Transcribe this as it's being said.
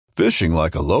Fishing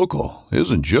like a local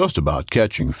isn't just about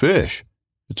catching fish.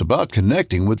 It's about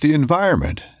connecting with the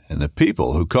environment and the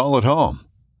people who call it home.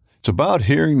 It's about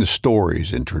hearing the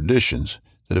stories and traditions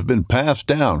that have been passed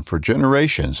down for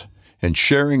generations and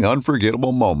sharing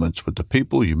unforgettable moments with the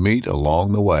people you meet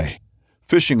along the way.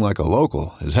 Fishing like a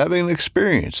local is having an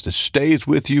experience that stays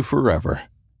with you forever.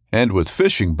 And with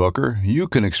Fishing Booker, you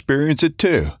can experience it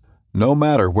too, no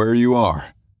matter where you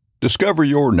are. Discover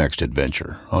your next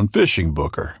adventure on Fishing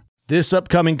Booker. This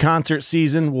upcoming concert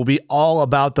season will be all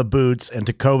about the boots, and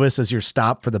Tecovas is your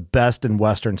stop for the best in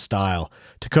Western style.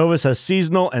 Tecovas has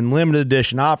seasonal and limited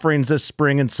edition offerings this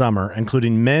spring and summer,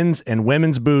 including men's and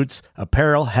women's boots,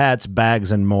 apparel, hats,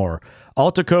 bags, and more.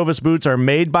 All Tecovas boots are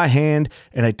made by hand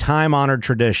in a time-honored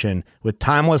tradition with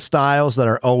timeless styles that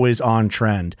are always on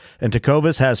trend. And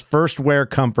Tecovas has first wear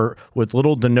comfort with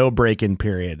little to no break-in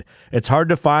period. It's hard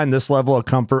to find this level of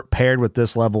comfort paired with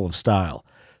this level of style.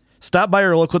 Stop by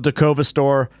your local Tecovas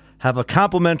store, have a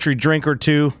complimentary drink or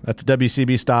two, that's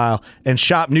WCB style, and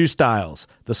shop new styles.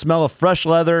 The smell of fresh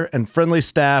leather and friendly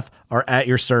staff are at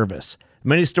your service.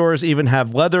 Many stores even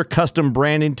have leather custom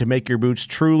branding to make your boots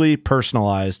truly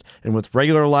personalized. And with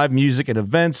regular live music and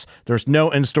events, there's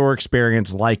no in-store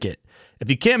experience like it.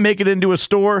 If you can't make it into a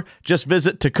store, just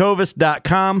visit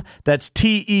tecovas.com. That's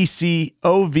TECOVAS.com.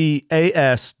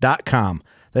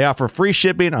 They offer free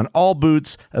shipping on all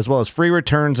boots, as well as free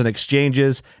returns and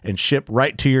exchanges, and ship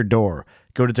right to your door.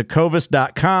 Go to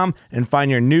tecovas.com and find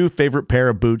your new favorite pair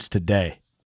of boots today.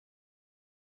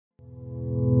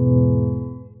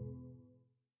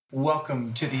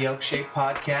 Welcome to the Elk Shape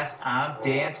Podcast. I'm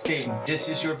Dan Staten. This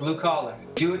is your blue collar,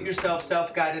 do-it-yourself,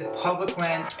 self-guided public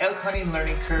land elk hunting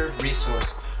learning curve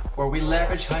resource, where we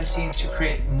leverage hunting to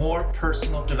create more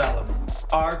personal development.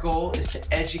 Our goal is to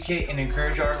educate and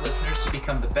encourage our listeners to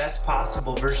become the best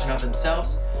possible version of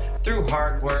themselves through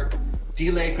hard work,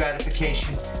 delayed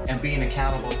gratification, and being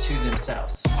accountable to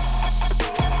themselves.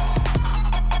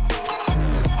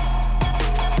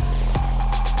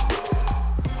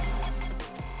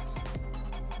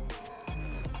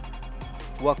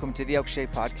 Welcome to the Elk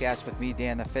Shape Podcast with me,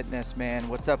 Dan the Fitness Man.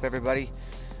 What's up, everybody?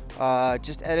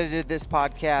 Just edited this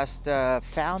podcast,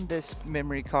 found this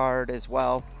memory card as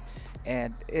well,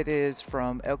 and it is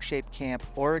from Elk Shape Camp,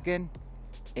 Oregon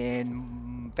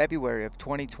in February of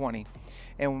 2020.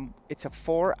 And it's a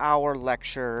 4-hour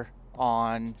lecture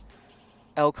on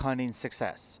elk hunting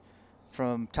success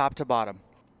from top to bottom.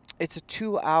 It's a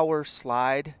 2-hour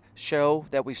slide show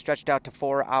that we stretched out to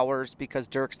 4 hours because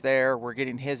Dirk's there. We're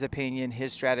getting his opinion,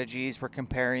 his strategies. We're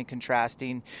comparing,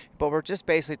 contrasting, but we're just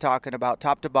basically talking about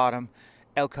top to bottom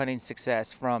elk hunting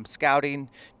success, from scouting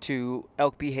to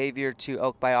elk behavior to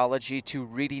elk biology to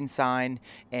reading sign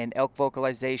and elk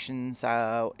vocalizations.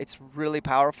 It's really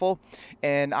powerful,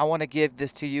 and I want to give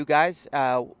this to you guys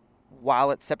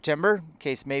while it's September, in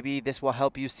case maybe this will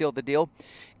help you seal the deal.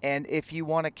 And if you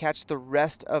want to catch the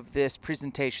rest of this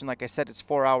presentation, like I said, it's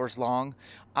 4 hours long.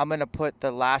 I'm going to put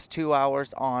the last 2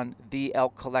 hours on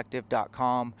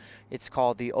theelkcollective.com. It's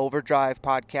called the Overdrive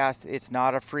Podcast. It's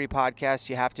not a free podcast.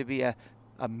 You have to be a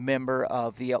member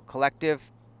of the Elk Collective.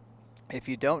 If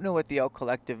you don't know what the Elk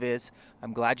Collective is,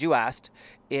 I'm glad you asked.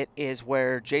 It is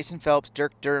where Jason Phelps,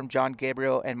 Dirk Durham, John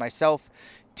Gabriel, and myself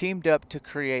teamed up to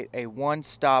create a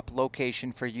one-stop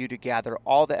location for you to gather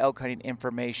all the elk hunting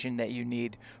information that you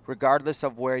need, regardless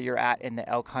of where you're at in the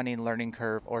elk hunting learning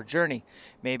curve or journey.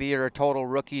 Maybe you're a total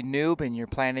rookie noob and you're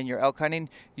planning your elk hunting,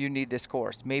 you need this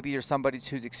course. Maybe you're somebody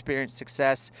who's experienced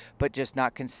success but just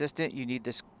not consistent, you need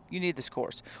this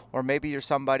course. Or maybe you're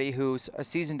somebody who's a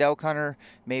seasoned elk hunter,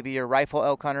 maybe you're a rifle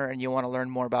elk hunter and you want to learn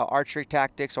more about archery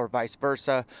tactics, or vice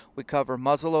versa. We cover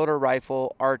muzzleloader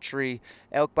rifle, archery,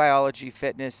 elk biology,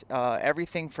 fitness,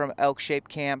 everything from Elk Shape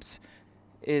Camps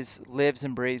lives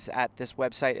and breathes at this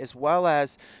website, as well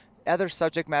as other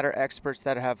subject matter experts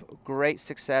that have great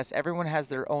success. Everyone has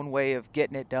their own way of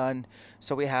getting it done.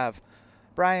 So we have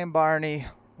Brian Barney,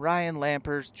 Ryan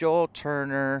Lampers, Joel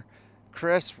Turner,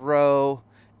 Chris Rowe,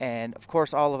 and of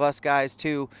course all of us guys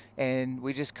too, and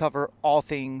we just cover all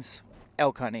things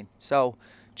elk hunting. So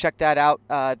check that out.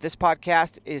 This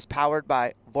podcast is powered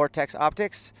by Vortex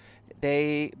Optics.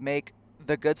 They make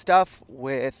the good stuff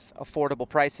with affordable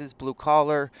prices. Blue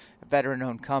collar,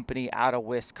 veteran-owned company out of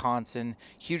Wisconsin.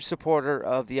 Huge supporter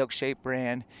of the Elk Shape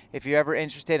brand. If you're ever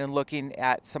interested in looking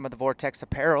at some of the Vortex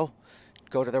apparel,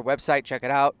 go to their website, check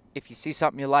it out. If you see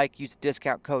something you like, use the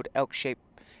discount code ELKSHAPE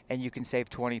and you can save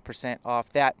 20%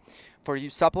 off that. For you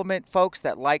supplement folks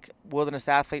that like Wilderness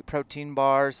Athlete protein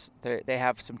bars, they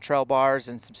have some trail bars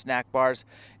and some snack bars,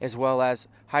 as well as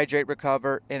Hydrate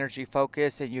Recover, Energy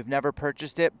Focus, and you've never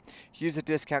purchased it, use the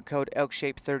discount code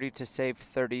ELKSHAPE30 to save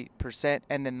 30%.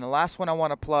 And then the last one I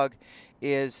want to plug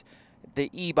is the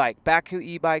e-bike. Bakcou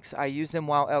e-bikes, I use them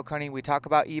while elk hunting. We talk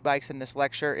about e-bikes in this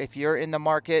lecture. If you're in the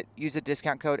market, use the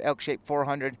discount code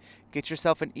ELKSHAPE400. Get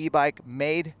yourself an e-bike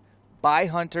made by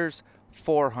hunters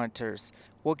for hunters.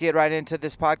 We'll get right into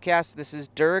this podcast. This is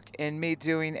Dirk and me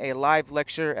doing a live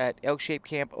lecture at Elk Shape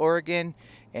Camp, Oregon.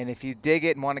 And if you dig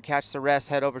it and want to catch the rest,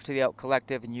 head over to the Elk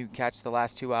Collective and you can catch the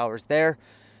last 2 hours there.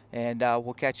 And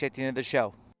we'll catch you at the end of the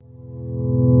show.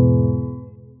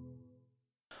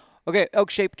 Okay, Elk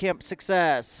Shape Camp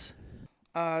success.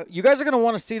 You guys are going to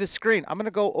want to see the screen. I'm going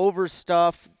to go over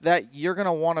stuff that you're going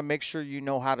to want to make sure you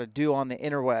know how to do on the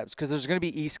interwebs, because there's going to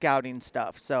be e-scouting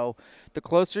stuff. So the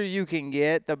closer you can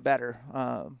get, the better.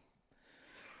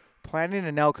 Planning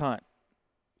an elk hunt,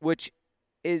 which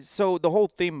is, so the whole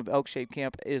theme of Elk Shape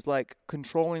Camp is like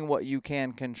controlling what you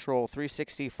can control,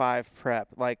 365 prep.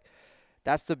 Like,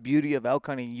 that's the beauty of elk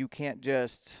hunting. You can't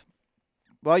just,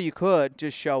 well, you could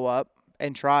just show up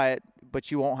and try it,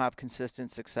 but you won't have consistent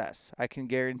success. I can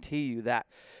guarantee you that,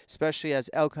 especially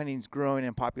as elk hunting's growing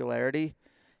in popularity.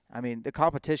 I mean, the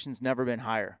competition's never been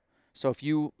higher. So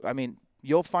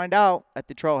you'll find out at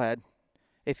the trailhead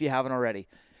if you haven't already.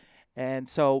 And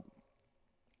so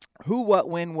who, what,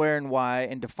 when, where, and why,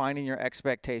 and defining your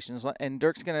expectations. And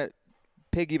Dirk's going to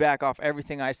piggyback off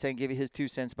everything I say and give you his 2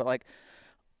 cents. But, like,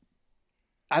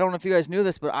 I don't know if you guys knew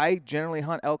this, but I generally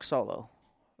hunt elk solo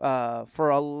for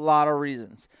a lot of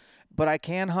reasons. But I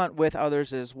can hunt with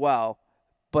others as well,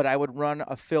 but I would run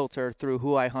a filter through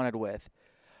who I hunted with.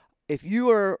 If you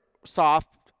are soft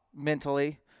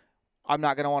mentally, I'm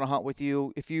not going to want to hunt with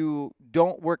you. If you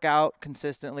don't work out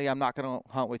consistently, I'm not going to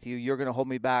hunt with you. You're going to hold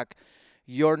me back.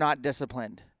 You're not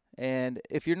disciplined. And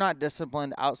if you're not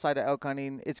disciplined outside of elk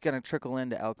hunting, it's going to trickle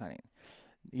into elk hunting.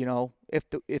 You know, if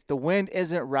the wind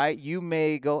isn't right, you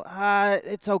may go,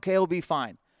 it's okay, it'll be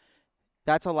fine.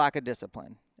 That's a lack of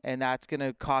discipline. And that's going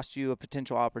to cost you a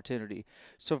potential opportunity.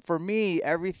 So for me,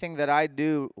 everything that I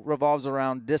do revolves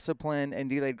around discipline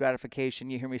and delayed gratification.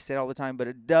 You hear me say it all the time, but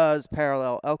it does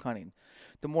parallel elk hunting.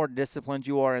 The more disciplined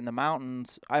you are in the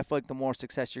mountains, I feel like the more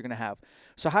success you're going to have.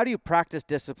 So how do you practice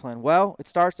discipline? Well, it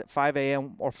starts at 5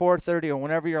 a.m. or 4:30 or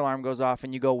whenever your alarm goes off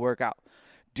and you go work out.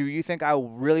 Do you think I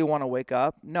really want to wake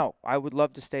up? No. I would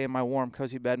love to stay in my warm,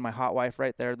 cozy bed, my hot wife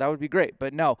right there. That would be great.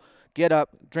 But no, get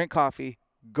up, drink coffee,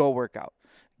 go work out.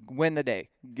 Win the day,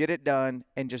 get it done,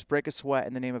 and just break a sweat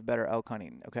in the name of better elk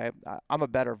hunting, okay? I'm a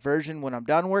better version when I'm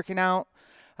done working out.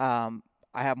 I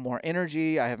have more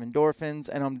energy, I have endorphins,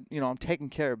 and I'm taking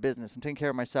care of business. I'm taking care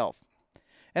of myself.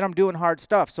 And I'm doing hard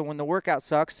stuff. So when the workout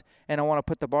sucks and I want to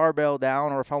put the barbell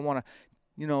down, or if I want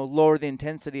to, lower the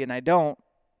intensity and I don't,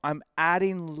 I'm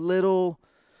adding little,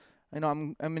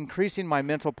 I'm increasing my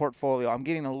mental portfolio. I'm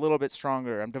getting a little bit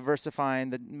stronger. I'm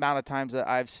diversifying the amount of times that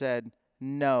I've said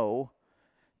no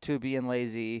to being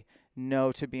lazy,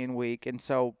 no to being weak. And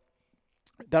so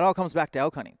that all comes back to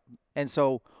elk hunting. And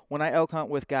so when I elk hunt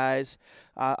with guys,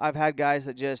 I've had guys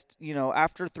that just,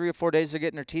 after 3 or 4 days they're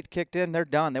getting their teeth kicked in, they're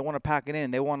done. They want to pack it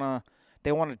in. They want a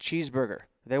cheeseburger.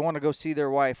 They want to go see their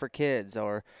wife or kids,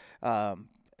 or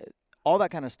all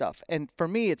that kind of stuff. And for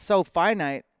me, it's so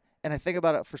finite, and I think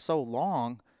about it for so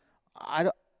long, I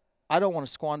don't want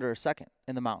to squander a second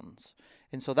in the mountains.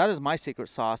 And so that is my secret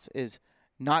sauce, is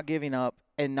not giving up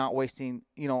and not wasting.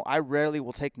 I rarely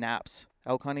will take naps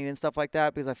elk hunting and stuff like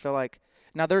that, because I feel like,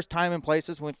 now there's time and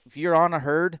places when, if you're on a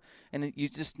herd and you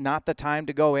just not the time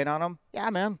to go in on them, yeah,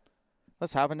 man,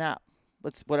 let's have a nap.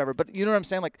 Let's whatever. But you know what I'm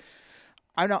saying? Like,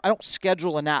 I don't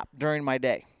schedule a nap during my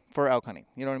day for elk hunting.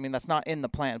 You know what I mean? That's not in the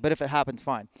plan. But if it happens,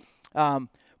 fine.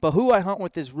 But who I hunt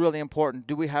with is really important.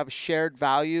 Do we have shared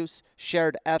values,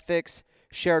 shared ethics,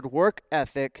 shared work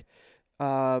ethic?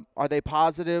 Are they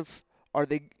positive? Are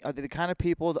they the kind of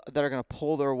people that are going to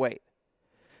pull their weight?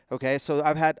 Okay, so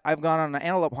I've gone on an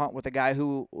antelope hunt with a guy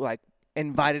who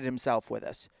invited himself with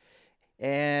us,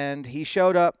 and he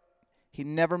showed up. He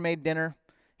never made dinner.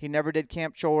 He never did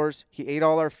camp chores. He ate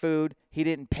all our food. He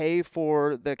didn't pay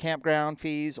for the campground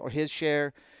fees or his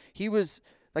share. He was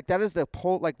that is the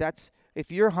pull. That's,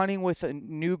 if you're hunting with a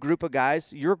new group of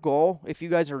guys, your goal, if you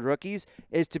guys are rookies,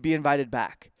 is to be invited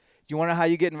back. You want to know how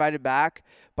you get invited back?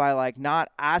 By not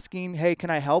asking, hey, can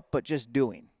I help, but just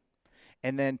doing.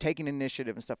 And then taking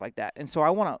initiative and stuff like that. And so I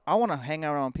want to hang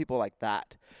around people like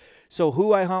that. So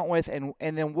who I hunt with, and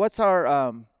then what's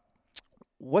our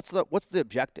what's the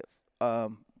objective?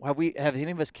 Have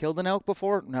any of us killed an elk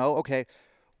before? No. Okay.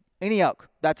 Any elk.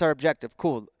 That's our objective.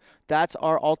 Cool. That's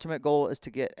our ultimate goal, is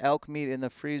to get elk meat in the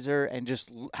freezer and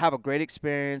just have a great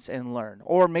experience and learn.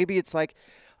 Or maybe it's like,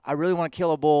 I really want to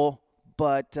kill a bull,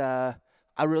 but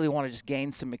I really want to just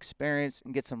gain some experience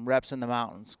and get some reps in the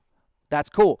mountains. That's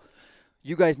cool.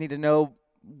 You guys need to know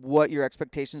what your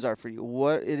expectations are for you.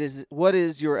 What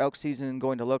is your elk season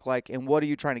going to look like, and what are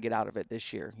you trying to get out of it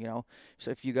this year? So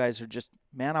if you guys are just,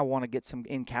 man, I want to get some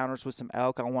encounters with some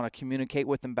elk, I want to communicate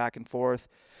with them back and forth,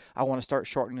 I want to start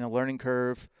shortening the learning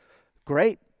curve,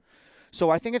 great.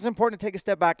 So I think it's important to take a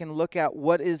step back and look at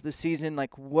what is the season,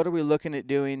 like what are we looking at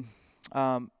doing,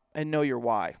 and know your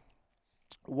why.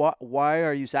 Why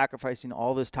are you sacrificing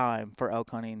all this time for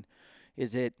elk hunting?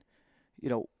 Is it,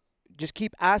 just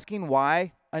keep asking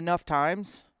why enough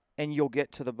times, and you'll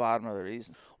get to the bottom of the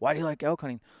reason. Why do you like elk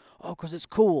hunting? Oh, because it's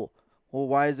cool. Well,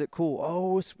 why is it cool?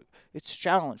 Oh, it's a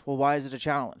challenge. Well, why is it a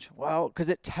challenge? Well, because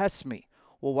it tests me.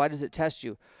 Well, why does it test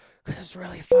you? Because it's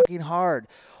really fucking hard.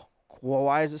 Well,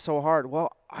 why is it so hard?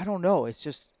 Well, I don't know. It's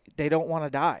just they don't want to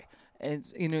die. And,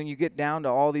 you get down to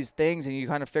all these things, and you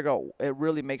kind of figure out, it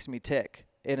really makes me tick,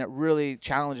 and it really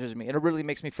challenges me, and it really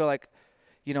makes me feel like,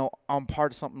 I'm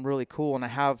part of something really cool, and I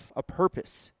have a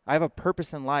purpose. I have a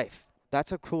purpose in life.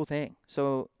 That's a cool thing.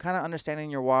 So kind of understanding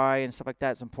your why and stuff like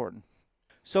that is important.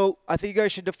 So I think you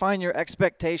guys should define your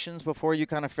expectations before you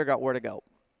kind of figure out where to go.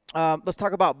 Let's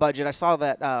talk about budget. I saw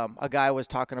that a guy was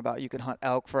talking about you can hunt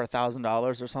elk for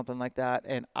 $1,000 or something like that,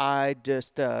 and I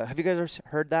just have you guys ever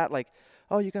heard that? Like,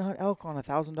 oh, you can hunt elk on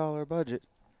 $1,000 budget.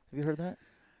 Have you heard that?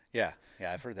 Yeah,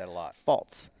 I've heard that a lot.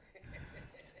 False.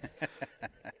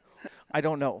 I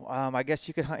don't know. I guess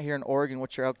you could hunt here in Oregon.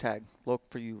 What's your elk tag? Look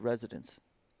for you residents.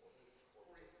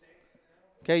 46.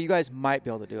 Okay, you guys might be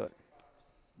able to do it.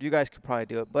 You guys could probably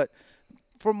do it. But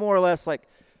for more or less, like,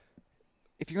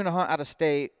 if you're going to hunt out of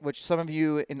state, which some of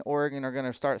you in Oregon are going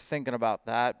to start thinking about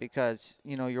that because,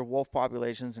 your wolf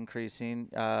population is increasing.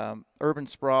 Urban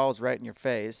sprawl is right in your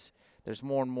face. There's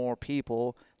more and more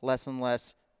people, less and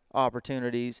less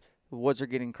opportunities. The woods are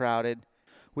getting crowded.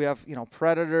 We have,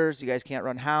 predators. You guys can't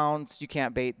run hounds. You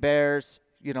can't bait bears,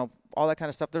 all that kind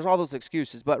of stuff. There's all those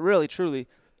excuses. But really, truly,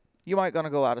 you might going to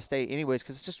go out of state anyways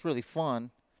because it's just really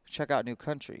fun to check out new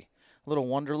country. A little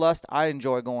wanderlust. I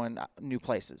enjoy going new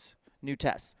places, new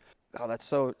tests. Oh, that's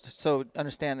so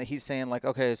understand that he's saying, like,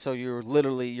 okay, so you're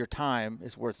literally, your time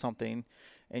is worth something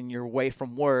and you're away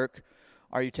from work.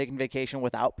 Are you taking vacation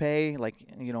without pay? Like,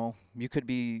 you could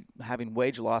be having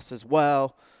wage loss as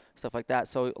well. Stuff like that.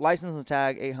 So license and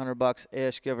tag,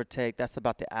 $800-ish, give or take. That's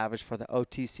about the average for the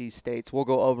OTC states. We'll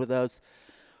go over those.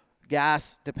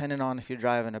 Gas, depending on if you're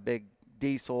driving a big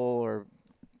diesel or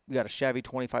you got a Chevy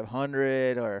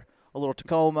 2500 or a little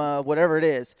Tacoma, whatever it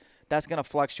is, that's going to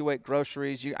fluctuate.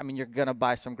 Groceries, you're going to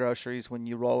buy some groceries when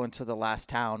you roll into the last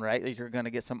town, right? Like, you're going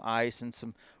to get some ice and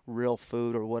some real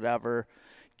food or whatever.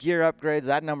 Gear upgrades,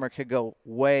 that number could go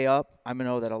way up. I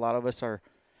know that a lot of us are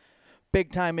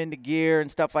big time into gear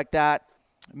and stuff like that.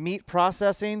 Meat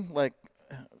processing, like,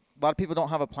 a lot of people don't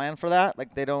have a plan for that.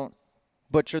 Like, they don't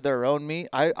butcher their own meat.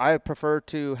 I prefer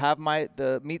to have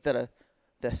the meat the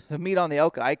meat on the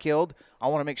elk I killed. I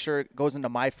want to make sure it goes into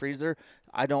my freezer.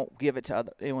 I don't give it to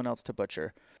anyone else to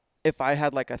butcher. If I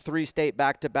had like a 3-state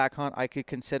back-to-back hunt, I could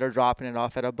consider dropping it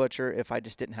off at a butcher if I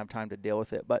just didn't have time to deal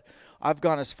with it. But I've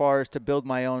gone as far as to build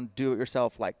my own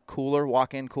do-it-yourself, like, cooler,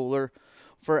 walk-in cooler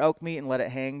for elk meat and let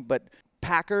it hang. But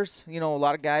packers, a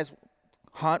lot of guys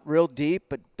hunt real deep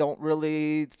but don't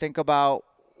really think about,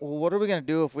 well, what are we going to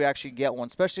do if we actually get one,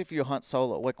 especially if you hunt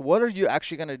solo? Like, what are you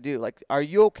actually going to do? Like, are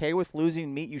you okay with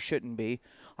losing meat you shouldn't be?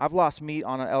 I've lost meat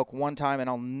on an elk one time, and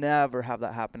I'll never have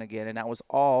that happen again, and that was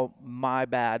all my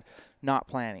bad, not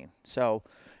planning. So,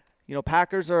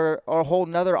 packers are a whole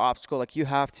nother obstacle. Like, you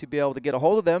have to be able to get a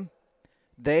hold of them.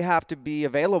 They have to be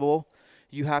available.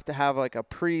 You have to have like a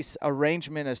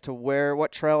pre-arrangement as to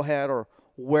what trailhead or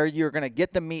where you're going to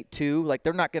get the meat to. Like,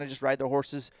 they're not going to just ride their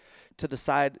horses to the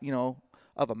side,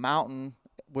 of a mountain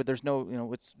where there's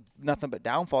no, it's nothing but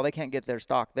downfall. They can't get their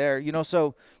stock there,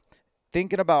 so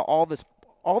thinking about all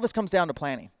this comes down to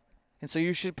planning. And so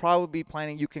you should probably be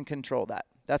planning. You can control that.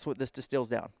 That's what this distills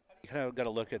down. You kind of got to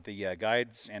look at the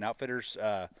Guides and Outfitters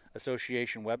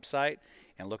Association website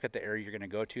and look at the area you're going to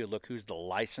go to. Look who's the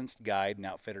licensed guide and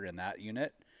outfitter in that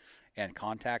unit and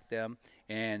contact them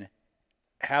and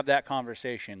have that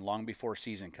conversation long before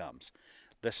season comes.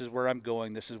 This is where I'm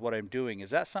going. This is what I'm doing.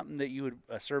 Is that something that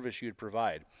a service you would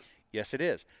provide? Yes, it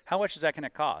is. How much is that going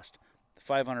to cost?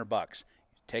 $500.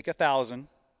 Take $1,000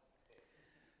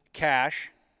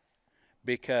 cash,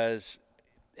 because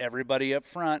everybody up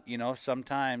front,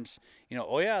 sometimes,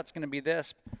 oh yeah, it's going to be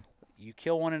this. You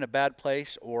kill one in a bad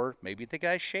place, or maybe the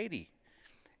guy's shady.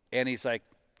 And he's like,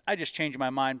 I just changed my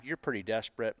mind. You're pretty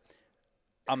desperate.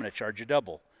 I'm going to charge you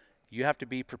double. You have to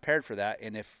be prepared for that.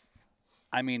 And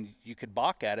you could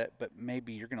balk at it, but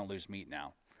maybe you're going to lose meat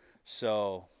now.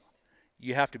 So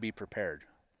you have to be prepared.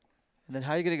 And then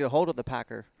how are you going to get a hold of the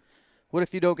packer? What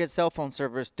if you don't get cell phone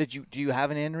service? Do you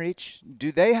have an in-reach?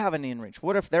 Do they have an in-reach?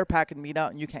 What if they're packing meat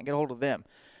out and you can't get a hold of them?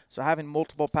 So having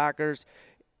multiple packers,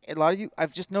 a lot of you,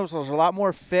 I've just noticed there's a lot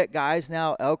more fit guys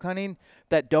now elk hunting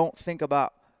that don't think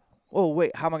about, oh,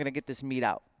 wait, how am I going to get this meat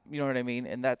out? You know what I mean?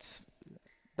 And that's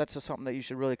just something that you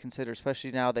should really consider,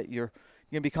 especially now that you're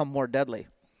going to become more deadly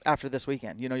after this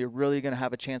weekend. You're really going to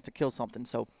have a chance to kill something.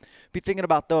 So be thinking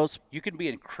about those. You can be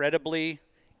incredibly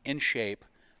in shape,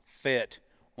 fit,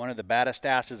 one of the baddest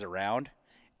asses around,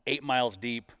 8 miles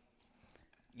deep.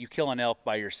 You kill an elk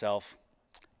by yourself,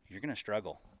 you're going to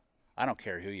struggle. I don't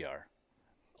care who you are.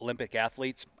 Olympic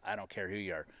athletes, I don't care who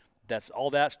you are. All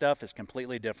that stuff is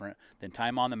completely different than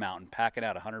time on the mountain, packing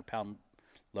out a 100-pound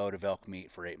load of elk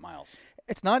meat for 8 miles.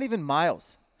 It's not even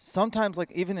miles. Sometimes,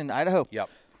 like even in Idaho, Yep.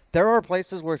 There are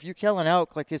places where if you kill an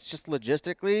elk, like it's just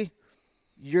logistically,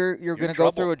 you're going to go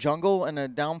through a jungle and a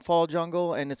downfall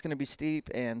jungle, and it's going to be steep,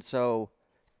 and so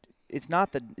it's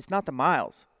not the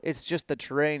miles. It's just the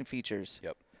terrain features.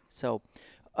 Yep. So,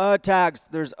 tags.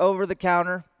 There's over the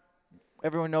counter.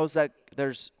 Everyone knows that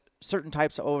there's certain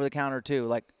types of over the counter too.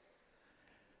 Like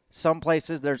some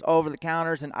places there's over the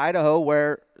counters in Idaho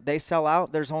where they sell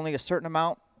out. There's only a certain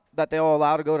amount that they'll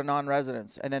allow to go to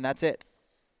non-residents, and then that's it.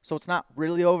 So it's not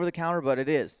really over the counter, but it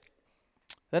is.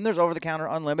 Then there's over the counter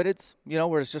unlimiteds,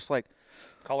 where it's just like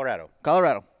Colorado.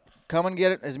 Come and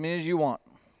get it as many as you want.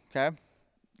 Okay?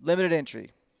 Limited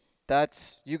entry.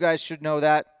 You guys should know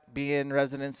that, being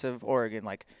residents of Oregon,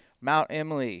 like Mount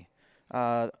Emily,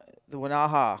 the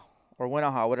Winaha,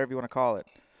 whatever you want to call it.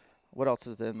 What else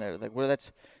is in there? Like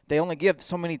they only give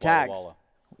so many tags. Walla Walla.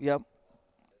 Yep.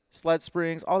 Sled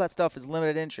Springs, all that stuff is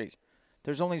limited entry.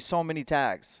 There's only so many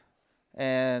tags.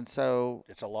 And so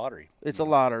it's a lottery. It's a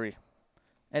lottery.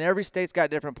 And every state's got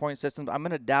different point systems. I'm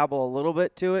going to dabble a little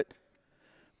bit to it,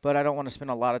 but I don't want to spend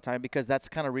a lot of time because that's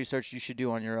kind of research you should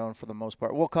do on your own for the most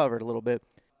part. We'll cover it a little bit.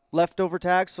 Leftover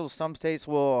tags, so some states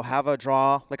will have a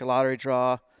draw, like a lottery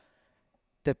draw.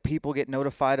 The people get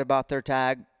notified about their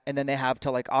tag, and then they have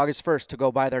till like August 1st to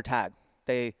go buy their tag.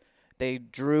 They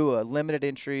drew a limited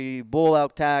entry bull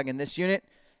elk tag in this unit,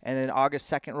 and then August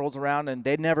 2nd rolls around, and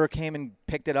they never came and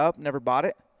picked it up, never bought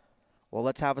it. Well,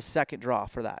 let's have a second draw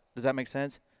for that. Does that make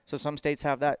sense? So some states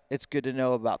have that. It's good to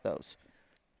know about those.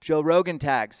 Joe Rogan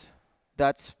tags,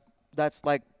 that's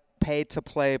like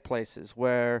pay-to-play places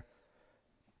where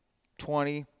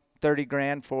 20, 30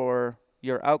 grand for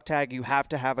your elk tag, you have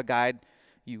to have a guide.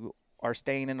 You are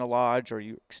staying in a lodge or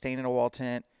you're staying in a wall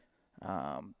tent.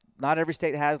 Not every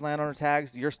state has landowner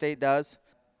tags. Your state does.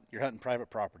 You're hunting private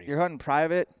property. You're hunting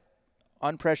private,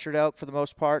 unpressured elk for the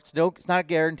most part. Still, it's not a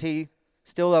guarantee.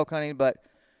 Still elk hunting, but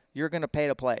you're going to pay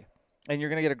to play. And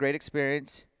you're going to get a great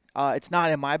experience. It's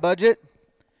not in my budget,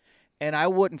 and I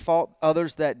wouldn't fault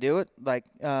others that do it. Like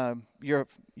your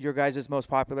guys' most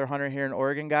popular hunter here in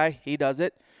Oregon guy, he does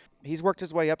it. He's worked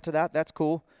his way up to that. That's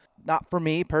cool. Not for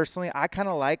me personally. I kind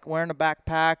of like wearing a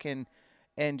backpack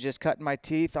and just cutting my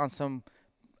teeth on some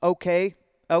okay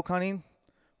elk hunting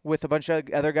with a bunch of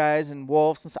other guys and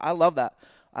wolves and stuff. I love that.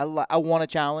 I want a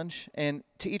challenge, and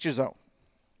to each his own.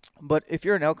 But if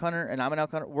you're an elk hunter and I'm an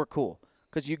elk hunter, we're cool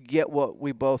because you get what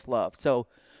we both love. So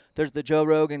there's the Joe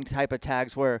Rogan type of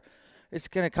tags where it's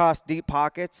going to cost deep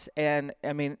pockets. And,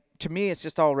 I mean, to me, it's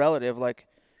just all relative. Like,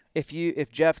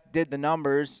 if Jeff did the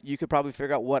numbers, you could probably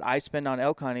figure out what I spend on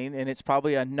elk hunting, and it's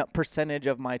probably a percentage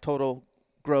of my total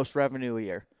gross revenue a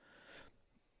year.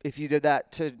 If you did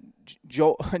that to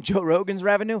Joe Rogan's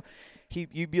revenue,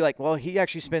 you'd be like, well, he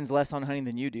actually spends less on hunting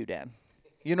than you do, Dan.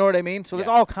 You know what I mean? So it's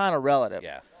all kind of relative.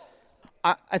 Yeah.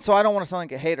 And so I don't want to sound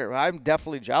like a hater. I'm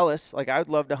definitely jealous. Like, I would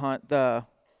love to hunt the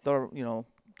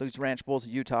these ranch bulls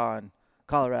of Utah and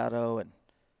Colorado and,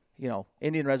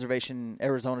 Indian reservation,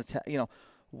 Arizona,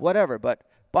 whatever. But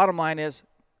bottom line is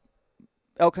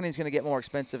elk hunting is going to get more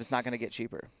expensive. It's not going to get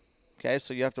cheaper. Okay,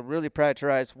 so you have to really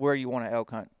prioritize where you want to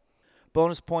elk hunt.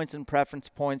 Bonus points and preference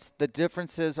points. The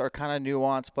differences are kind of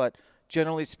nuanced, but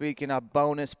generally speaking, a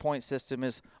bonus point system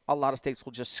is a lot of states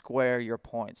will just square your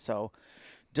points. So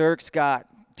Dirk's got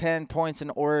 10 points in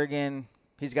Oregon.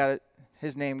 He's got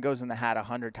his name goes in the hat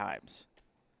 100 times.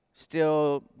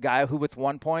 Still, guy who with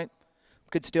 1 point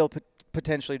could still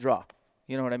potentially draw.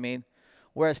 You know what I mean?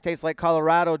 Whereas states like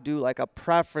Colorado do like a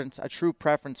true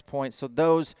preference point. So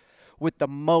those with the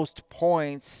most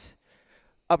points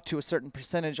up to a certain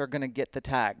percentage are going to get the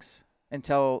tags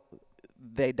until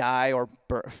they die or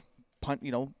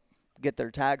get their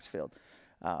tags filled.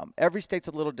 Every state's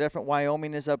a little different.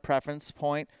 Wyoming is a preference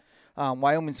point.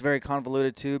 Wyoming's very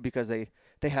convoluted too because they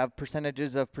have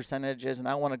percentages of percentages, and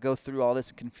I don't want to go through all this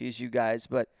and confuse you guys,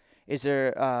 but is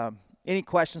there any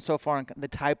questions so far on the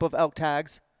type of elk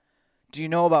tags? Do you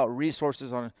know about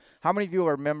resources on how many of you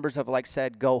are members of, like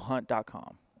said,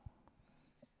 GoHunt.com?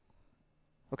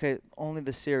 Okay, only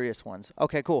the serious ones.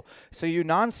 Okay, cool. So you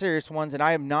non-serious ones, and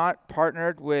I am not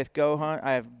partnered with GoHunt.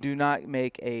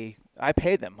 I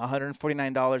pay them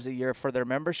 $149 a year for their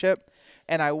membership,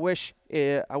 and I wish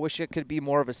it could be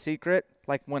more of a secret,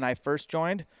 like when I first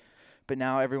joined, but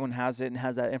now everyone has it and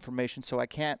has that information, so I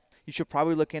can't. You should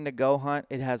probably look into GoHunt.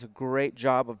 It has a great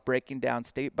job of breaking down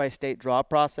state-by-state draw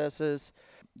processes,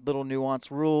 little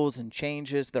nuanced rules and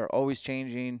changes. They're always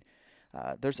changing.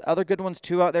 There's other good ones,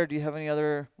 too, out there. Do you have any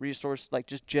other resource, like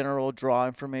just general draw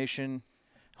information?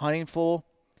 Hunting Fool,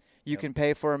 you can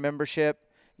pay for a membership.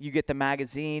 You get the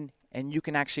magazine, and you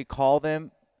can actually call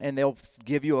them, and they'll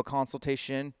give you a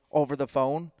consultation over the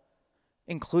phone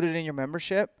included in your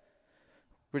membership.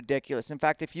 Ridiculous. In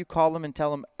fact, if you call them and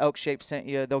tell them Elk Shape sent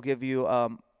you, they'll give you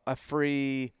a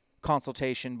free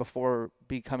consultation before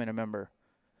becoming a member.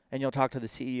 And you'll talk to the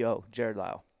CEO, Jared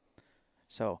Lyle.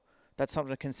 So that's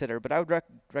something to consider. But I would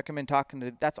recommend talking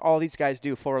to, that's all these guys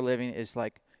do for a living is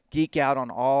like geek out on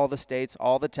all the states,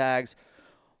 all the tags,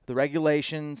 the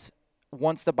regulations.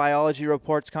 Once the biology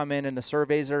reports come in and the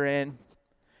surveys are in,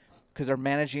 because they're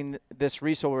managing this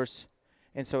resource,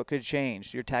 and so it could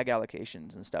change your tag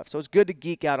allocations and stuff. So it's good to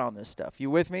geek out on this stuff. You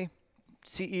with me?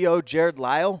 CEO Jared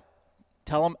Lyle,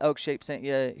 tell him Elk Shape sent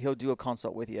you. He'll do a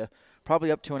consult with you,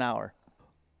 probably up to an hour.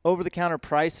 Over-the-counter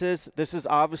prices, this is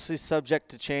obviously subject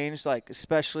to change, like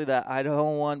especially that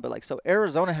Idaho one. But so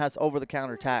Arizona has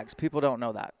over-the-counter tags. People don't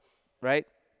know that, right?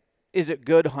 Is it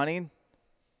good hunting?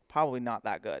 Probably not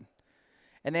that good.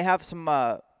 And they have some,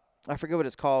 I forget what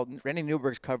it's called. Randy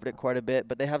Newberg's covered it quite a bit,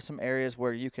 but they have some areas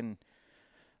where you can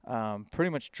pretty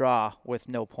much draw with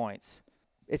no points.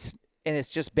 It's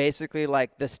just basically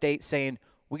like the state saying,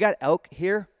 we got elk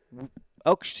here.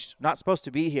 Elk's not supposed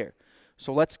to be here.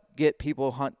 So let's get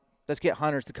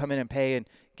hunters to come in and pay and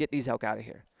get these elk out of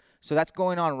here. So that's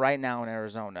going on right now in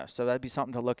Arizona. So that'd be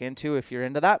something to look into if you're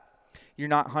into that. You're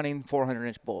not hunting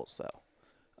 400-inch bulls,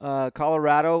 though.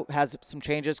 Colorado has some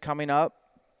changes coming up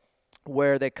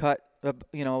where they cut,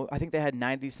 I think they had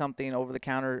 90-something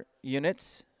over-the-counter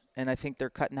units, and I think they're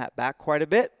cutting that back quite a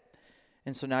bit.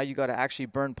 And so now you got to actually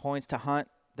burn points to hunt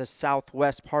the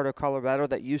southwest part of Colorado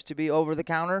that used to be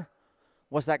over-the-counter.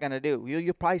 What's that going to do?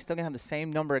 You're probably still going to have the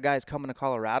same number of guys coming to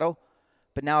Colorado,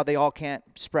 but now they all can't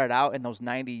spread out in those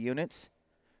 90 units.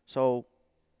 So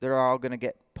they're all going to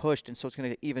get pushed, and so it's going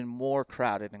to get even more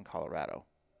crowded in Colorado.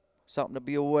 Something to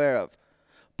be aware of.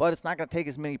 But it's not going to take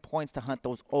as many points to hunt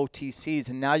those OTCs,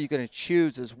 and now you're going to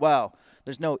choose as well.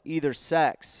 There's no either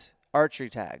sex archery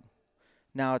tag.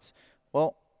 Now it's,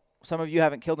 some of you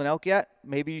haven't killed an elk yet.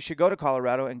 Maybe you should go to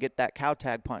Colorado and get that cow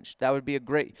tag punched. That would be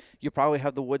you probably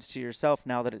have the woods to yourself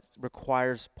now that it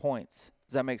requires points.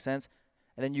 Does that make sense?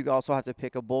 And then you also have to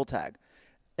pick a bull tag.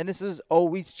 And this is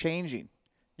always changing.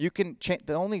 You can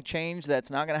the only change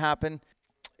that's not going to happen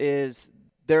is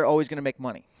they're always going to make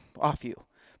money off you.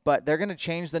 But they're going to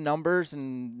change the numbers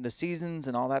and the seasons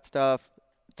and all that stuff.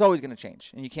 It's always going to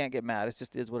change, and you can't get mad. It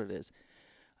just is what it is.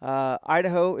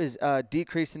 Idaho is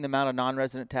decreasing the amount of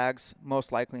non-resident tags,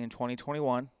 most likely in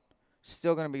 2021.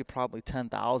 Still going to be probably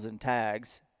 10,000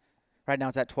 tags. Right now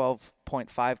it's at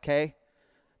 12.5K.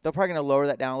 They're probably going to lower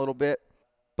that down a little bit,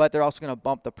 but they're also going to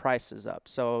bump the prices up.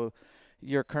 So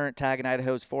your current tag in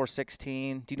Idaho is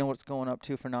 $416. Do you know what it's going up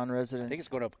to for non-residents? I think it's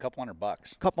going up a couple $100.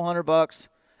 A couple $100.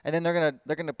 And then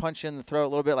they're gonna punch you in the throat a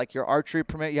little bit, like your archery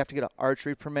permit. You have to get an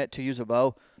archery permit to use a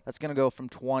bow. That's gonna go from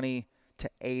 $20 to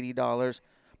 $80.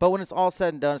 But when it's all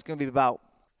said and done, it's gonna be about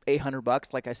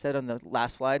 $800, like I said on the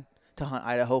last slide, to hunt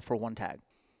Idaho for one tag.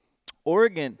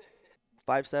 Oregon,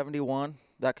 $571.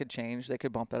 That could change. They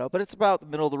could bump that up, but it's about the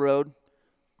middle of the road,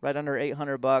 right under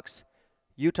 $800.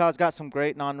 Utah's got some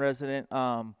great non-resident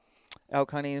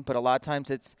elk hunting, but a lot of times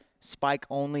it's spike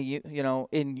only,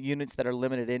 in units that are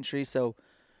limited entry. So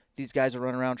these guys are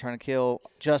running around trying to kill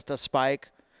just a spike.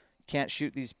 Can't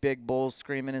shoot these big bulls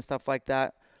screaming and stuff like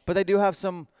that. But they do have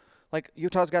some, like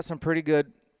Utah's got some pretty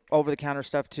good over-the-counter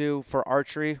stuff too for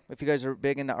archery, if you guys are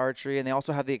big into archery. And they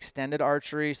also have the extended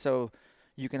archery, so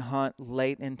you can hunt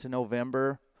late into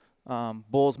November.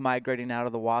 Bulls migrating out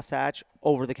of the Wasatch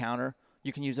over the counter.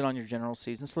 You can use it on your general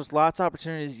season. So there's lots of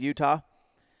opportunities in Utah.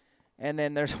 And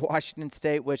then there's Washington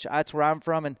State, which that's where I'm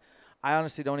from, and I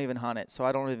honestly don't even hunt it. So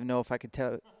I don't even know if I could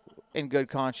tell in good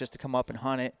conscience to come up and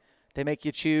hunt it. They make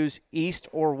you choose east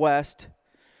or west.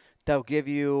 They'll give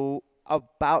you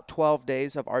about 12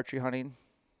 days of archery hunting.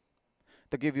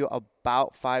 They'll give you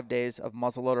about 5 days of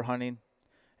muzzleloader hunting.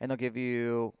 And they'll give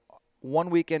you 1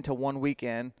 weekend to 1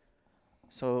 weekend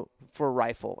so for a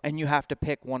rifle. And you have to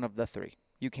pick one of the three.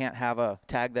 You can't have a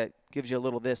tag that gives you a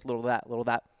little this, little that, little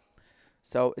that.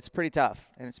 So it's pretty tough,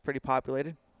 and it's pretty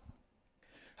populated.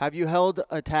 Have you held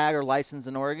a tag or license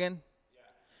in Oregon? Yeah.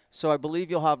 So I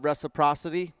believe you'll have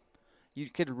reciprocity. You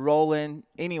could roll in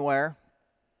anywhere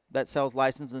that sells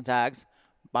license and tags,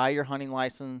 buy your hunting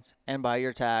license and buy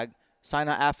your tag, sign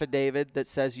an affidavit that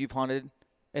says you've hunted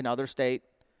in other state,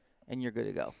 and you're good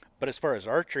to go. But as far as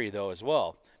archery, though, as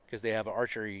well, because they have an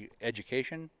archery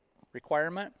education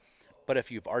requirement, but if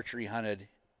you've archery hunted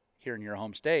here in your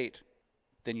home state,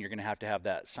 then you're going to have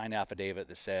that signed affidavit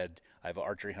that said, I've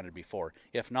archery hunted before.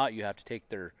 If not, you have to take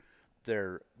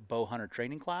their bow hunter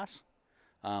training class,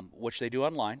 which they do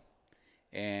online.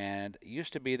 And it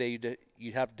used to be that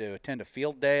you'd have to attend a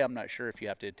field day. I'm not sure if you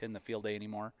have to attend the field day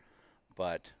anymore,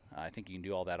 but I think you can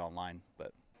do all that online.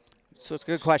 But so it's a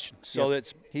good question. So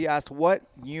he asked what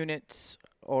units,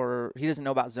 or he doesn't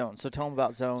know about zones. So tell him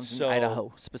about zones in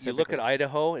Idaho specifically. You look at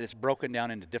Idaho, and it's broken down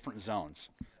into different zones.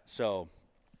 So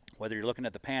whether you're looking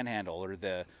at the Panhandle or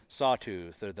the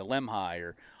Sawtooth or the Lemhi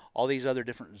or all these other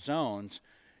different zones,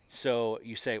 so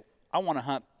you say, I want to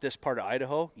hunt this part of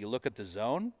Idaho. You look at the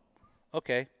zone.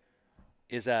 Okay,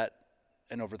 is that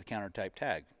an over-the-counter type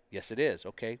tag? Yes, it is.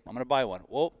 Okay, I'm going to buy one.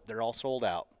 Well, they're all sold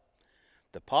out.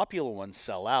 The popular ones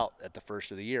sell out at the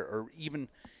first of the year, or even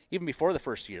before the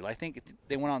first year. I think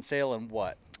they went on sale in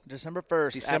what? December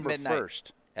 1st December at midnight.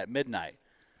 1st at midnight.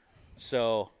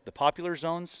 So the popular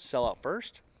zones sell out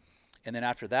first, and then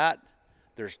after that,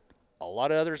 there's a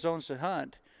lot of other zones to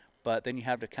hunt, but then you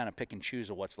have to kind of pick and choose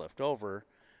of what's left over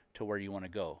to where you want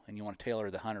to go, and you want to tailor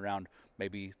the hunt around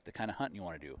maybe the kind of hunting you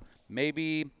want to do.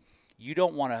 Maybe you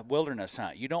don't want to wilderness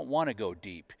hunt. You don't want to go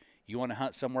deep. You want to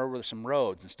hunt somewhere with some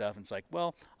roads and stuff. And it's like,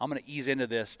 well, I'm going to ease into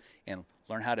this and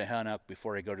learn how to hunt up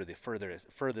before I go to the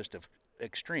furthest of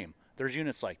extreme. There's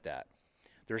units like that.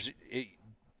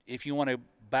 If you want to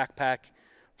backpack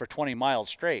for 20 miles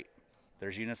straight,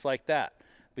 there's units like that.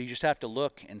 But you just have to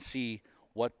look and see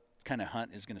what kind of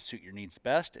hunt is going to suit your needs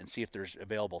best and see if there's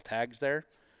available tags there.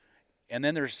 And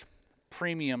then there's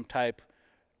premium type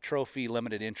trophy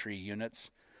limited entry units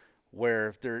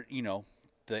where they're,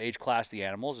 the age class of the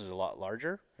animals is a lot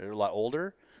larger, they're a lot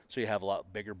older, so you have a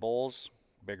lot bigger bulls,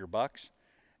 bigger bucks,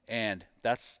 and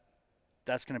that's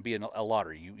going to be a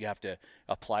lottery. You have to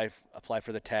apply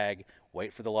for the tag,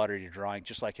 wait for the lottery drawing,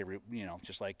 just like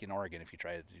just like in Oregon if you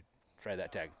try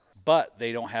that tag. But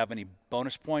they don't have any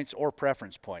bonus points or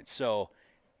preference points, so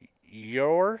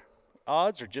your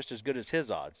odds are just as good as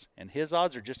his odds, and his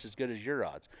odds are just as good as your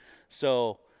odds.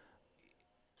 So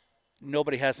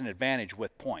nobody has an advantage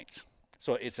with points.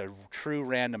 So it's a true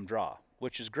random draw,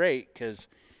 which is great because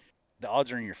the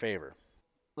odds are in your favor.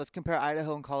 Let's compare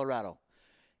Idaho and Colorado.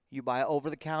 You buy an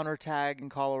over-the-counter tag in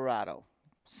Colorado.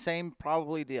 Same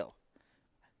probably deal.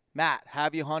 Matt,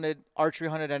 have you archery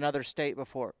hunted another state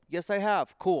before? Yes, I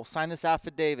have. Cool. Sign this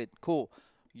affidavit. Cool.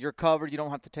 You're covered. You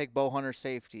don't have to take bow hunter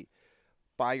safety.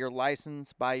 Buy your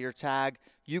license, buy your tag.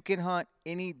 You can hunt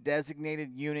any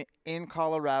designated unit in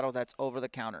Colorado that's over the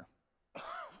counter.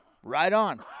 Right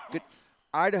on. Good.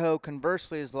 Idaho,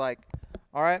 conversely, is like,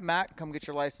 all right, Matt, come get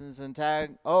your license and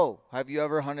tag. Oh, have you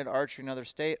ever hunted archery in another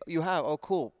state? You have. Oh,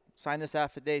 cool. Sign this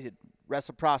affidavit.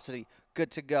 Reciprocity.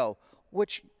 Good to go.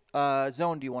 Which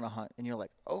zone do you want to hunt? And you're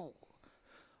like,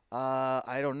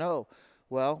 I don't know.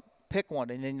 Well, pick one,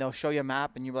 and then they'll show you a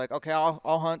map, and you're like, okay,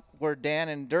 I'll hunt where Dan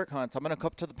and Dirk hunts. I'm going to come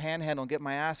up to the Panhandle and get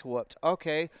my ass whooped.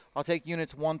 Okay, I'll take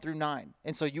units 1 through 9.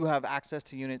 And so you have access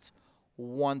to units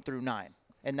 1 through 9,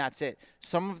 and that's it.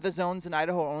 Some of the zones in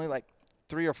Idaho are only like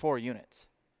 3 or 4 units,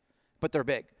 but they're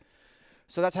big.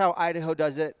 So that's how Idaho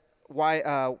does it.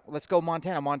 Why? Let's go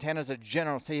Montana. Montana's a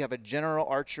general. Say you have a general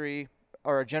archery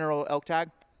or a general elk tag,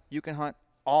 you can hunt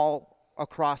all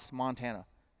across Montana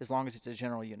as long as it's a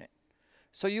general unit.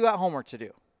 So you got homework to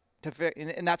do,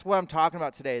 and that's what I'm talking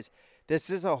about today. Is this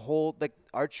is a whole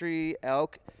archery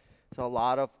elk? It's a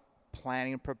lot of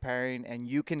planning, preparing, and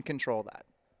you can control that.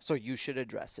 So you should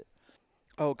address it.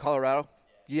 Oh, Colorado?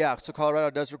 Yeah. So Colorado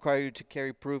does require you to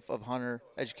carry proof of hunter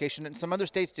education, and some other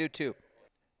states do too.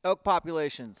 Elk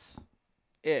populations,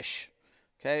 ish.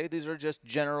 Okay, these are just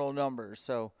general numbers.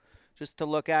 So just to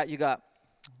look at, you got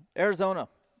Arizona.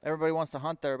 Everybody wants to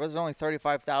hunt there, but there's only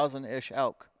 35,000-ish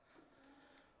elk.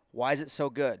 Why is it so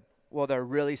good? well, they're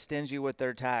really stingy with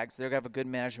their tags. They're going to have a good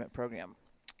management program.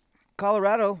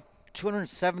 Colorado,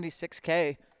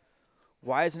 $276K.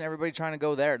 Why isn't everybody trying to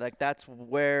go there? Like, that's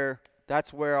where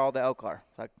all the elk are.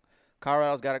 Like,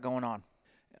 Colorado's got it going on.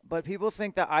 But people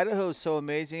think that Idaho is so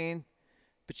amazing,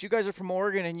 but you guys are from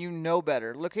Oregon and you know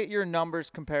better. Look at your numbers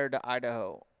compared to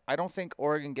Idaho. I don't think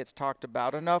Oregon gets talked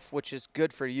about enough, which is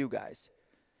good for you guys.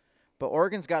 But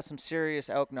Oregon's got some serious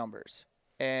elk numbers,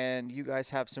 and you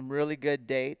guys have some really good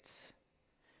dates.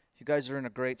 You guys are in a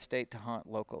great state to hunt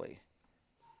locally.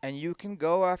 And you can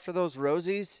go after those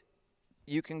rosies.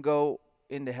 You can go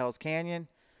into Hell's Canyon.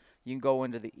 You can go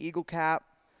into the Eagle Cap.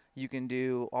 You can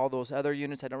do all those other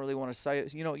units. I don't really want to say,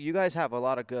 you guys have a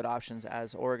lot of good options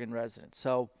as Oregon residents.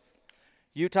 So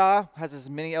Utah has as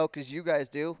many elk as you guys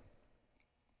do.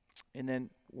 And then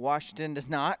Washington does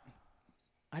not.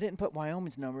 I didn't put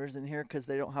Wyoming's numbers in here because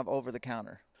they don't have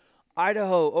over-the-counter.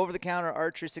 Idaho, over-the-counter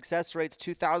archery success rates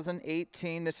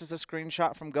 2018. This is a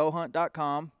screenshot from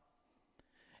GoHunt.com.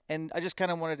 And I just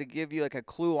kind of wanted to give you like a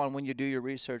clue on when you do your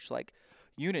research. Like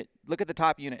unit, look at the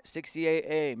top unit,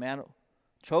 68A, man.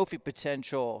 Trophy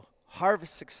potential,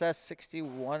 harvest success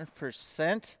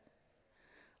 61%.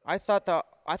 I thought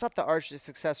the archery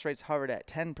success rates hovered at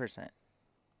 10%.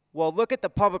 Well, look at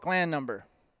the public land number.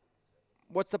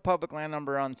 What's the public land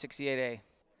number on 68A?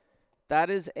 That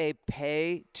is a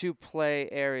pay-to-play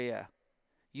area.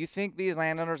 You think these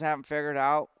landowners haven't figured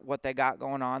out what they got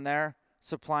going on there?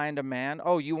 Supply and demand.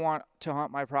 Oh, you want to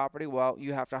hunt my property? Well,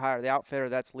 you have to hire the outfitter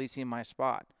that's leasing my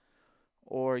spot.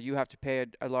 Or you have to pay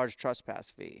a large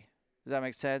trespass fee. Does that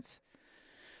make sense?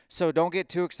 So don't get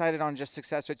too excited on just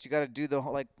success rates. You got to do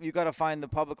you got to find the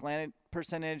public land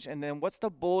percentage. And then what's the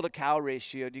bull to cow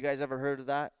ratio? Do you guys ever heard of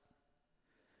that?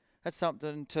 That's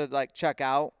something to check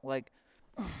out. Like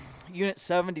unit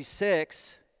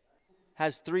 76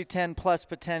 has 310 plus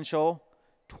potential,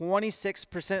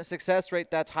 26% success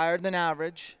rate. That's higher than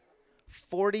average.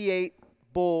 48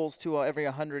 bulls to every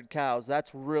 100 cows.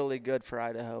 That's really good for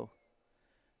Idaho.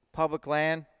 Public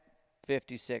land,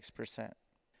 56%.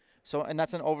 So, and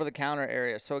that's an over-the-counter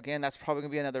area. So, again, that's probably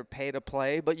going to be another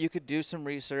pay-to-play, but you could do some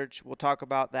research. We'll talk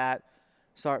about that.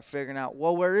 Start figuring out,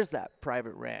 well, where is that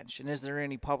private ranch? And is there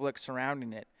any public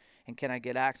surrounding it? And can I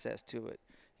get access to it?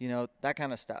 That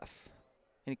kind of stuff.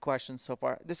 Any questions so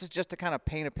far? This is just to kind of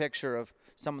paint a picture of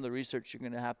some of the research you're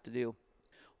going to have to do.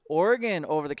 Oregon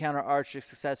over-the-counter archery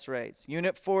success rates.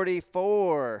 Unit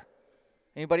 44.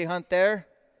 Anybody hunt there?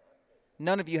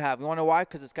 None of you have. You want to know why?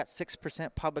 Because it's got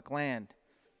 6% public land.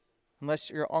 Unless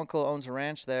your uncle owns a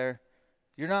ranch there,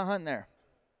 you're not hunting there.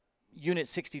 Unit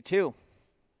 62.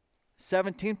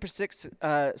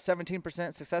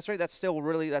 17% success rate. That's still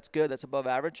that's good. That's above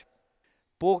average.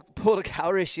 Bull to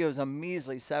cow ratio is a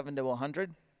measly 7 to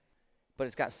 100, but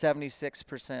it's got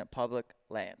 76% public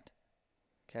land.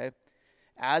 Okay?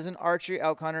 As an archery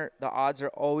elk hunter, the odds are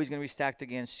always going to be stacked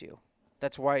against you.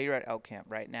 That's why you're at elk camp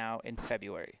right now in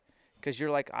February. Because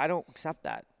you're like, I don't accept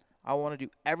that. I want to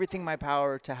do everything in my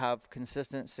power to have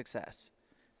consistent success.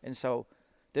 And so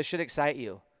this should excite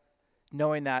you,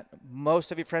 knowing that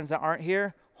most of your friends that aren't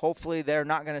here, hopefully they're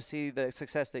not going to see the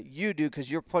success that you do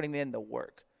because you're putting in the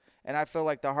work. And I feel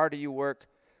like the harder you work,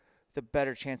 the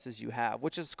better chances you have,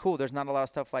 which is cool. There's not a lot of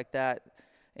stuff like that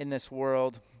in this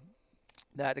world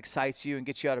that excites you and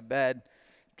gets you out of bed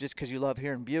just because you love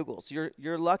hearing bugles.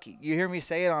 You're lucky. You hear me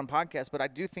say it on podcasts, but I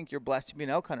do think you're blessed to be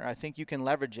an elk hunter. I think you can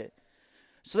leverage it.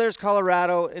 So there's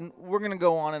Colorado, and we're going to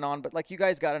go on and on, but you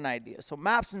guys got an idea. So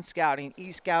maps and scouting,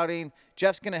 e-scouting.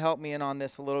 Jeff's going to help me in on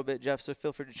this a little bit, Jeff, so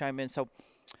feel free to chime in. So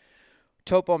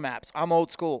topo maps. I'm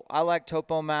old school. I like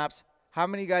topo maps. How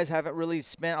many of you guys haven't really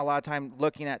spent a lot of time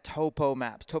looking at topo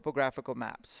maps, topographical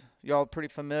maps? Y'all pretty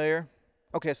familiar?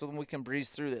 Okay, so then we can breeze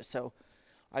through this. So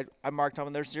I marked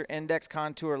on, there's your index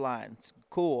contour lines.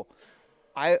 Cool.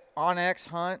 OnX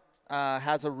Hunt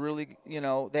has a really,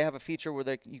 they have a feature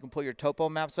where you can pull your topo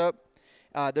maps up.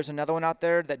 There's another one out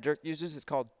there that Dirk uses. It's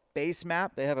called Base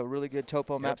Map. They have a really good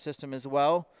topo map system as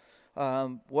well.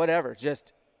 Whatever,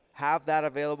 just have that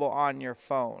available on your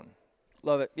phone.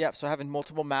 Love it. Yeah, so having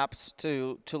multiple maps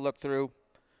to look through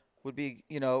would be,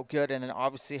 good. And then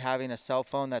obviously having a cell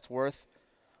phone that's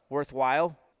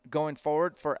worthwhile. Going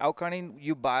forward for elk hunting,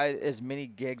 you buy as many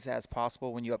gigs as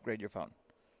possible when you upgrade your phone,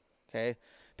 okay?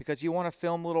 Because you want to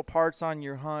film little parts on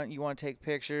your hunt, you want to take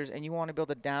pictures, and you want to be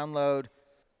able to download.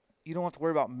 You don't have to worry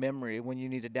about memory when you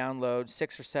need to download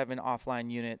 6 or 7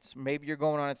 offline units. Maybe you're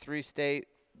going on a 3-state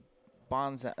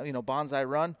bonsai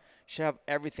run. You should have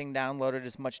everything downloaded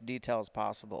as much detail as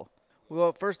possible.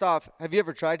 Well, first off, have you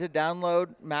ever tried to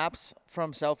download maps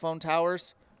from cell phone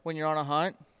towers when you're on a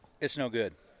hunt? It's no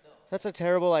good. That's a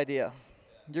terrible idea.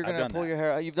 You're I've going to done pull that. your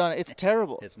hair out. You've done it. It's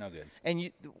terrible. It's no good.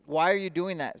 And why are you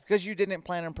doing that? Because you didn't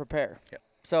plan and prepare. Yep.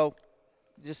 So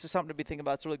just something to be thinking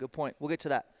about. It's a really good point. We'll get to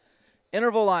that.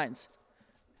 Interval lines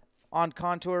on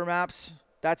contour maps,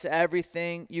 that's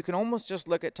everything. You can almost just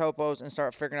look at topos and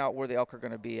start figuring out where the elk are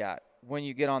going to be at when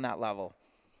you get on that level.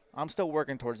 I'm still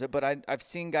working towards it, but I've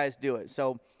seen guys do it.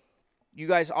 So you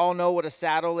guys all know what a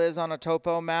saddle is on a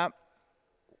topo map.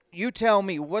 You tell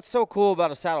me, what's so cool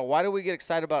about a saddle? Why do we get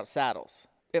excited about saddles?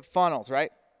 It funnels,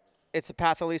 right? It's a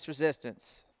path of least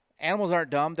resistance. Animals aren't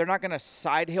dumb. They're not going to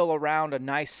side hill around a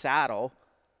nice saddle,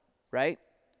 right?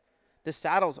 The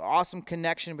saddle's awesome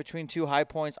connection between two high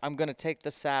points. I'm going to take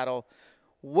the saddle.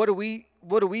 What do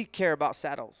we care about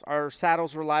saddles? Are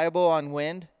saddles reliable on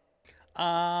wind?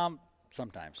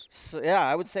 Sometimes. So, yeah,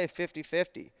 I would say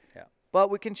 50-50. Yeah. But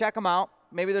we can check them out.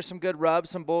 Maybe there's some good rubs,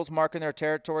 some bulls marking their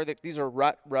territory. These are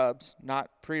rut rubs, not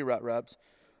pre-rut rubs.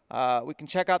 We can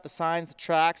check out the signs, the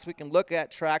tracks. We can look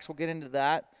at tracks. We'll get into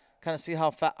that. Kind of see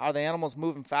how are the animals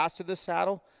moving fast through this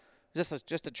saddle. Is this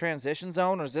just a transition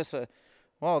zone, or is this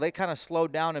they kind of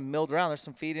slowed down and milled around. There's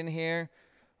some feed in here.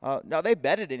 No, they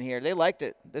bedded in here. They liked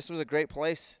it. This was a great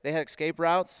place. They had escape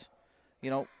routes.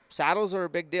 Saddles are a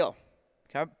big deal.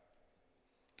 Okay.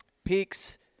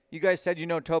 Peaks. You guys said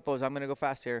topos. I'm going to go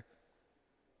fast here.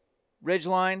 Ridge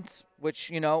lines,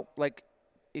 which, like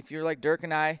if you're like Dirk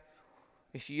and I,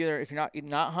 if you're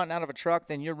not hunting out of a truck,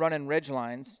 then you're running ridge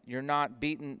lines. You're not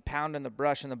pounding the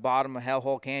brush in the bottom of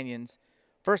hellhole canyons.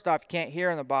 First off, you can't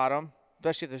hear in the bottom,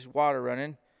 especially if there's water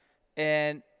running.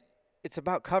 And it's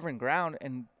about covering ground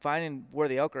and finding where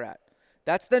the elk are at.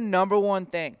 That's the number one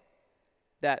thing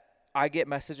that I get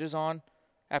messages on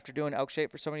after doing elk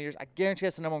shape for so many years. I guarantee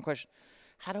that's the number one question.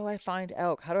 How do I find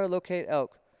elk? How do I locate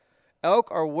elk? Elk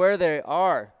are where they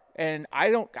are. And I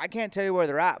can't tell you where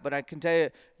they're at, but I can tell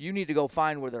you need to go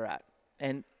find where they're at.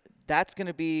 And that's going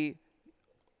to be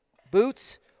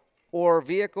boots or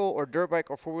vehicle or dirt bike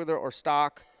or four-wheeler or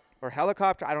stock or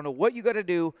helicopter. I don't know what you got to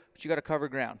do, but you got to cover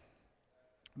ground.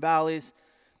 Valleys,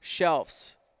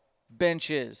 shelves,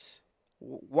 benches.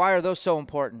 Why are those so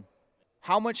important?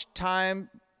 How much time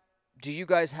do you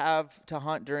guys have to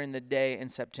hunt during the day in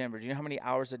September? Do you know how many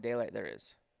hours of daylight there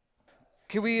is?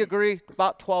 Can we agree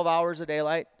about 12 hours of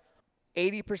daylight?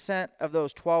 80% of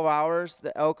those 12 hours,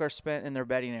 the elk are spent in their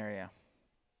bedding area.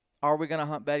 Are we going to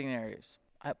hunt bedding areas?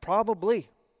 Probably.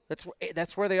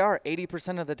 That's where they are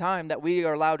 80% of the time that we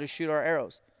are allowed to shoot our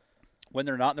arrows. When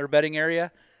they're not in their bedding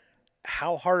area,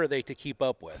 how hard are they to keep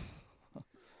up with?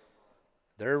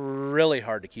 They're really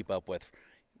hard to keep up with.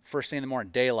 First thing in the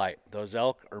morning, daylight, those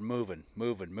elk are moving.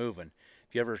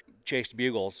 If you ever chased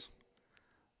bugles,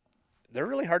 they're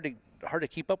really hard to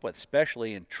keep up with,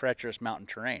 especially in treacherous mountain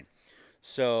terrain.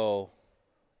 So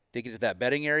they get to that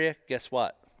bedding area, guess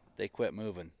what? They quit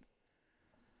moving.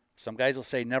 Some guys will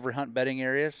say never hunt bedding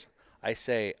areas. I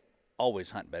say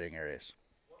always hunt bedding areas.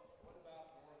 What about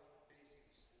north-facing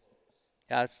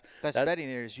slopes? That's bedding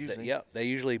areas usually. Yeah, they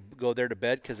usually go there to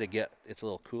bed because it's a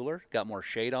little cooler, got more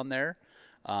shade on there.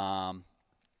 But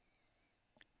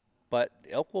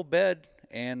elk will bed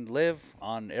and live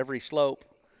on every slope.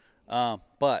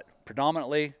 But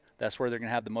predominantly, that's where they're going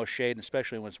to have the most shade, and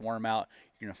especially when it's warm out,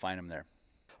 you're going to find them there.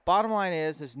 Bottom line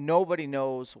is nobody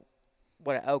knows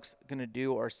what an elk's going to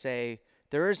do or say.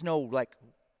 There's no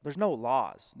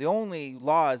laws. The only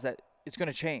law is that it's going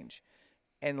to change.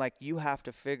 And, you have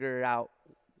to figure out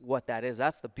what that is.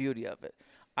 That's the beauty of it.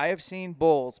 I have seen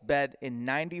bulls bed in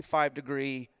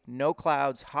 95-degree, no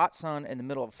clouds, hot sun in the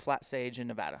middle of flat sage in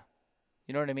Nevada.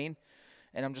 You know what I mean?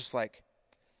 And I'm just like,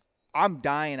 I'm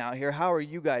dying out here. How are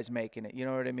you guys making it? You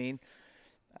know what I mean?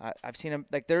 I've seen them.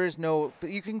 There is no – but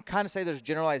you can kind of say there's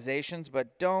generalizations,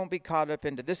 but don't be caught up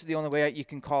into this is the only way you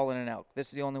can call in an elk. This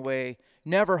is the only way.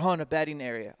 Never hunt a bedding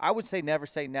area. I would say never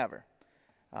say never.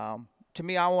 To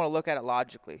me, I want to look at it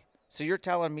logically. So you're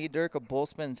telling me, Dirk, a bull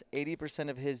spends 80%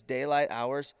 of his daylight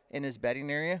hours in his bedding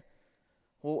area?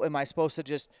 Well, am I supposed to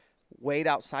just wait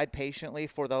outside patiently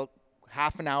for the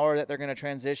half an hour that they're going to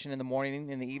transition in the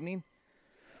morning and the evening?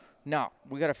 No,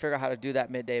 we got to figure out how to do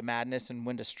that midday madness and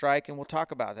when to strike, and we'll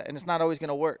talk about that. And it's not always going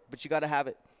to work, but you got to have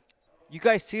it. You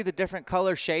guys see the different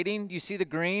color shading? You see the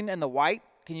green and the white?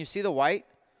 Can you see the white?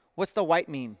 What's the white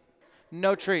mean?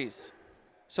 No trees.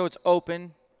 So it's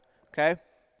open, okay?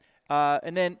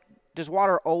 And then does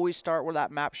water always start where that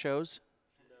map shows?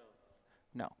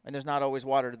 No, and there's not always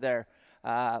water there.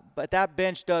 But that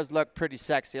bench does look pretty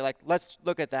sexy. Let's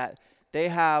look at that. They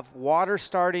have water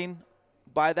starting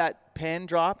by that pen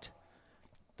dropped.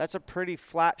 That's a pretty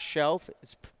flat shelf.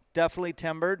 It's definitely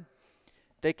timbered.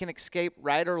 They can escape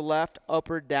right or left, up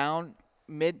or down.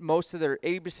 most of their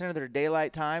 80% of their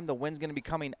daylight time, the wind's going to be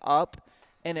coming up,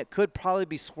 and it could probably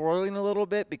be swirling a little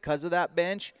bit because of that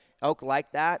bench. Elk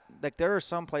like that. Like, there are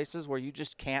some places where you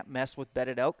just can't mess with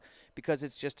bedded elk because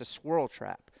it's just a swirl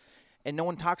trap. And no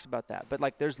one talks about that. But,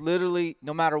 like, there's literally,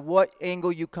 no matter what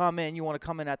angle you come in, you want to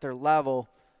come in at their level,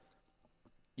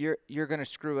 you're going to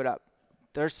screw it up.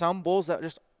 There's some bulls that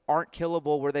just aren't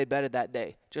killable where they bedded that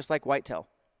day, just like whitetail,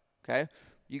 okay?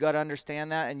 You got to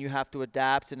understand that, and you have to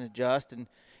adapt and adjust. And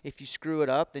if you screw it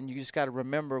up, then you just got to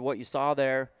remember what you saw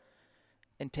there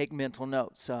and take mental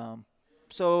notes.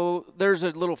 So there's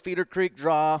a little feeder creek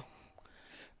draw.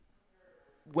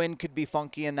 Wind could be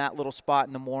funky in that little spot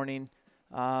in the morning.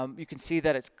 You can see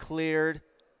that it's cleared.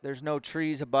 There's no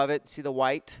trees above it. See the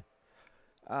white?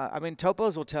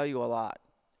 Topos will tell you a lot.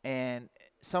 And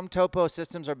some topo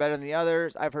systems are better than the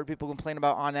others. I've heard people complain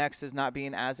about onX's not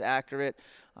being as accurate.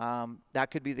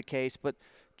 That could be the case. But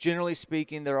generally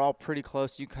speaking, they're all pretty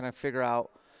close. You kind of figure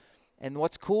out. And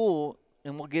what's cool,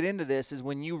 and we'll get into this, is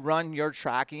when you run your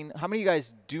tracking. How many of you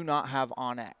guys do not have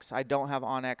onX? I don't have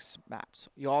onX maps.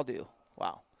 You all do.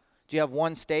 Wow. Do you have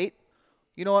one state?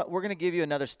 You know what? We're going to give you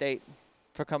another state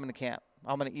for coming to camp.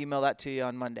 I'm going to email that to you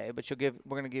on Monday. But we're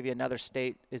going to give you another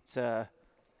state. It's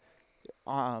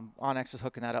onX is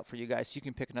hooking that up for you guys. So you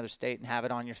can pick another state and have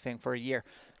it on your thing for a year.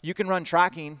 You can run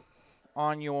tracking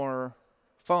on your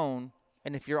phone,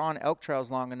 and if you're on elk trails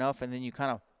long enough and then you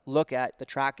kind of look at the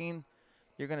tracking,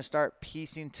 you're going to start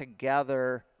piecing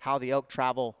together how the elk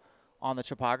travel on the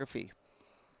topography.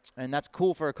 And that's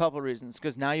cool for a couple of reasons,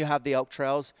 because now you have the elk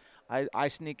trails. I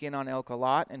sneak in on elk a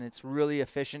lot, and it's really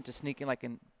efficient to sneak in like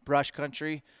in brush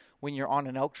country. When you're on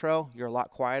an elk trail, you're a lot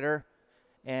quieter.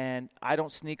 And I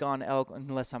don't sneak on elk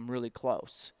unless I'm really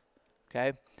close,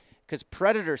 okay? Because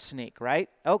predators sneak, right?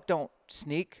 Elk don't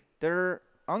sneak. They're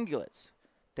ungulates.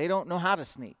 They don't know how to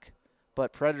sneak,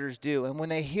 but predators do. And when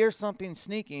they hear something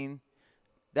sneaking,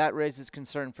 that raises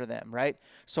concern for them, right?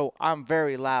 So I'm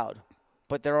very loud,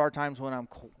 but there are times when I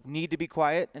need to be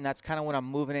quiet, and that's kind of when I'm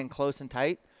moving in close and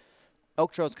tight.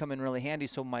 Elk trails come in really handy.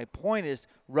 So my point is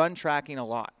run tracking a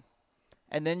lot.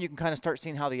 And then you can kind of start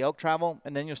seeing how the elk travel,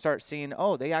 and then you'll start seeing,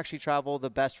 oh, they actually travel the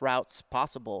best routes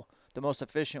possible, the most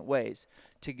efficient ways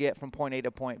to get from point A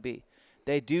to point B.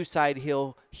 They do side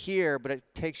hill here, but it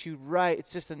takes you right.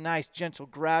 It's just a nice, gentle,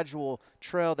 gradual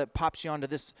trail that pops you onto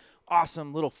this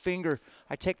awesome little finger.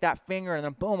 I take that finger, and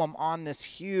then, boom, I'm on this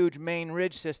huge main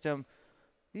ridge system.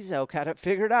 These elk had it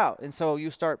figured out. And so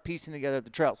you start piecing together the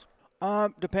trails.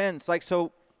 Depends. Like,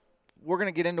 so we're going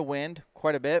to get into wind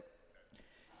quite a bit.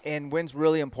 And wind's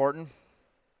really important.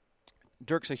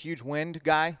 Dirk's a huge wind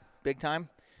guy, big time,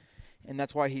 and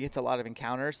that's why he gets a lot of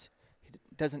encounters. He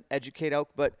doesn't educate elk,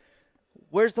 but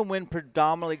where's the wind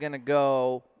predominantly going to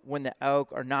go when the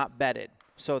elk are not bedded?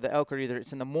 So the elk are either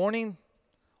it's in the morning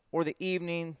or the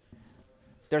evening.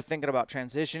 They're thinking about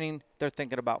transitioning. They're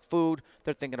thinking about food.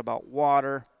 They're thinking about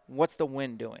water. What's the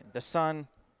wind doing? The sun,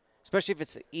 especially if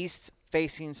it's the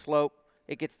east-facing slope,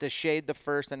 it gets the shade the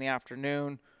first in the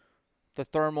afternoon. The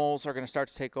thermals are going to start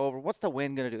to take over. What's the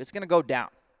wind going to do? It's going to go down.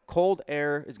 Cold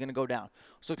air is going to go down.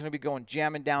 So it's going to be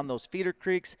jamming down those feeder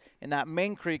creeks, and that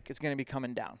main creek is going to be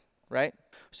coming down, right?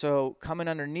 So coming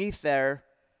underneath there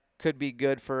could be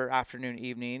good for afternoon,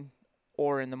 evening,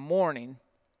 or in the morning.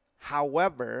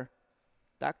 However,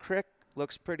 that creek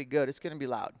looks pretty good. It's going to be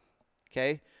loud,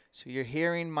 okay? So your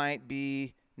hearing might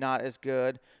be not as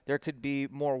good. There could be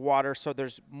more water, so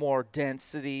there's more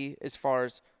density as far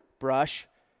as brush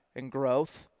and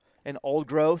growth and old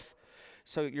growth.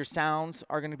 So your sounds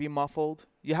are going to be muffled.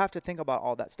 You have to think about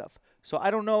all that stuff. So I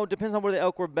don't know. Depends on where the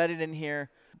elk were bedded in here.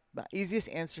 The easiest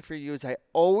answer for you is I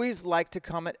always like to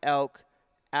come at elk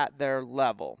at their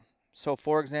level. So,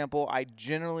 for example, I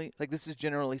generally, like this is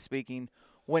generally speaking,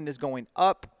 wind is going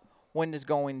up, wind is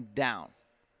going down.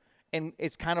 And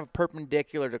it's kind of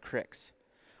perpendicular to creeks.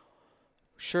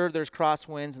 Sure, there's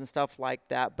crosswinds and stuff like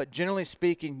that, but generally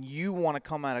speaking, you want to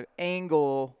come at an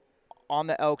angle on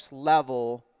the elk's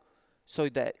level so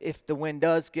that if the wind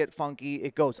does get funky,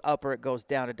 it goes up or it goes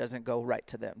down. It doesn't go right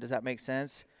to them. Does that make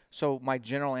sense? So my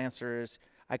general answer is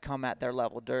I come at their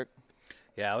level. Dirk?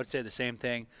 Yeah, I would say the same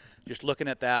thing. Just looking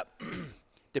at that,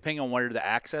 depending on where the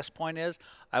access point is,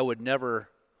 I would never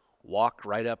walk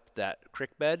right up that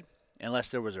creek bed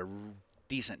unless there was a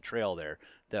decent trail there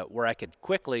where I could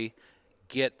quickly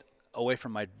get away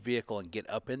from my vehicle and get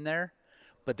up in there.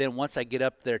 But then once I get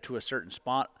up there to a certain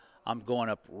spot, I'm going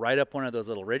up right up one of those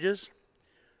little ridges.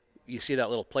 You see that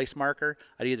little place marker?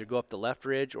 I'd either go up the left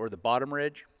ridge or the bottom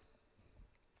ridge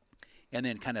and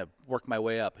then kind of work my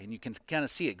way up. And you can kind of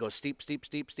see it go steep, steep,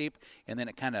 steep, steep, and then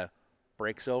it kind of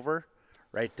breaks over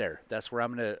right there. That's where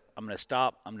I'm gonna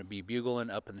stop. I'm gonna be bugling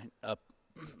up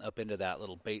into that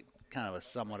little bait, kind of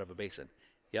somewhat of a basin.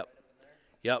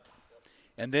 Yep.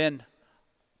 And then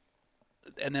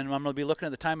I'm gonna be looking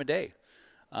at the time of day.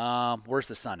 Where's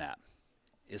the sun at?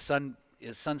 Is sun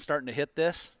starting to hit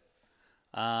this?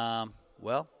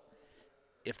 Well,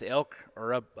 if the elk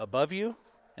are up above you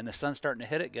and the sun's starting to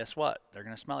hit it, guess what? They're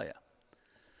gonna smell you.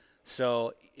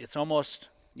 So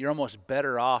you're almost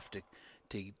better off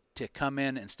to come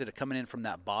in, instead of coming in from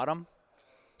that bottom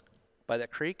by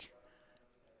that creek,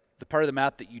 the part of the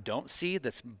map that you don't see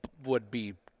would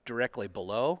be directly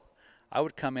below. I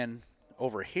would come in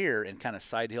over here and kind of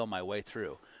side hill my way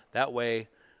through. That way,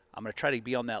 I'm going to try to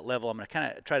be on that level. I'm going to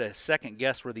kind of try to second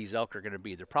guess where these elk are going to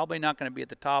be. They're probably not going to be at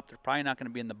the top. They're probably not going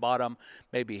to be in the bottom.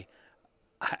 Maybe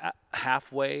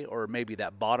halfway, or maybe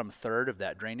that bottom third of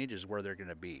that drainage is where they're going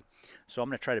to be. So I'm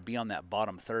going to try to be on that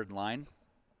bottom third line,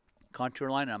 contour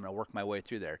line, and I'm going to work my way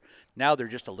through there. Now they're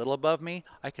just a little above me.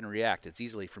 I can react. It's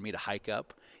easily for me to hike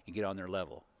up and get on their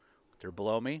level. If they're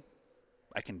below me,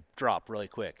 I can drop really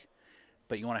quick.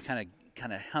 But you want to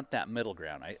kind of hunt that middle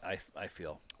ground, I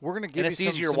feel. We're going to give and you it's some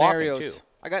easier scenarios. walking, too.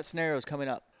 I got scenarios coming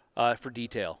up. For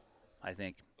detail, I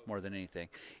think, more than anything.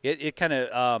 It kind of,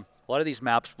 a lot of these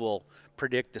maps will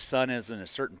predict the sun is in a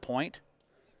certain point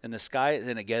in the sky,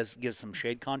 and it gives some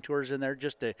shade contours in there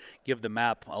just to give the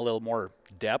map a little more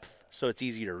depth, so it's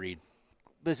easy to read.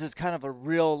 This is kind of a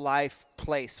real-life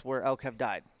place where elk have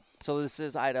died. So this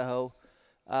is Idaho.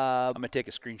 I'm going to take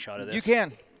a screenshot of this. You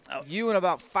can. Oh. You and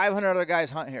about 500 other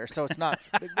guys hunt here, so it's not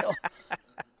a big deal.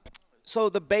 So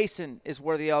the basin is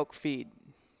where the elk feed,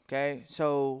 okay?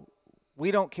 So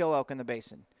we don't kill elk in the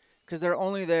basin because they're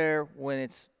only there when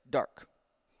it's dark,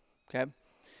 okay?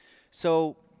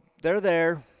 So they're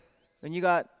there, and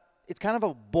it's kind of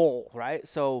a bowl, right?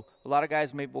 So a lot of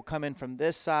guys maybe will come in from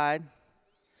this side.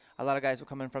 A lot of guys will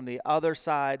come in from the other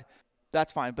side.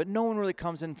 That's fine, but no one really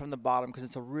comes in from the bottom because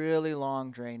it's a really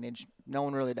long drainage. No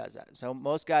one really does that. So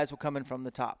most guys will come in from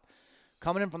the top.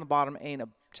 Coming in from the bottom ain't a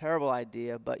terrible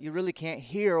idea, but you really can't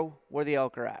hear where the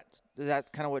elk are at. That's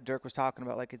kind of what Dirk was talking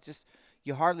about. Like, it's just,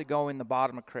 you hardly go in the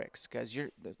bottom of creeks because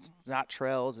it's not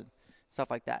trails and stuff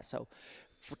like that. So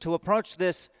to approach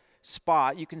this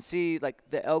spot, you can see like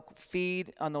the elk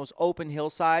feed on those open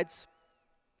hillsides,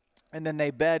 and then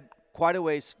they bed quite a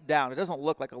ways down. It doesn't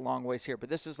look like a long ways here, but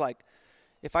this is like,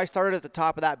 if I started at the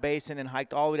top of that basin and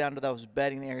hiked all the way down to those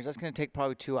bedding areas, that's going to take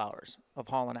probably 2 hours of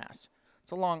hauling ass.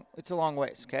 It's a long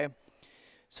ways, okay?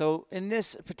 So in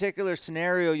this particular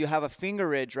scenario, you have a finger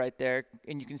ridge right there,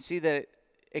 and you can see that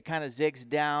it kind of zigs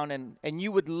down, and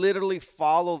you would literally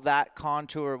follow that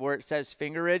contour where it says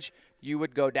finger ridge. You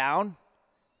would go down,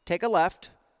 take a left,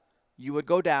 you would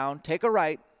go down, take a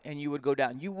right, and you would go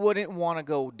down. You wouldn't want to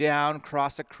go down,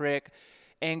 cross a creek,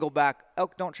 angle back.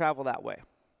 Elk don't travel that way.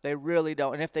 They really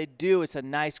don't. And if they do, it's a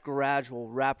nice gradual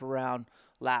wraparound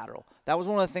lateral. That was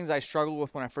one of the things I struggled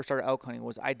with when I first started elk hunting,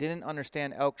 was I didn't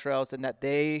understand elk trails and that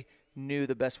they knew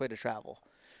the best way to travel.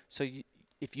 So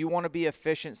if you want to be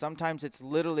efficient, sometimes it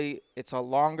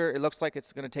looks like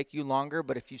it's going to take you longer,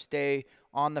 but if you stay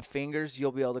on the fingers,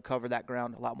 you'll be able to cover that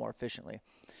ground a lot more efficiently.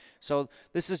 So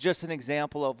this is just an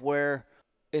example of where,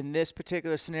 in this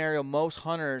particular scenario, most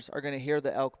hunters are going to hear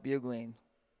the elk bugling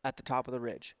at the top of the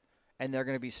ridge, and they're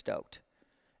going to be stoked,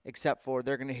 except for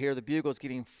they're going to hear the bugles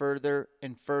getting further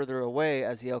and further away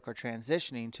as the elk are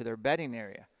transitioning to their bedding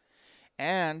area.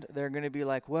 And they're going to be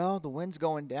like, well, the wind's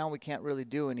going down. We can't really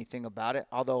do anything about it,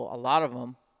 although a lot of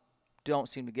them don't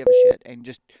seem to give a shit and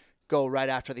just go right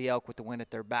after the elk with the wind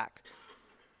at their back.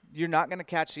 You're not going to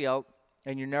catch the elk,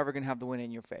 and you're never going to have the wind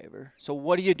in your favor. So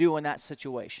what do you do in that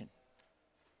situation?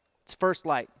 It's first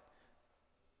light.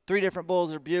 3 different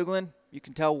bulls are bugling. You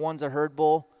can tell one's a herd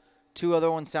bull. 2 other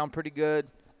ones sound pretty good,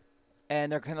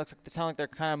 and they sound like they're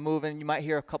kind of moving. You might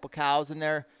hear a couple cows in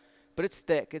there, but it's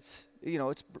thick. It's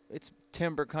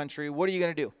timber country. What are you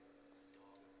going to do?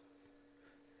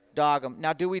 Dog them.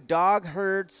 Now, do we dog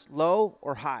herds low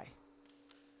or high?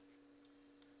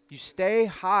 You stay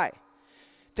high.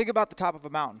 Think about the top of a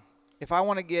mountain. If I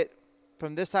want to get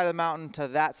from this side of the mountain to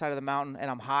that side of the mountain and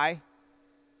I'm high,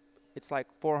 it's like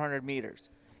 400 meters.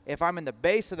 If I'm in the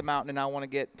base of the mountain and I want to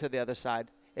get to the other side,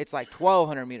 it's like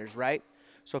 1,200 meters, right?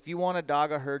 So if you want to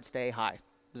dog a herd, stay high.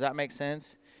 Does that make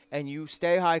sense? And you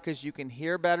stay high because you can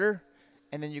hear better,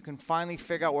 and then you can finally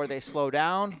figure out where they slow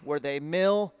down, where they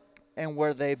mill, and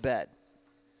where they bed.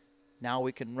 Now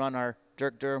we can run our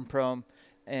Dirk Durham Prom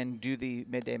and do the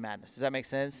Midday Madness. Does that make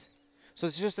sense? So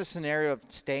it's just a scenario of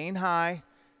staying high,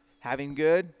 having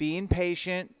good, being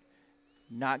patient,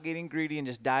 not getting greedy, and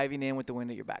just diving in with the wind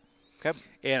at your back. Okay?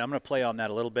 And I'm going to play on that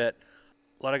a little bit.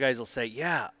 a lot of guys will say,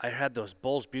 yeah, I had those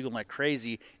bulls bugling like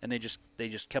crazy, and they just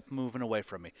kept moving away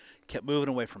from me.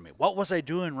 What was I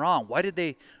doing wrong? Why did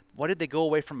they go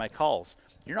away from my calls?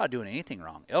 You're not doing anything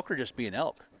wrong. Elk are just being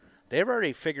elk. They've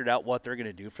already figured out what they're going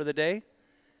to do for the day.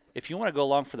 If you want to go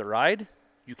along for the ride,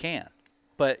 you can.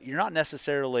 But you're not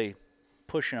necessarily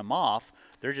pushing them off.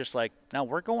 They're just like, no,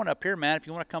 we're going up here, man. If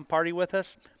you want to come party with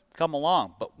us, come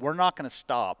along. But we're not going to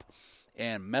stop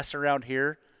and mess around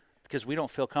here because we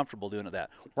don't feel comfortable doing that.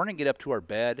 We're going to get up to our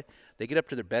bed. They get up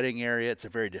to their bedding area. It's a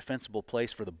very defensible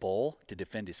place for the bull to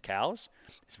defend his cows.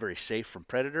 It's very safe from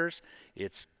predators.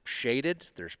 It's shaded.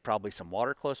 There's probably some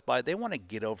water close by. They want to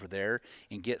get over there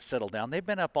and get settled down. They've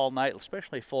been up all night,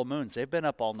 especially full moons. They've been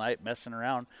up all night messing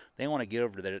around. They want to get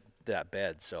over to that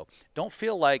bed. So don't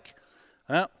feel like,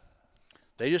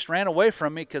 they just ran away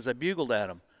from me because I bugled at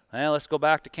them. Well, let's go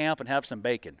back to camp and have some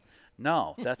bacon.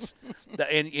 No, that's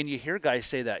and you hear guys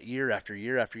say that year after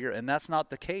year after year, and that's not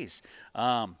the case.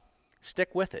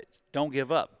 Stick with it. Don't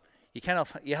give up.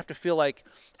 You have to feel like,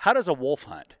 how does a wolf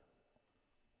hunt?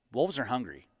 Wolves are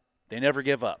hungry. They never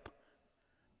give up.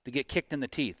 They get kicked in the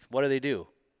teeth. What do?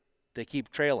 They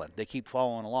keep trailing. They keep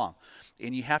following along.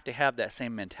 And you have to have that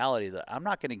same mentality that I'm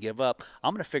not going to give up.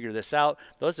 I'm going to figure this out.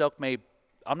 Those elk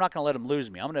I'm not going to let them lose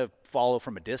me. I'm going to follow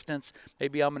from a distance.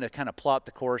 Maybe I'm going to kind of plot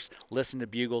the course, listen to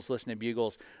bugles.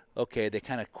 Okay, they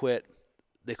kind of quit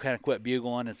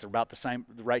bugling. It's about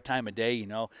the right time of day,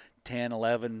 10,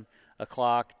 11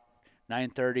 o'clock,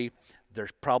 9:30. They're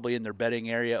probably in their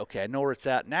bedding area. Okay, I know where it's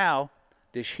at now.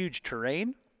 This huge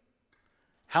terrain.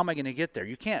 How am I going to get there?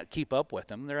 You can't keep up with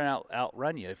them. They're going to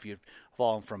outrun you if you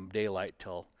follow them from daylight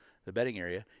till the bedding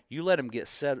area. You let them get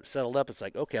settled up. It's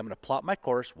like, okay, I'm going to plot my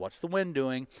course. What's the wind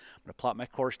doing? I'm going to plot my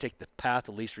course, take the path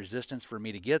of least resistance for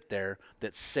me to get there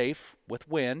that's safe with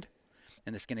wind,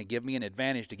 and it's going to give me an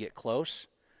advantage to get close.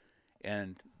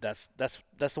 And that's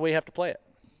the way you have to play it.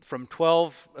 From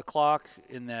 12 o'clock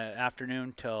in the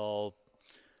afternoon till,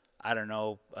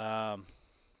 4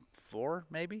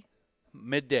 maybe,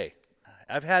 midday.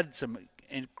 I've had some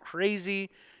crazy,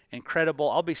 incredible.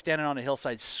 I'll be standing on a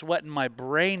hillside sweating my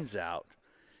brains out,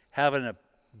 having a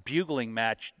bugling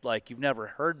match like you've never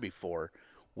heard before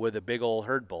with a big old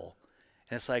herd bull.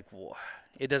 And it's like,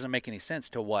 it doesn't make any sense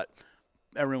to what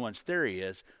everyone's theory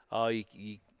is. Oh,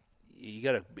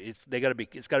 it's got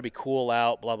to be cool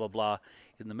out, blah, blah, blah.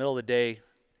 In the middle of the day,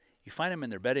 you find them in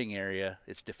their bedding area.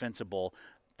 It's defensible.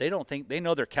 They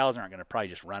know their cows aren't going to probably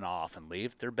just run off and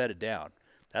leave. They're bedded down.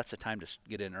 That's the time to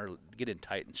get in early, get in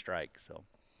tight and strike. So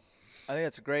I think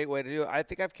that's a great way to do it. I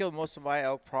think I've killed most of my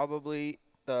elk probably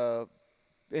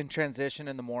in transition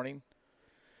in the morning.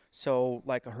 So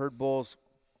like a herd bull's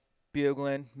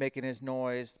bugling, making his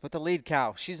noise, but the lead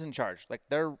cow, she's in charge. Like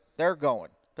they're going.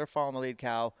 They're following the lead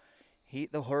cow.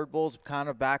 The herd bull's kind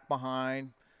of back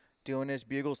behind, doing his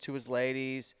bugles to his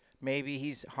ladies. Maybe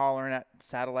he's hollering at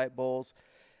satellite bulls.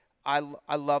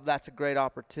 I love that's a great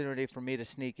opportunity for me to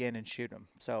sneak in and shoot him.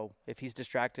 So if he's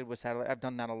distracted with satellite, I've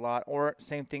done that a lot. Or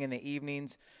same thing in the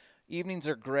evenings. Evenings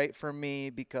are great for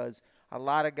me because a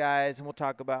lot of guys, and we'll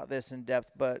talk about this in depth,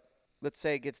 but let's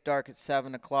say it gets dark at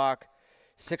 7 o'clock,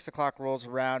 6 o'clock rolls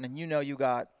around, and you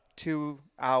got 2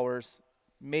 hours,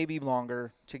 maybe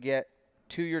longer, to get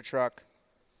to your truck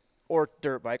or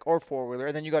dirt bike or four-wheeler,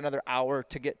 and then you got another hour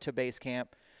to get to base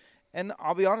camp. And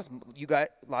I'll be honest, a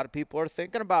lot of people are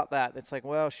thinking about that. It's like,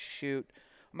 well, shoot,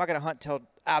 I'm not going to hunt till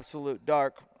absolute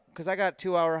dark because I got a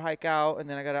 2-hour hike out, and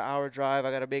then I got an hour drive.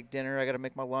 I got to make dinner. I got to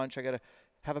make my lunch. I got to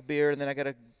have a beer, and then I got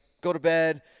to go to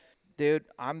bed. Dude,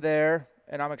 I'm there,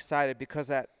 and I'm excited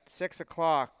because at 6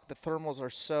 o'clock, the thermals are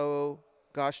so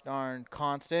gosh darn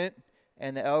constant,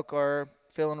 and the elk are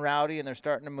feeling rowdy, and they're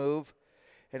starting to move.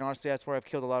 And honestly, that's where I've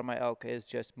killed a lot of my elk is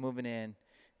just moving in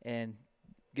and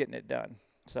getting it done.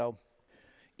 So,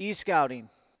 e-scouting,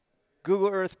 Google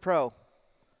Earth Pro.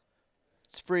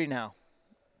 It's free now.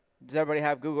 Does everybody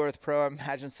have Google Earth Pro? I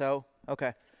imagine so.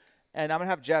 Okay. And I'm going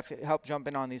to have Jeff help jump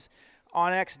in on these.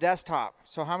 onX desktop.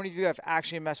 So how many of you have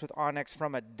actually messed with onX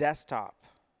from a desktop?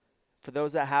 For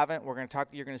those that haven't,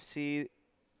 you're going to see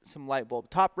some light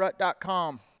bulb.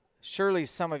 TopRut.com. Surely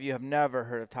some of you have never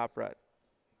heard of TopRut.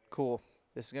 Cool.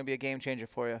 This is going to be a game changer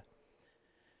for you.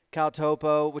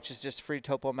 CalTopo, which is just free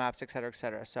topo maps, et cetera, et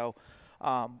cetera. So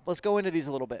let's go into these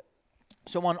a little bit.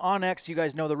 So on onX, you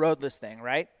guys know the roadless thing,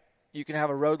 right? You can have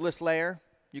a roadless layer.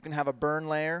 You can have a burn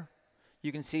layer.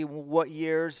 You can see what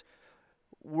years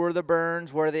were the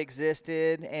burns, where they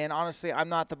existed. And honestly, I'm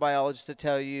not the biologist to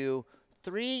tell you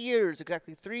 3 years,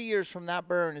 exactly 3 years from that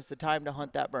burn is the time to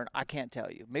hunt that burn. I can't tell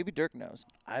you. Maybe Dirk knows.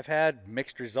 I've had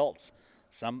mixed results.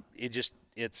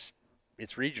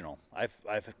 It's regional.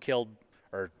 I've killed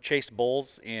or chased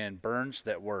bulls in burns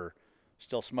that were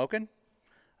still smoking.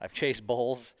 I've chased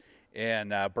bulls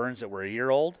in burns that were a year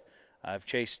old. I've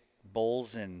chased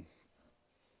bulls in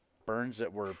burns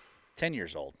that were 10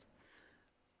 years old.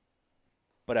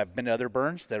 But I've been to other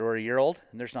burns that were a year old,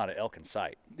 and there's not an elk in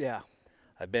sight. Yeah.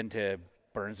 I've been to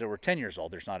burns that were 10 years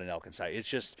old. There's not an elk in sight. It's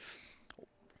just,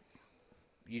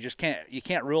 you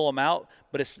can't rule them out,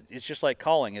 but it's just like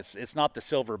calling. It's not the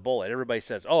silver bullet. Everybody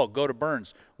says, oh, go to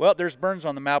burns. Well, there's burns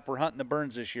on the map. We're hunting the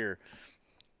burns this year.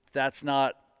 That's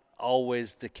not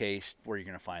always the case where you're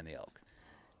going to find the elk.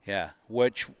 Yeah,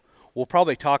 which we'll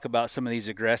probably talk about some of these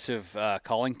aggressive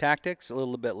calling tactics a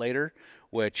little bit later,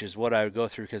 which is what I would go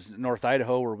through, because North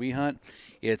Idaho, where we hunt,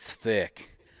 it's thick.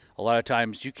 A lot of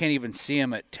times you can't even see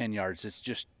them at 10 yards. It's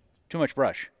just too much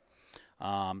brush.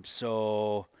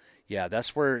 So, yeah,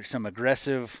 that's where some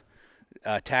aggressive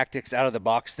tactics, out of the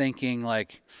box thinking,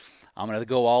 like I'm going to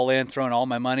go all in, throwing all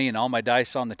my money and all my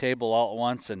dice on the table all at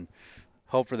once and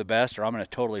hope for the best, or I'm going to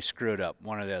totally screw it up,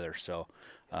 one or the other. So,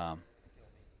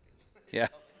 yeah.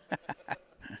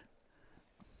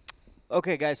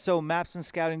 Okay, guys, so maps and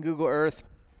scouting, Google Earth.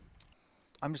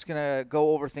 I'm just going to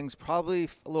go over things probably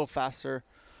a little faster.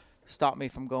 Stop me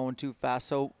from going too fast.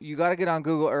 So you got to get on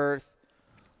Google Earth.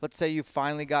 Let's say you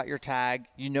finally got your tag.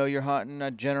 You know you're hunting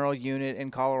a general unit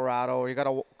in Colorado, or you got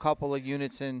a couple of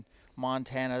units in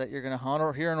Montana that you're going to hunt,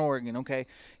 or here in Oregon, okay?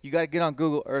 You got to get on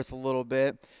Google Earth a little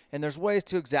bit. And there's ways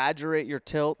to exaggerate your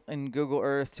tilt in Google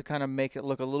Earth to kind of make it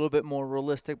look a little bit more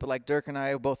realistic. But like Dirk and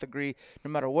I both agree, no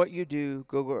matter what you do,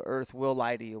 Google Earth will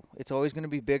lie to you. It's always going to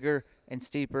be bigger and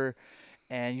steeper,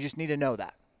 and you just need to know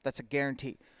that. That's a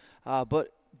guarantee.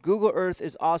 But Google Earth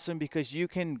is awesome because you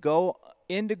can go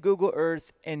into Google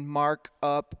Earth and mark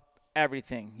up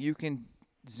everything. You can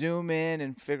zoom in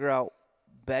and figure out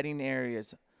bedding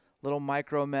areas, little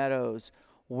micro meadows,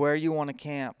 where you want to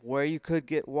camp, where you could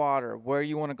get water, where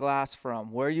you want to glass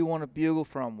from, where you want to bugle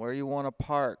from, where you want to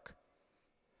park.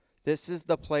 This is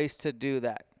the place to do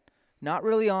that. Not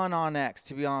really on OnX,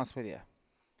 to be honest with you.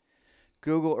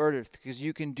 Google Earth, because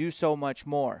you can do so much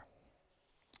more.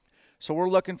 So we're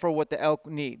looking for what the elk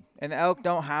need. And the elk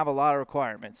don't have a lot of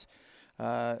requirements.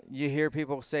 You hear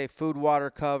people say food, water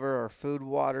cover, or food,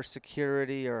 water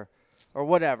security, or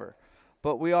whatever.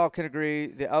 But we all can agree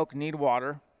the elk need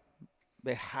water.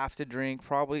 They have to drink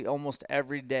probably almost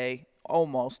every day.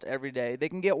 They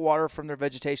can get water from their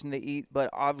vegetation they eat, but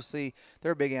obviously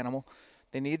they're a big animal.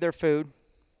 They need their food,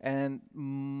 and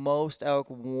most elk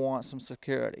want some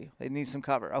security. They need some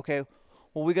cover. Okay,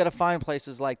 well, we got to find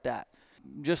places like that.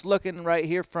 Just looking right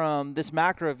here from this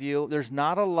macro view, there's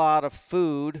not a lot of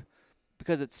food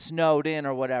because it's snowed in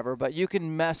or whatever, but you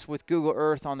can mess with Google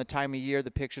Earth on the time of year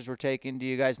the pictures were taken. Do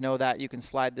you guys know that? You can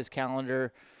slide this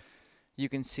calendar. You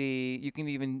can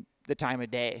even the time of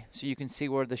day. So you can see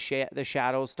where the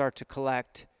shadows start to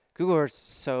collect. Google Earth,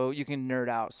 so you can nerd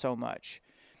out so much.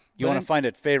 You want to find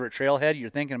a favorite trailhead? You're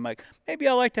thinking, like, maybe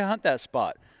I like to hunt that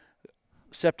spot.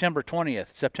 September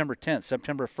 20th, September 10th,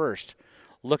 September 1st.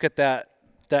 Look at that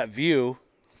view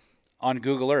on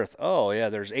Google Earth. Oh, yeah,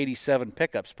 there's 87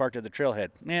 pickups parked at the trailhead.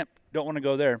 Don't want to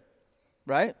go there.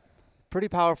 Right? Pretty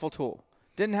powerful tool.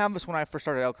 Didn't have this when I first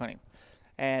started elk hunting.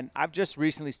 And I've just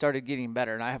recently started getting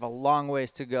better, and I have a long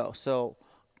ways to go. So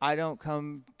I don't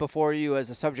come before you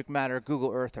as a subject matter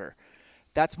Google Earther.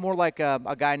 That's more like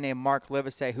a guy named Mark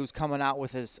Livesey who's coming out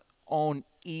with his own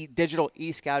digital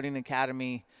e-scouting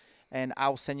academy, and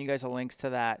I'll send you guys the links to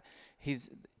that. He's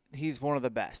one of the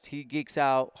best. He geeks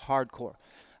out hardcore.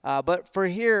 But for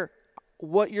here,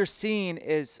 what you're seeing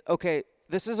is, okay,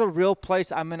 this is a real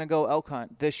place I'm going to go elk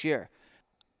hunt this year.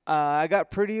 I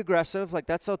got pretty aggressive. Like,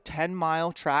 that's a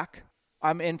 10-mile track.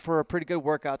 I'm in for a pretty good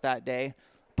workout that day.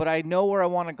 But I know where I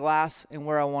want to glass and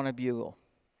where I want to bugle.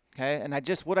 Okay? And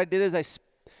what I did is I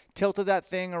tilted that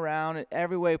thing around in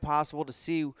every way possible to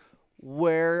see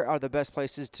where are the best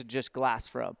places to just glass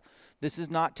from. This is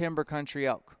not timber country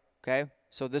elk. Okay?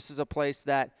 So this is a place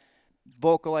that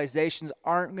vocalizations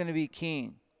aren't going to be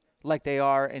keen like they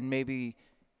are in maybe,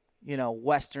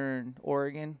 Western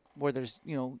Oregon where there's,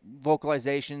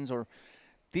 vocalizations, or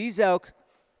these elk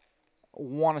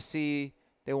want to see,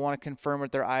 they want to confirm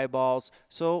with their eyeballs.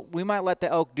 So we might let the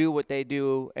elk do what they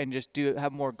do and just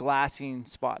have more glassing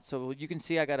spots. So you can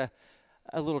see I got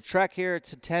a little trek here.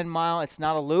 It's a 10-mile. It's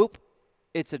not a loop.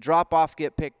 It's a drop-off,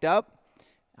 get picked up.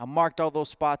 I marked all those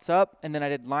spots up, and then I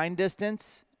did line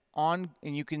distance and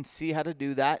you can see how to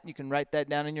do that. You can write that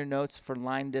down in your notes for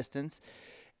line distance.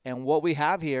 And what we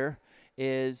have here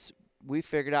is we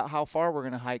figured out how far we're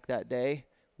going to hike that day,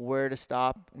 where to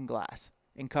stop and glass,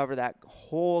 and cover that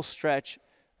whole stretch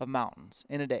of mountains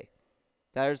in a day.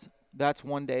 There's That's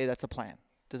one day. That's a plan.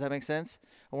 Does that make sense?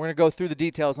 And we're going to go through the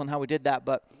details on how we did that.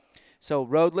 But so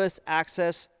roadless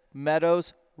access,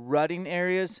 meadows, rutting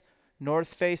areas,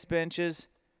 north face benches,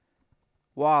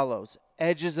 wallows,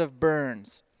 edges of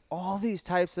burns, all these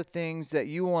types of things that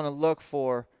you want to look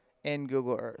for in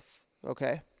Google Earth,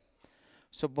 okay?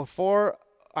 So before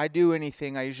I do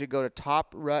anything, I usually go to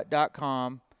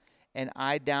toprut.com and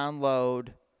I download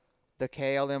the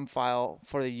KLM file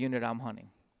for the unit I'm hunting.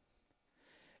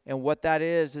 And what that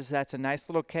is that's a nice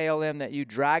little KLM that you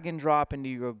drag and drop into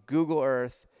your Google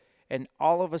Earth, and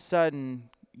all of a sudden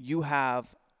you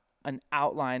have an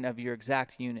outline of your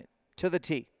exact unit to the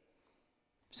T.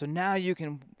 So now you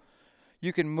can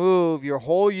move your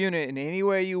whole unit in any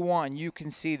way you want. You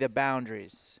can see the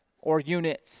boundaries or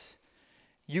units.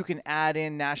 You can add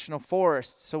in national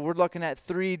forests. So we're looking at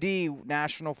 3D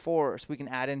national forest. We can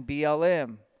add in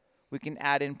BLM. We can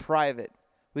add in private.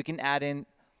 We can add in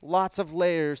lots of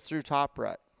layers through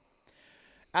TopRut.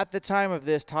 At the time of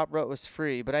this, TopRut was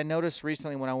free, but I noticed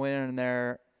recently when I went in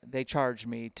there, they charged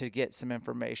me to get some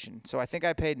information. So I think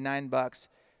I paid $9,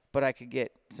 but I could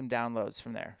get some downloads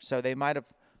from there. So they might have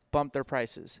bumped their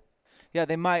prices. Yeah,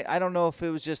 they might. I don't know if it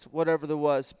was just whatever there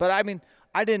was. But, I mean,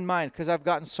 I didn't mind because I've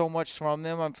gotten so much from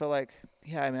them. I feel like,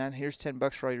 yeah, man, here's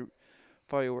 $10 for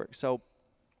all your work. So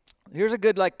here's a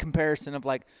good, like, comparison of,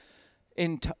 like,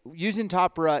 using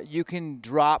TopRut, you can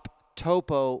drop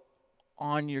topo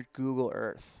on your Google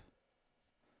Earth.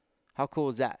 How cool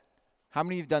is that? How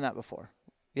many of you have done that before?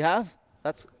 You have?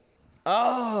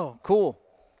 Oh, cool.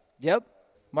 Yep.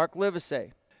 Mark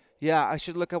Livesey. Yeah, I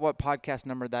should look up what podcast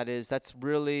number that is. That's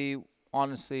really,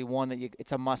 honestly, one that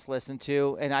it's a must listen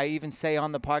to. And I even say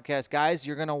on the podcast, guys,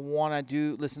 you're gonna want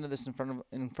to listen to this in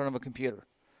front of a computer.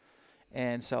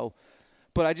 And so,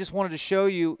 but I just wanted to show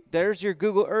you. There's your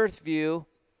Google Earth view.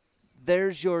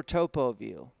 There's your topo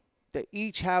view. They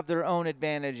each have their own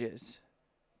advantages,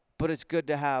 but it's good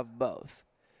to have both.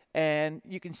 And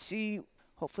you can see.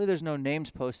 Hopefully, there's no names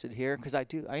posted here because I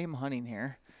am hunting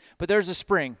here. But there's a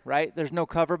spring, right? There's no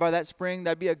cover by that spring.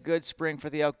 That'd be a good spring for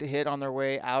the elk to hit on their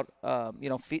way out.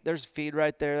 There's feed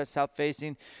right there that's south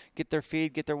facing. Get their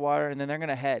feed, get their water, and then they're going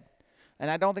to head.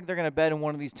 And I don't think they're going to bed in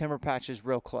one of these timber patches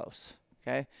real close,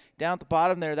 okay? Down at the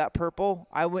bottom there, that purple,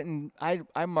 I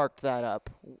marked that up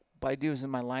by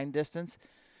using my line distance.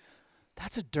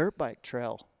 That's a dirt bike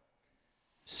trail.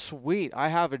 Sweet. I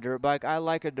have a dirt bike. I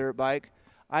like a dirt bike.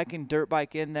 I can dirt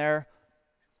bike in there,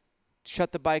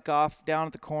 shut the bike off down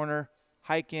at the corner,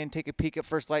 hike in, take a peek at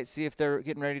first light, see if they're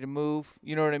getting ready to move.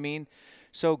 You know what I mean?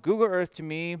 So Google Earth to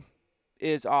me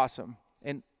is awesome.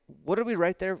 And what did we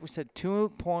write there? We said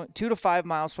 2 to 5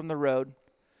 miles from the road,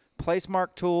 place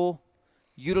mark tool,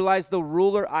 utilize the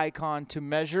ruler icon to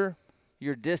measure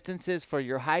your distances for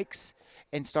your hikes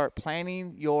and start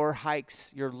planning your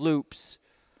hikes, your loops.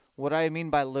 What do I mean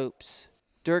by loops?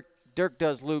 Dirk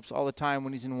does loops all the time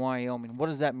when he's in Wyoming. What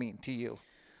does that mean to you?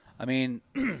 I mean,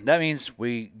 that means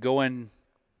we go in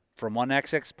from one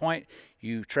access point,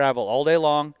 you travel all day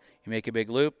long, you make a big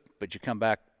loop, but you come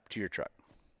back to your truck.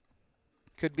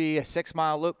 Could be a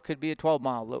 6-mile loop, could be a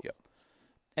 12-mile loop. Yep.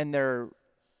 And they're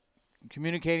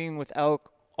communicating with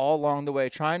elk all along the way,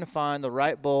 trying to find the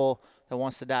right bull that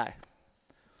wants to die.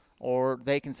 Or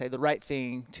they can say the right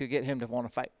thing to get him to want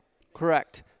to fight.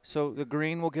 Correct. So the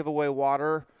green will give away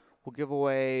water, will give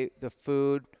away the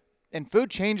food. And food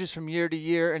changes from year to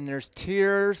year, and there's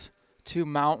tiers to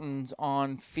mountains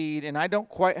on feed. And I don't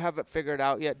quite have it figured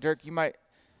out yet. Dirk, you might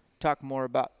talk more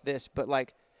about this. But,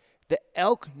 like, the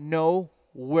elk know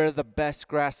where the best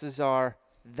grasses are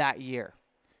that year.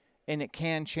 And it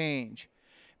can change.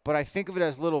 But I think of it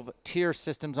as little tier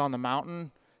systems on the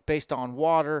mountain based on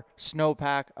water,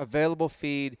 snowpack, available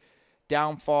feed,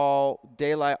 downfall,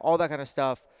 daylight, all that kind of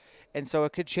stuff. And so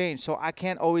it could change. So I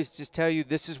can't always just tell you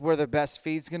this is where the best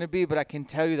feed's going to be, but I can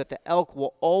tell you that the elk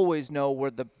will always know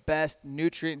where the best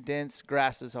nutrient-dense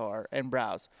grasses are and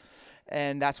browse.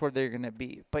 And that's where they're going to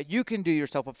be. But you can do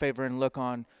yourself a favor and look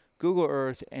on Google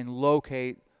Earth and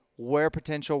locate where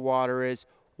potential water is,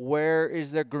 where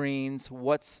is the greens,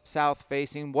 what's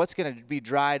south-facing, what's going to be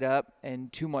dried up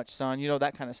and too much sun,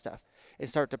 that kind of stuff. And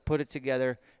start to put it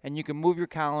together. And you can move your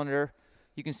calendar.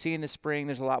 You can see in the spring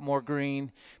there's a lot more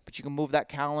green, but you can move that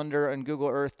calendar on Google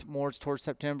Earth more towards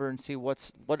September and see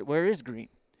where is green.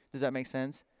 Does that make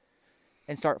sense?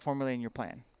 And start formulating your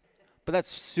plan. But that's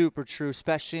super true,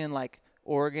 especially in like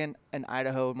Oregon and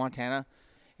Idaho, Montana,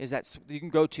 is that you can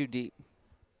go too deep.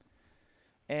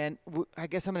 And I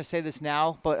guess I'm going to say this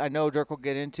now, but I know Dirk will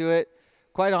get into it.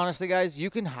 Quite honestly, guys, you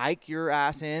can hike your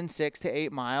ass in 6 to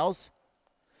 8 miles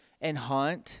and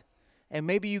hunt. And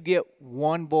maybe you get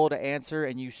one bull to answer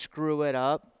and you screw it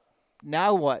up,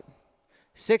 Now what?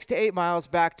 6 to 8 miles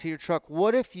back to your truck.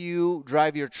 What if you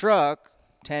drive your truck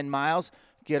 10 miles,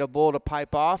 get a bull to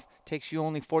pipe off, takes you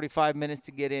only 45 minutes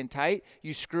to get in tight,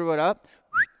 you screw it up,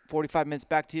 45 minutes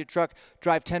back to your truck,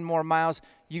 drive 10 more miles,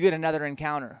 you get another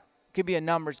encounter. It could be a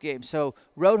numbers game. So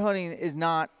road hunting is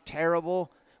not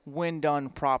terrible when done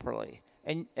properly.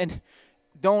 And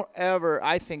don't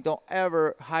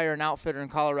ever hire an outfitter in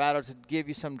Colorado to give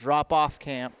you some drop-off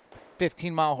camp,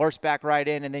 15-mile horseback ride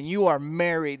in, and then you are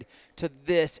married to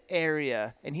this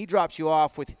area. And he drops you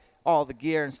off with all the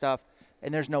gear and stuff,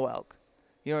 and there's no elk.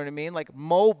 You know what I mean? Like,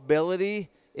 mobility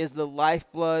is the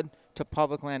lifeblood to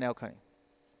public land elk hunting.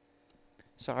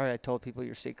 Sorry I told people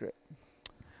your secret.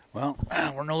 Well,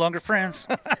 we're no longer friends.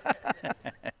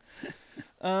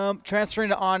 Transferring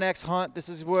to onX Hunt, this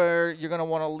is where you're going to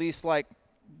want to at least, like,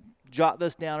 jot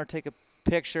this down or take a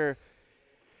picture.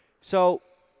 So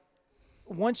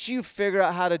once you figure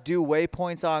out how to do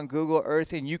waypoints on Google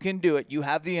Earth, and you can do it, you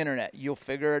have the internet, you'll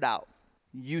figure it out.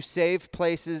 You save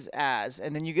places as,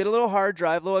 and then you get a little hard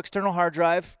drive, little external hard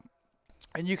drive,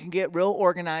 and you can get real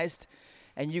organized,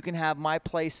 and you can have my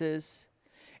places,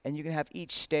 and you can have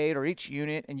each state or each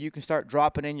unit, and you can start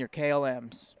dropping in your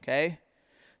KLMs, okay?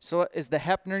 So is the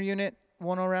Hepner unit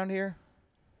one around here?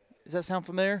 Does that sound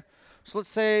familiar? So let's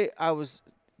say I was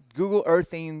Google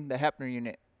Earthing the Hepner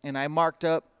unit, and I marked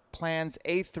up plans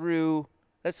A through,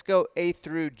 let's go A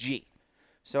through G.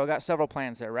 So I got several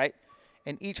plans there, right?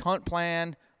 And each hunt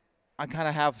plan, I kind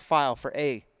of have a file for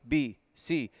A, B,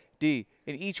 C, D.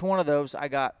 In each one of those, I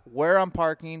got where I'm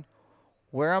parking,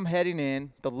 where I'm heading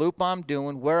in, the loop I'm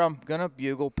doing, where I'm going to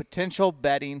bugle, potential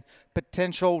bedding,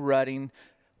 potential rutting,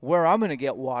 where I'm going to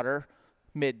get water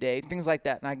midday, things like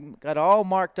that. And I got all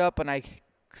marked up, and I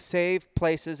save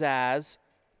places as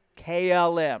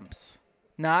KLMs,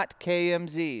 not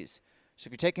KMZs. So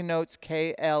if you're taking notes,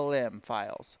 KLM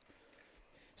files.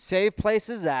 Save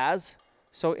places as,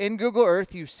 so in Google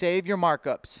Earth, you save your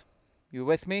markups. You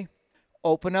with me?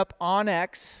 Open up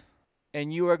onX,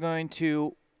 and you are going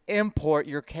to import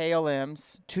your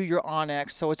KLMs to your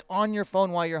onX, so it's on your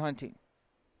phone while you're hunting.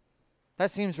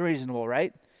 That seems reasonable,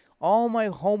 right? All my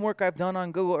homework I've done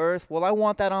on Google Earth, well, I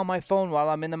want that on my phone while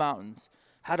I'm in the mountains.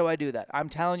 How do I do that? I'm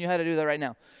telling you how to do that right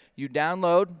now. You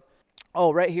download.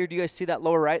 Oh, right here, do you guys see that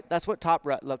lower right? That's what Top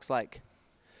Rut looks like.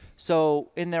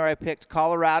 So in there I picked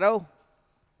Colorado,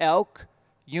 elk,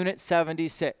 Unit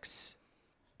 76.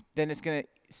 Then it's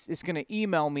gonna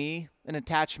email me an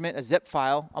attachment, a zip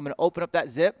file. I'm gonna open up that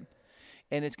zip,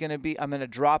 and I'm gonna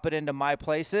drop it into my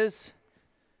places,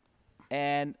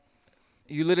 and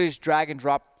you literally just drag and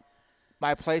drop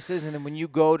my places, and then when you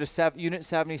go to Unit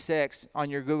 76 on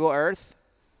your Google Earth,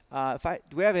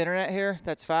 do we have internet here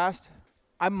that's fast?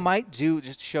 I might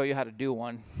just show you how to do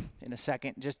one in a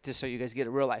second, just so you guys get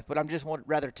it real life. But I'm just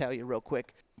rather tell you real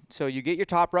quick. So you get your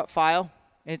Top Rut file.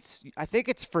 I think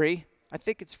it's free.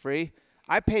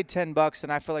 I paid $10,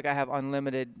 and I feel like I have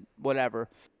unlimited whatever.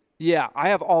 Yeah, I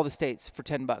have all the states for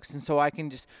 $10, and so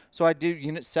I do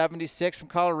Unit 76 from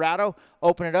Colorado,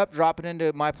 open it up, drop it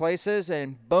into my places,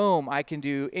 and boom, I can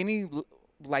do any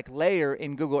like layer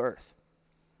in Google Earth.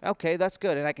 Okay, that's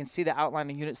good, and I can see the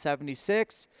outline of Unit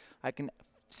 76. I can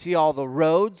see all the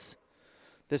roads.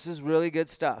 This is really good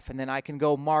stuff, and then I can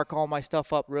go mark all my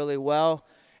stuff up really well,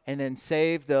 and then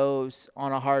save those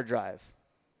on a hard drive.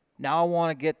 Now I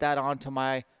want to get that onto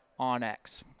my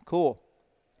onX. Cool.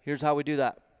 Here's how we do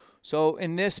that. So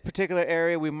in this particular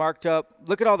area, we marked up,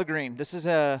 look at all the green. This is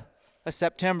a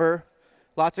September,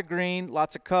 lots of green,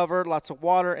 lots of cover, lots of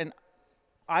water. And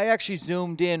I actually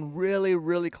zoomed in really,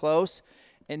 really close.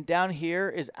 And down here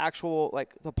is actual,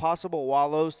 like the possible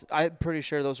wallows. I'm pretty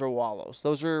sure those are wallows.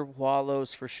 Those are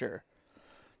wallows for sure.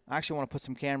 I actually want to put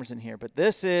some cameras in here. But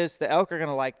the elk are going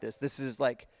to like this. This is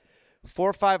like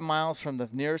 4 or 5 miles from the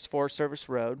nearest Forest Service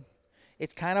road.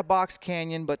 It's kind of box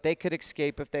canyon, but they could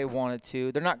escape if they wanted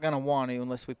to. They're not going to want to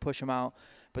unless we push them out.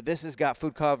 But this has got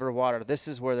food, cover, water. This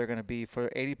is where they're going to be for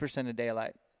 80% of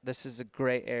daylight. This is a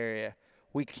great area.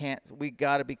 We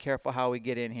got to be careful how we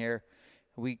get in here.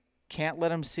 We can't let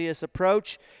them see us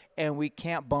approach, and we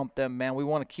can't bump them, man. We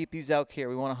want to keep these elk here.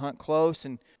 We want to hunt close,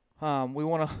 and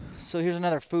so here's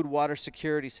another food, water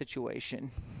security situation.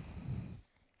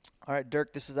 All right,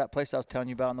 Dirk, this is that place I was telling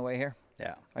you about on the way here.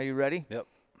 Yeah. Are you ready? Yep.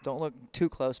 Don't look too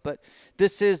close, but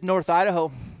this is North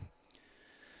Idaho.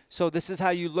 So this is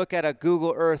how you look at a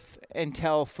Google Earth and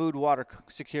tell food, water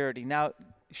security. Now,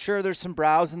 sure, there's some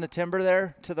browse in the timber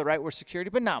there to the right where security,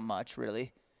 but not much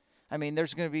really. I mean,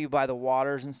 there's going to be by the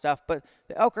waters and stuff, but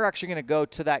the elk are actually going to go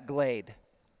to that glade,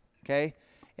 okay?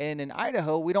 And in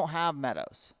Idaho, we don't have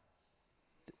meadows.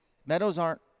 Meadows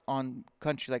aren't on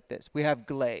country like this. We have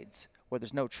glades. where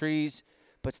there's no trees,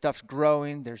 but stuff's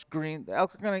growing. There's green. The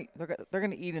elk are they're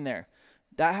gonna eat in there.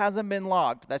 That hasn't been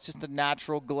logged. That's just a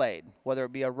natural glade, whether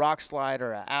it be a rock slide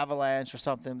or an avalanche or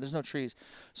something. There's no trees.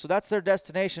 So that's their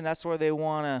destination. That's where they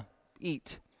want to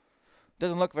eat.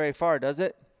 Doesn't look very far, does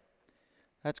it?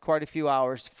 That's quite a few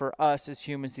hours for us as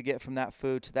humans to get from that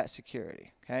food to that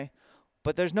security, okay?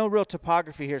 But there's no real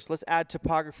topography here, so let's add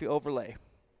topography overlay.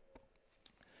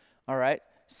 All right,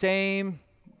 same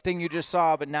thing you just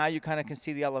saw, but now you kind of can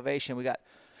see the elevation. We got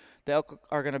the elk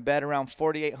are going to bed around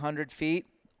 4,800 feet.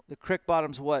 The creek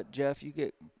bottom's what, Jeff?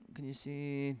 Can you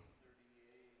see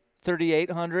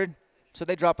 3,800? So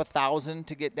they drop 1,000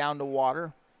 to get down to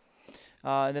water.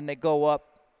 And then they go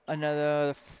up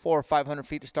another 400 or 500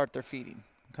 feet to start their feeding,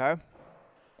 okay?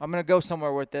 I'm going to go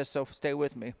somewhere with this, so stay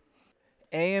with me.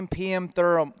 AM, PM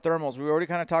thermals. We already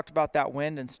kind of talked about that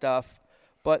wind and stuff.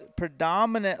 But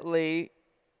predominantly,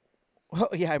 oh,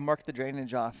 yeah, I marked the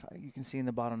drainage off. You can see in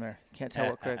the bottom there. Can't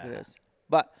tell what creek it is.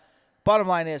 But bottom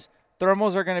line is,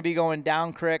 thermals are going to be going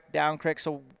down creek.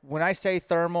 So when I say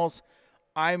thermals,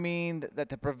 I mean that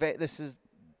this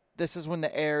is when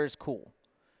the air is cool.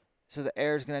 So the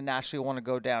air is going to naturally want to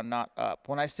go down, not up.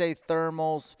 When I say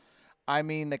thermals, I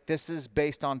mean that this is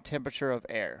based on temperature of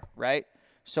air, right?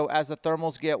 So as the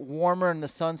thermals get warmer and the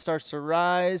sun starts to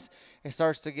rise, it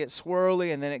starts to get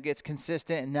swirly and then it gets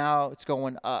consistent and now it's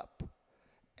going up.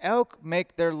 Elk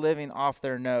make their living off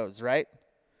their nose, right?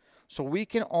 So we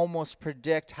can almost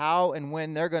predict how and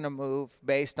when they're going to move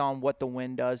based on what the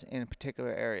wind does in a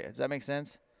particular area. Does that make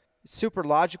sense? It's super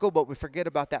logical, but we forget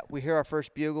about that. We hear our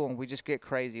first bugle and we just get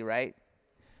crazy, right?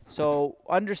 So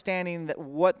understanding that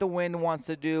what the wind wants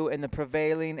to do and the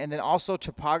prevailing, and then also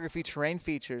topography, terrain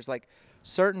features, like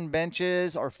certain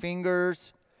benches or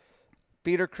fingers,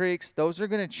 feeder creeks, those are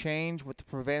going to change what the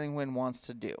prevailing wind wants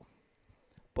to do.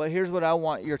 But here's what I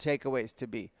want your takeaways to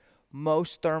be.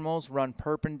 Most thermals run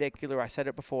perpendicular. I said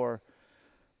it before,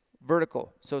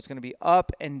 vertical. So it's going to be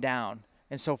up and down.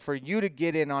 And so for you to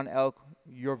get in on elk,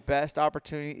 your best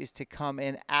opportunity is to come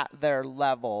in at their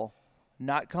level,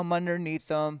 not come underneath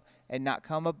them and not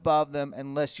come above them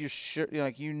unless you're sure,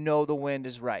 you know the wind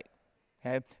is right.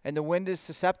 Okay? And the wind is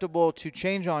susceptible to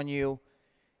change on you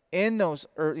in those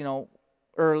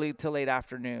early to late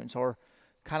afternoons or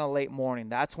kind of late morning.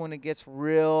 That's when it gets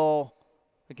real.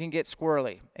 It can get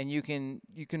squirrely, and you can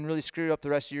really screw up the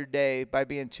rest of your day by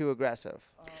being too aggressive.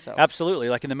 So absolutely,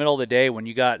 like in the middle of the day when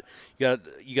you got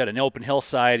an open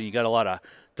hillside and you got a lot of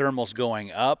thermals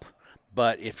going up.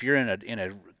 But if you're in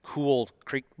a cool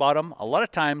creek bottom, a lot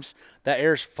of times that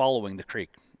air is following the creek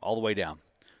all the way down.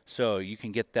 So you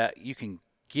can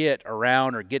get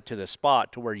around or get to the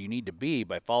spot to where you need to be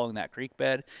by following that creek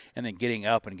bed and then getting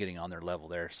up and getting on their level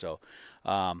there. So.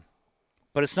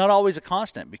 But it's not always a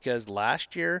constant because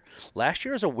last year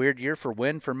was a weird year for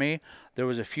wind for me. There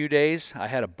was a few days I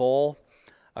had a bull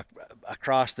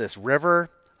across this river.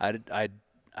 I'd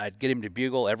get him to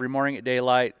bugle every morning at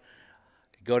daylight.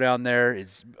 Go down there.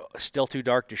 It's still too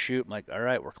dark to shoot. I'm like, all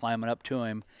right, we're climbing up to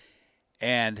him.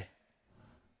 And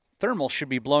thermals should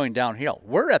be blowing downhill.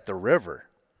 We're at the river.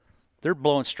 They're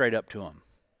blowing straight up to him.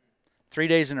 3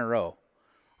 days in a row.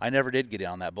 I never did get in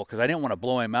on that bull because I didn't want to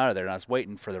blow him out of there, and I was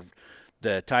waiting for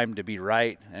the time to be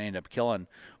right. I ended up killing.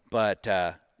 But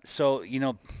so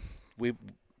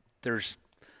there's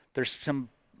some.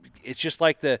 It's just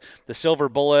like the silver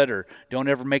bullet or don't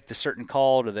ever make the certain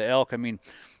call to the elk. I mean,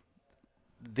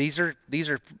 these are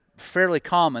fairly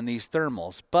common, these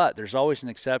thermals, but there's always an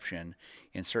exception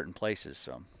in certain places.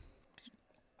 So,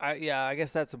 I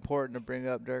guess that's important to bring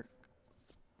up, Dirk.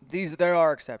 There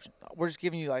are exceptions. We're just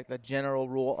giving you like the general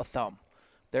rule of thumb.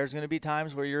 There's going to be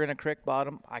times where you're in a creek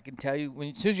bottom. I can tell you,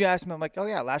 as soon as you ask me, I'm like, oh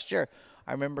yeah, last year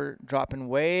I remember dropping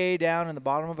way down in the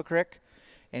bottom of a creek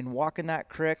and walking that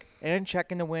creek and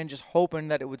checking the wind, just hoping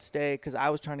that it would stay because I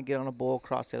was trying to get on a bull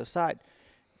across the other side.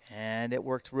 And it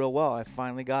worked real well. I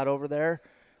finally got over there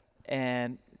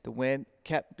and the wind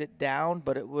kept it down,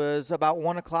 but it was about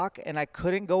 1 o'clock and I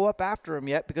couldn't go up after him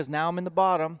yet because now I'm in the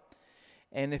bottom.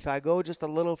 And if I go just a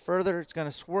little further, it's going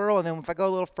to swirl. And then if I go a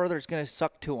little further, it's going to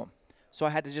suck to him. So I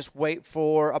had to just wait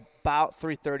for about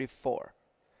 3:34.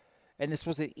 And this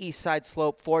was an east side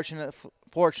slope,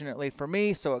 fortunately for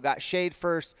me. So it got shade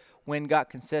first, wind got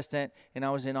consistent, and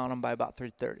I was in on him by about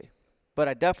 3:30. But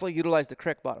I definitely utilized the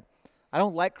creek bottom. I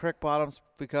don't like creek bottoms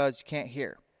because you can't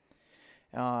hear.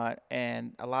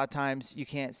 And a lot of times you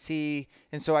can't see.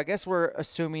 And so I guess we're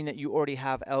assuming that you already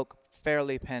have elk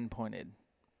fairly pinpointed.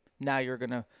 Now you're going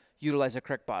to utilize a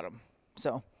creek bottom.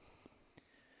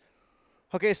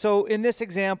 Okay, so in this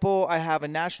example, I have a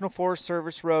National Forest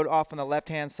Service road off on the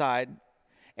left-hand side,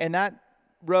 and that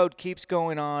road keeps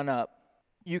going on up.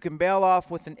 You can bail off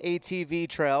with an ATV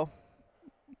trail,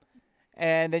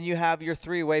 and then you have your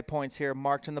 3 waypoints here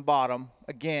marked in the bottom.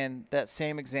 Again, that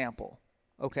same example.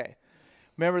 Okay.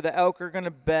 Remember, the elk are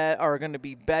going to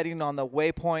be bedding on the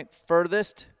waypoint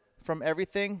furthest from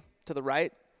everything to the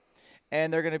right,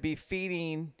 and they're going to be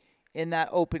feeding in that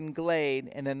open glade,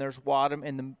 and then there's water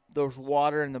in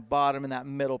the bottom in that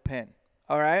middle pin.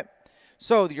 All right?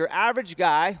 So your average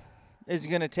guy is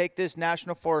going to take this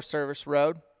National Forest Service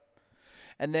road,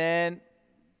 and then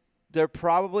they're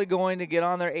probably going to get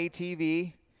on their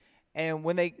ATV, and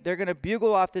when they're going to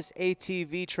bugle off this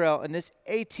ATV trail, and this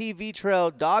ATV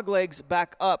trail dog legs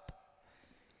back up,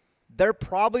 they're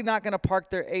probably not going to park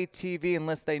their ATV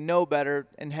unless they know better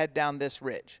and head down this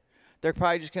ridge. They're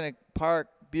probably just going to park,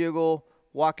 bugle,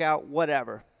 walk out,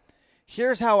 whatever.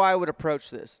 Here's how I would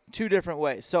approach this. 2 different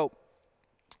ways. So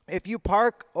if you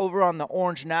park over on the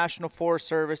orange National Forest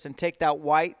Service and take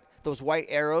those white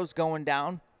arrows going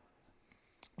down,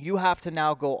 you have to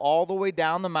now go all the way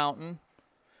down the mountain,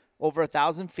 over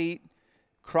 1,000 feet,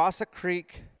 cross a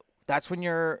creek. That's when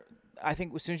I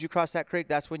think as soon as you cross that creek,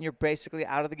 that's when you're basically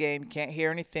out of the game. You can't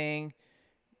hear anything.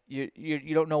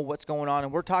 You don't know what's going on.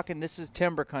 And we're talking, this is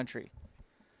timber country.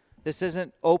 This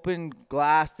isn't open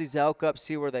glass, these elk up,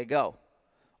 see where they go.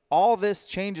 All this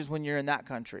changes when you're in that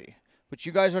country. But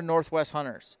you guys are Northwest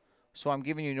hunters, so I'm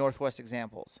giving you Northwest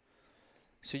examples.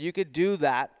 So you could do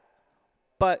that.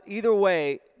 But either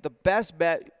way, the best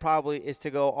bet probably is to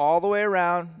go all the way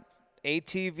around,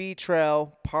 ATV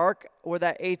trail, park where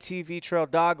that ATV trail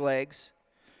dog legs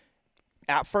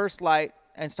at first light,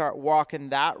 and start walking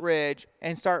that ridge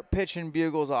and start pitching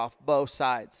bugles off both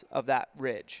sides of that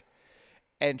ridge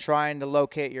and trying to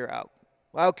locate your elk.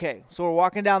 Okay, so we're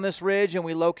walking down this ridge and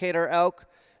we locate our elk.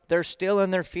 They're still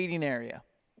in their feeding area.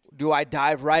 Do I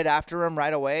dive right after them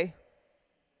right away?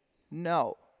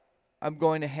 No. I'm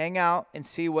going to hang out and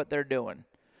see what they're doing,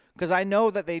 because I know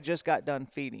that they just got done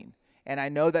feeding, and I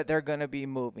know that they're going to be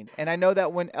moving. And I know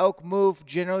that when elk move,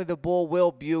 generally the bull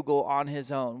will bugle on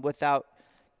his own without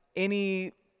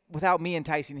me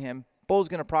enticing him. Bull's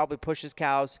going to probably push his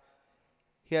cows.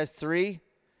 He has 3.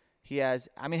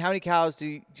 How many cows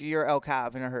do your elk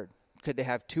have in a herd? Could they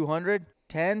have 200?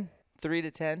 10? 3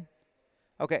 to 10?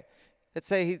 Okay.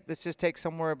 Let's just take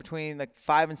somewhere between like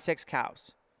 5 and 6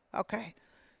 cows. Okay.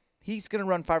 He's going to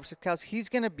run 5 or 6 cows. He's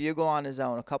going to bugle on his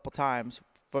own a couple times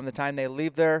from the time they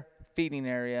leave their feeding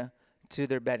area to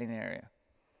their bedding area.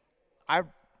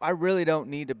 I really don't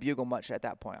need to bugle much at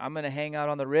that point. I'm going to hang out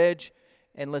on the ridge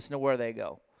and listen to where they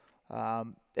go.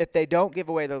 If they don't give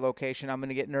away their location, I'm going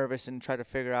to get nervous and try to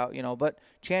figure out, but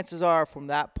chances are from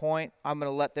that point, I'm going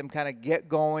to let them kind of get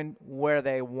going where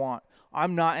they want.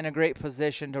 I'm not in a great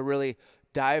position to really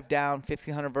dive down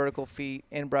 1,500 vertical feet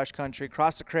in brush country,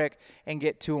 cross the creek, and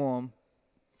get to them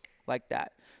like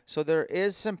that. So there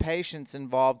is some patience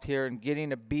involved here in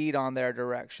getting a bead on their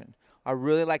direction. I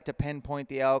really like to pinpoint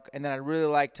the elk, and then I really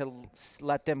like to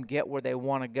let them get where they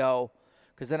want to go,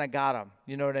 because then I got them.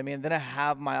 You know what I mean? Then I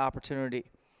have my opportunity.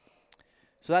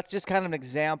 So that's just kind of an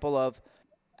example of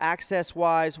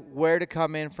access-wise, where to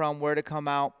come in from, where to come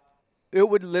out. It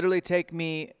would literally take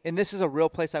me, and this is a real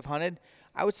place I've hunted,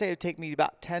 I would say it would take me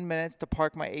about 10 minutes to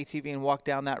park my ATV and walk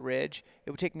down that ridge.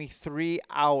 It would take me 3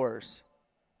 hours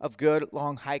of good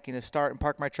long hiking to start and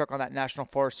park my truck on that National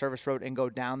Forest Service road and go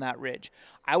down that ridge.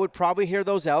 I would probably hear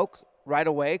those elk right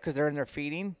away because they're in their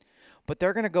feeding, but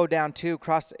they're going to go down too,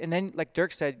 cross, and then like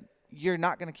Dirk said, you're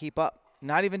not going to keep up.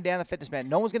 Not even Dan the Fitness Man.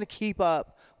 No one's going to keep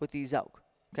up with these elk,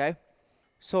 okay?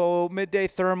 So midday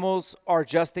thermals are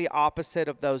just the opposite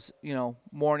of those,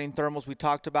 morning thermals. We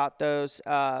talked about those.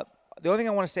 The only thing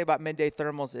I want to say about midday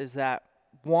thermals is that,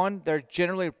 one, they're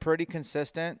generally pretty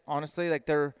consistent. Honestly,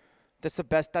 that's the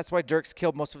best. That's why Dirk's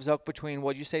killed most of his elk between,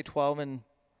 what'd you say, 12 and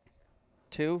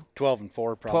 2? 12 and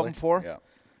 4, probably. 12 and 4? Yeah.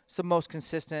 It's the most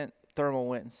consistent thermal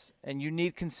wins. And you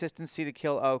need consistency to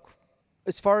kill elk.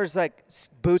 As far as,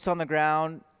 boots on the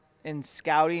ground and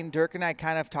scouting, Dirk and I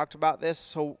kind of talked about this.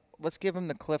 So let's give him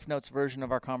the Cliff Notes version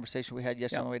of our conversation we had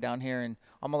yesterday on the way down here. And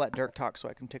I'm going to let Dirk talk so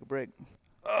I can take a break.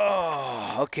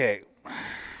 Oh, okay.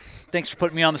 Thanks for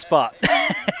putting me on the spot.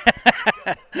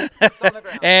 Boots on the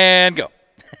ground. And go.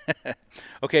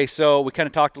 Okay, so we kind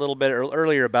of talked a little bit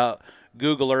earlier about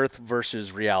Google Earth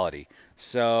versus reality.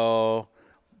 So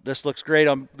this looks great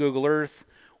on Google Earth.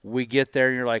 We get there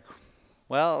and you're like,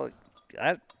 well,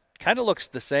 that kind of looks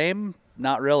the same.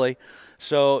 Not really.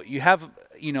 So you have,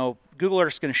 Google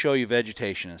Earth's going to show you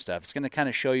vegetation and stuff. It's going to kind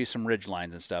of show you some ridge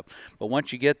lines and stuff. But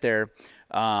once you get there,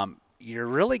 you're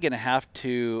really going to have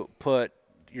to put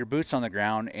your boots on the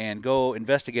ground and go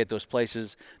investigate those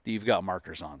places that you've got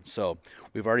markers on. So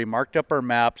we've already marked up our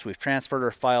maps. We've transferred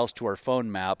our files to our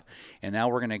phone map, and now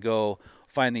we're going to go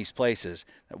find these places.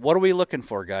 What are we looking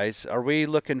for, guys? Are we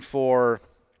looking for,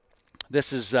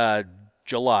 this is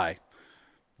July.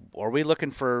 Are we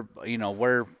looking for,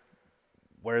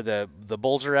 where the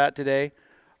bulls are at today?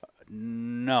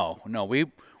 No.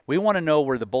 We want to know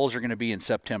where the bulls are going to be in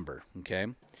September, okay?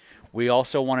 We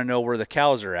also want to know where the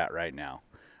cows are at right now.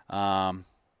 How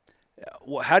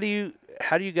do you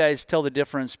guys tell the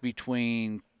difference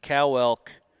between cow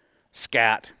elk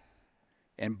scat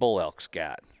and bull elk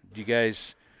scat?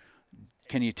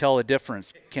 Can you tell the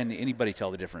difference? Can anybody tell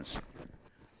the difference?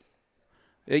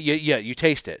 Yeah, you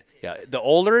taste it. Yeah, the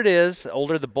older it is, the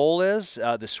older the bull is,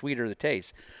 the sweeter the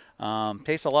taste.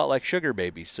 Tastes a lot like sugar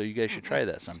babies, so you guys should try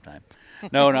that sometime.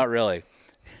 No, not really.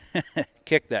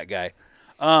 Kick that guy.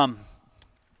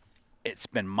 It's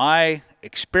been my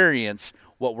experience,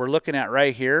 what we're looking at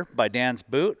right here by Dan's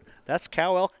boot, that's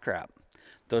cow elk crap.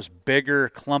 Those bigger,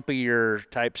 clumpier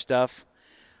type stuff.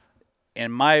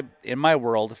 In my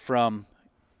world,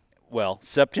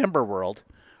 September world,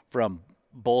 from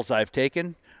bulls I've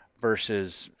taken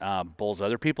versus bulls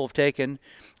other people have taken,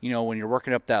 when you're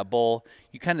working up that bull,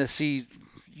 you kind of see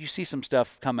some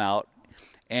stuff come out.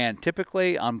 And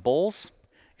typically on bulls,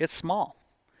 it's small.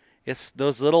 It's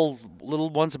those little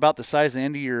ones about the size of the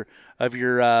end of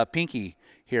your pinky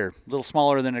here, a little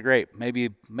smaller than a grape,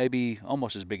 maybe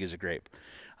almost as big as a grape.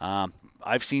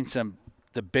 I've seen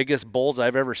the biggest bulls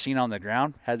I've ever seen on the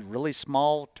ground had really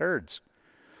small turds.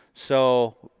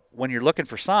 So when you're looking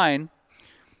for sign,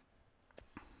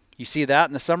 you see that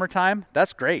in the summertime,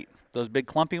 that's great. Those big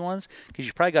clumpy ones, because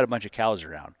you probably got a bunch of cows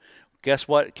around. Guess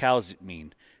what cows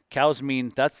mean? Cows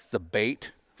mean that's the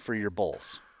bait for your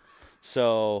bulls.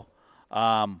 So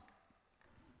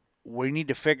we need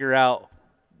to figure out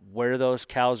where those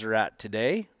cows are at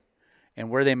today and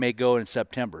where they may go in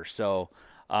September. So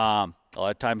a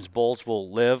lot of times bulls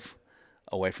will live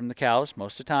away from the cows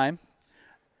most of the time.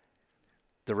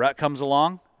 The rut comes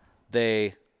along,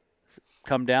 they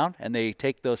come down and they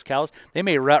take those cows. They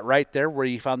may rut right there where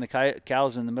you found the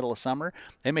cows in the middle of summer.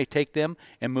 They may take them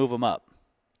and move them up.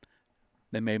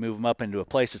 They may move them up into a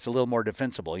place that's a little more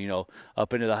defensible,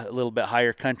 up into a little bit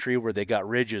higher country where they got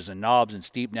ridges and knobs and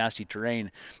steep, nasty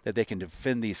terrain that they can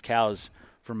defend these cows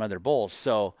from other bulls.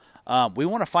 So we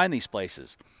want to find these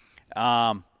places.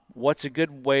 What's a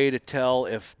good way to tell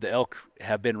if the elk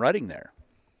have been rutting there?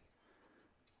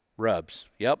 Rubs.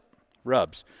 Yep,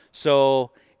 rubs.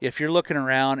 So if you're looking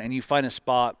around and you find a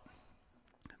spot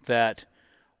that,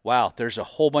 wow, there's a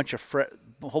whole bunch of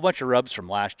rubs from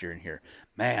last year in here.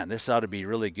 Man, this ought to be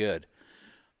really good.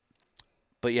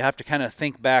 But you have to kind of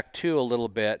think back too a little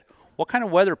bit. What kind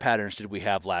of weather patterns did we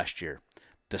have last year?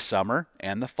 The summer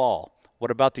and the fall.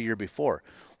 What about the year before?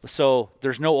 So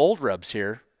there's no old rubs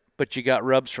here, but you got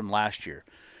rubs from last year.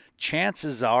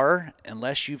 Chances are,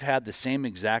 unless you've had the same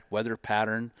exact weather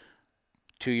pattern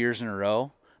 2 years in a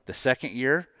row, the second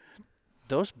year,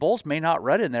 those bulls may not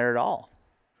rut in there at all.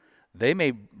 They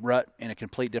may rut in a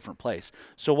complete different place.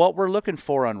 So what we're looking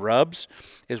for on rubs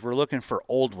is we're looking for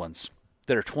old ones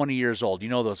that are 20 years old.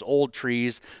 Those old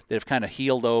trees that have kind of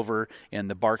healed over and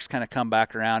the bark's kind of come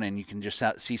back around and you can just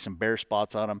see some bare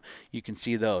spots on them. You can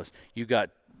see those. You got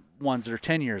ones that are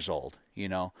 10 years old,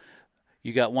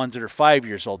 You got ones that are 5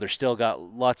 years old. They're still got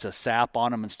lots of sap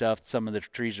on them and stuff. Some of the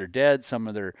trees are dead. Some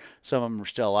of them are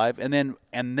still alive. And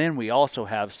then we also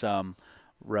have some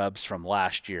rubs from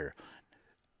last year.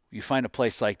 You find a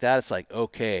place like that, it's like,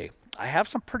 okay, I have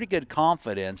some pretty good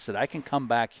confidence that I can come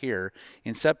back here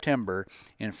in September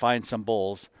and find some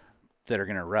bulls that are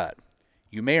going to rut.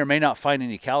 You may or may not find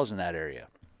any cows in that area.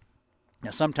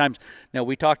 Now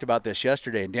we talked about this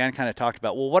yesterday, and Dan kind of talked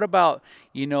about, well, what about,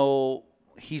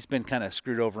 he's been kind of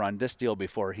screwed over on this deal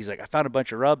before. He's like, I found a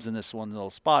bunch of rubs in this one little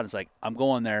spot. It's like, I'm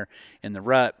going there in the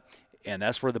rut, and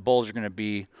that's where the bulls are going to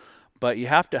be. But you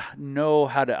have to know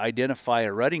how to identify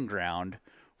a rutting ground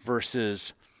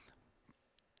versus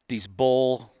these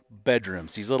bull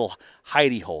bedrooms, these little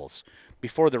hidey holes.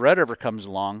 Before the rut ever comes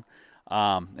along,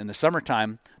 in the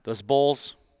summertime, those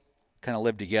bulls kind of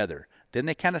live together. Then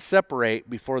they kind of separate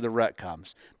before the rut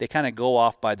comes. They kind of go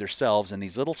off by themselves in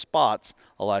these little spots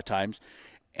a lot of times,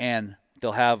 and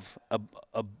they'll have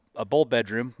a bull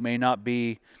bedroom, may not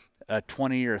be a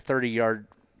 20 or 30 yard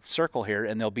circle here,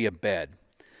 and there'll be a bed.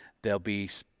 There'll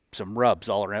be some rubs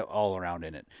all around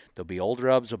in it. There'll be old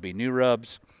rubs, there'll be new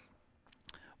rubs.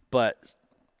 But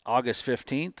August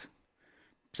 15th,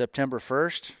 September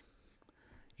 1st,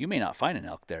 you may not find an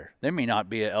elk there. There may not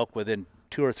be an elk within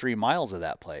 2 or 3 miles of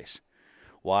that place.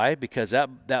 Why? Because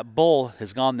that bull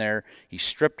has gone there. He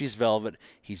stripped his velvet.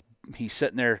 He's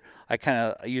sitting there.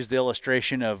 I use the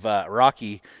illustration of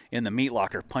Rocky in the meat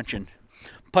locker punching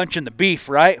the beef,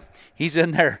 right? He's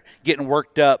in there getting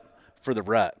worked up for the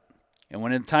rut. And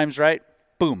when the time's right,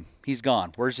 boom, he's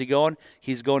gone. Where's he going?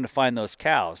 He's going to find those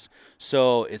cows.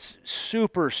 So it's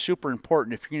super, super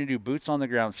important if you're going to do boots on the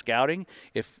ground scouting,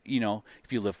 if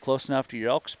you live close enough to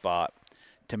your elk spot,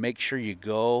 to make sure you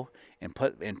go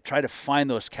and try to find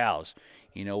those cows.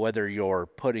 Whether you're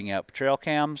putting up trail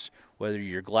cams, whether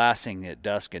you're glassing at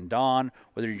dusk and dawn,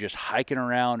 whether you're just hiking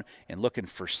around and looking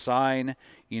for sign.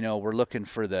 We're looking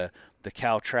for the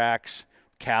cow tracks,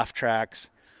 calf tracks.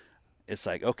 It's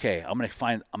like, okay, I'm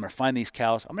gonna find these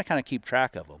cows. I'm gonna kind of keep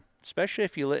track of them, especially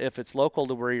if it's local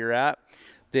to where you're at.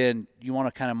 Then you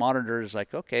want to kind of monitor. It's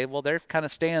like, okay, well, they're kind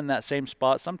of staying in that same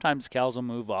spot. Sometimes cows will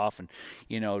move off, and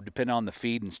depending on the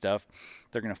feed and stuff,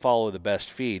 they're gonna follow the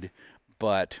best feed.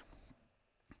 But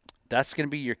that's gonna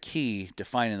be your key to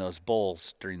finding those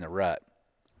bulls during the rut.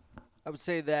 I would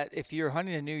say that if you're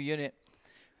hunting a new unit,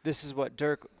 this is what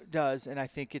Dirk does, and I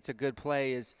think it's a good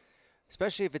play, is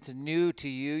especially if it's a new to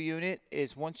you unit,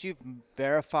 is once you've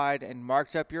verified and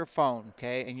marked up your phone,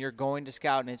 okay, and you're going to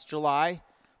scout and it's July,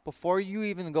 before you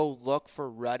even go look for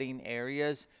rutting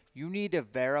areas, you need to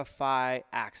verify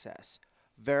access.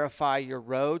 Verify your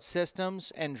road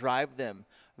systems and drive them.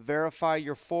 Verify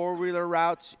your four-wheeler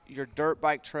routes, your dirt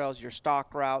bike trails, your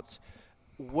stock routes.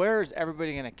 Where is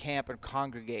everybody going to camp and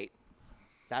congregate?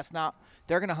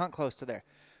 They're going to hunt close to there.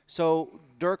 So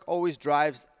Dirk always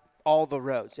drives all the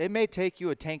roads. It may take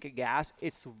you a tank of gas.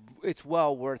 It's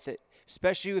well worth it,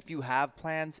 especially if you have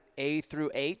plans A through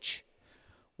H.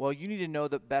 Well, you need to know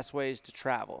the best ways to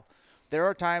travel. There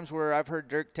are times where I've heard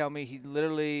Dirk tell me he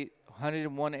literally hunted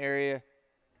in one area,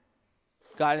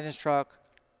 got in his truck,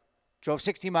 drove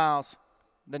 60 miles.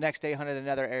 The next day hunted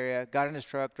another area, got in his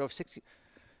truck, drove 60.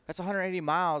 That's 180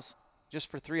 miles just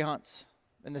for 3 hunts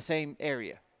in the same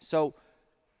area. So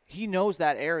he knows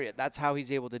that area. That's how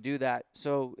he's able to do that.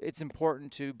 So it's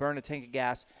important to burn a tank of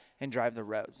gas and drive the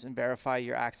roads and verify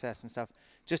your access and stuff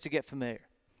just to get familiar.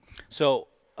 So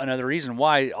another reason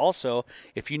why also,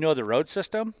 if you know the road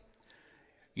system,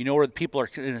 you know where the people are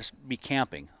going to be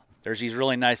camping. There's these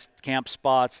really nice camp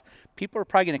spots. People are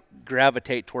probably going to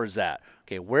gravitate towards that.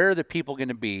 Okay, where are the people going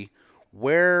to be?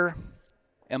 Where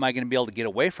am I going to be able to get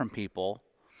away from people?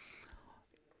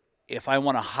 If I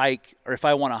want to hike or if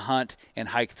I want to hunt and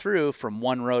hike through from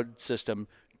one road system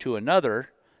to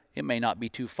another, it may not be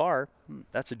too far.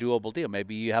 That's a doable deal.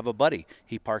 Maybe you have a buddy.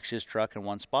 He parks his truck in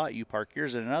one spot. You park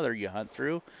yours in another. You hunt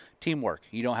through. Teamwork.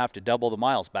 You don't have to double the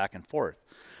miles back and forth.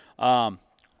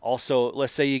 Also,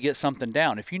 let's say you get something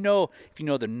down. If you know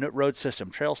the road system,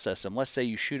 trail system, let's say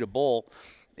you shoot a bull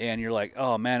and you're like,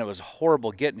 oh, man, it was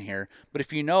horrible getting here. But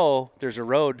if you know there's a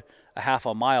road a half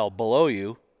a mile below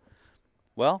you,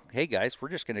 well, hey, guys, we're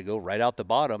just going to go right out the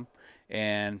bottom,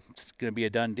 and it's going to be a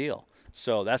done deal.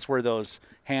 So that's where those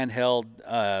handheld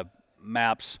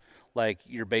maps, like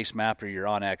your base map or your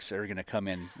Onyx, are going to come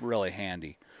in really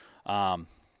handy. I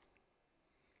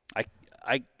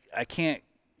can't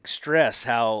stress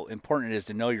how important it is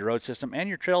to know your road system and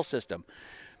your trail system.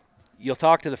 You'll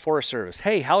talk to the Forest Service.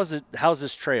 Hey, how's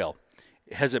this trail?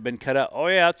 Has it been cut out? Oh,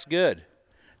 yeah, it's good.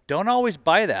 Don't always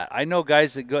buy that. I know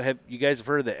guys that you guys have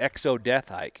heard of the Exo Death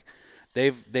Hike.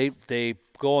 They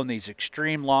go on these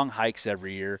extreme long hikes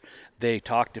every year. They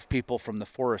talk to people from the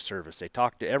Forest Service. They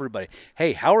talk to everybody.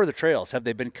 Hey, how are the trails? Have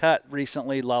they been cut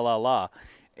recently? La, la, la.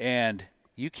 And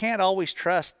you can't always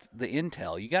trust the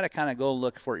intel. You got to kind of go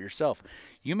look for it yourself.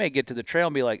 You may get to the trail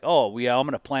and be like, oh, yeah, I'm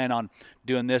going to plan on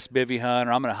doing this bivvy hunt,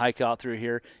 or I'm going to hike out through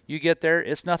here. You get there,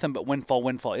 it's nothing but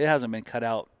windfall. It hasn't been cut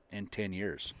out in 10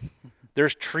 years.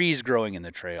 There's trees growing in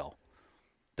the trail.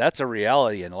 That's a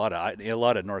reality in a lot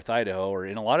of North Idaho, or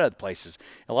in a lot of places,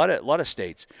 a lot of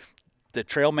states. The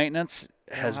trail maintenance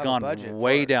has gone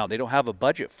way down. They don't have a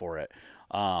budget for it.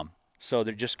 So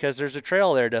just because there's a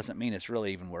trail there doesn't mean it's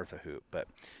really even worth a hoot. But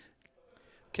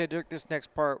okay, Dirk, this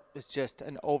next part is just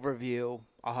an overview.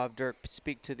 I'll have Dirk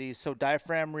speak to these. So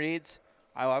diaphragm reeds,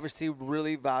 I obviously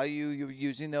really value you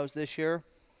using those this year.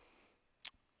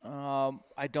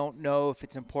 I don't know if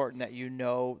it's important that you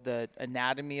know the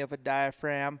anatomy of a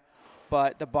diaphragm,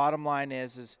 but the bottom line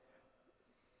is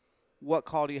what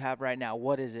call do you have right now?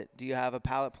 What is it? Do you have a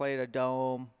pallet plate, a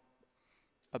dome,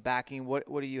 a backing? What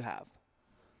do you have?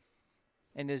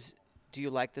 And do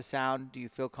you like the sound? Do you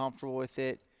feel comfortable with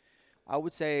it? I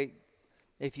would say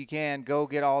if you can, go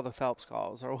get all the Phelps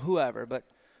calls or whoever, but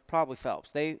probably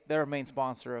Phelps. They're a main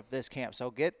sponsor of this camp.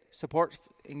 So get support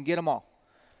and get them all.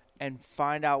 And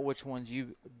find out which ones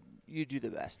you you do the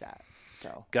best at.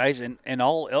 So Guys, and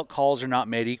all elk calls are not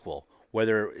made equal,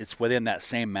 whether it's within that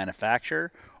same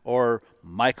manufacturer or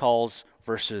my calls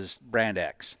versus brand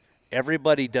X.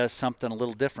 Everybody does something a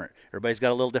little different. Everybody's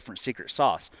got a little different secret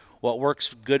sauce. What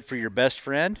works good for your best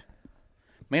friend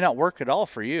may not work at all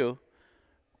for you.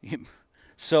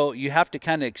 So you have to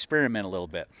kind of experiment a little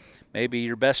bit. Maybe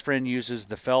your best friend uses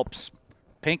the Phelps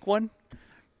pink one.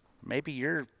 Maybe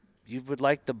you would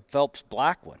like the Phelps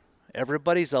black one.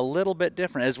 Everybody's a little bit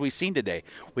different, as we've seen today.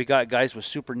 We got guys with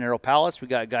super narrow palates. We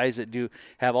got guys that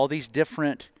have all these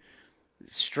different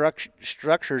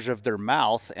structures of their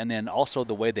mouth, and then also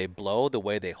the way they blow, the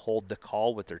way they hold the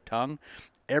call with their tongue.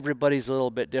 Everybody's a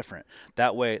little bit different.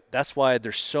 That's why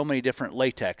there's so many different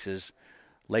latex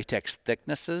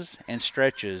thicknesses and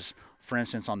stretches, for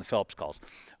instance, on the Phelps calls.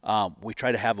 We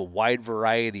try to have a wide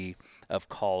variety of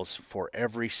calls for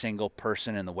every single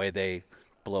person and the way they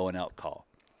blow an elk call.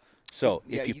 So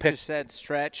if you just said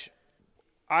stretch.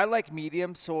 I like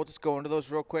medium, so we'll just go into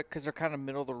those real quick because they're kind of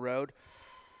middle of the road.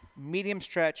 Medium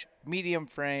stretch, medium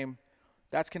frame.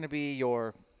 That's going to be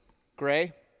your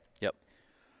gray. Yep.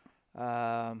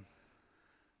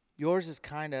 Yours is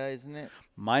kind of, isn't it?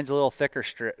 Mine's a little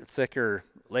thicker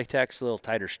latex, a little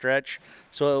tighter stretch.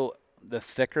 So the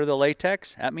thicker the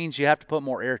latex, that means you have to put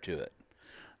more air to it.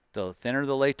 The thinner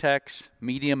the latex,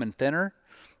 medium and thinner,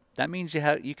 that means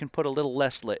you can put a little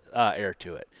less air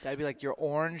to it. That'd be like your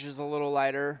orange is a little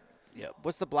lighter. Yep.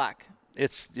 What's the black?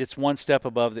 It's one step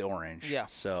above the orange. Yeah.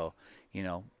 So,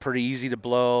 pretty easy to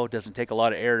blow. Doesn't take a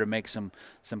lot of air to make some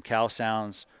cow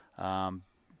sounds,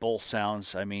 bull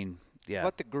sounds. I mean, yeah.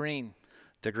 What the green?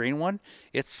 The green one,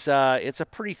 it's a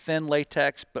pretty thin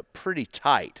latex, but pretty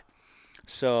tight.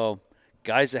 So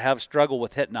guys that have struggle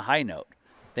with hitting a high note,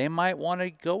 they might want to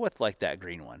go with like that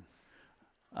green one,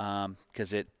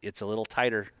 because it's a little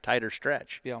tighter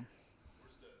stretch. Yeah.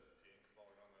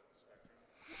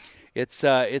 It's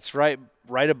right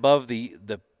above the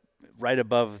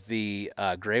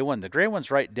gray one. The gray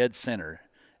one's right dead center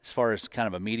as far as kind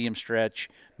of a medium stretch,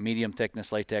 medium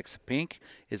thickness latex. Pink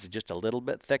is just a little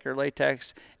bit thicker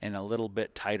latex and a little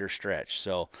bit tighter stretch.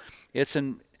 So it's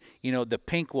the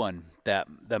pink one,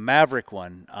 the Maverick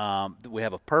one, we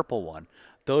have a purple one.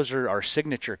 Those are our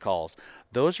signature calls.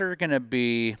 Those are going to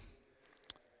be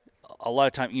a lot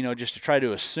of time, just to try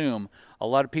to assume, a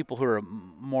lot of people who are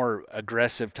more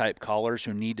aggressive type callers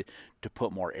who need to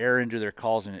put more air into their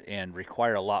calls and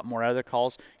require a lot more out of their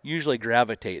calls usually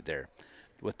gravitate there.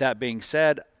 With that being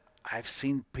said, I've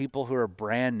seen people who are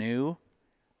brand new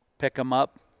pick them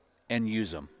up and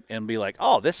use them and be like,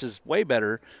 oh, this is way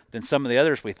better than some of the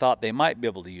others we thought they might be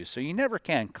able to use. So you never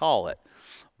can call it.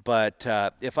 But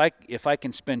if I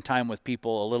can spend time with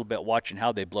people a little bit watching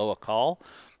how they blow a call,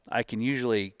 I can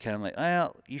usually kind of like,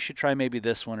 well, you should try maybe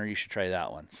this one or you should try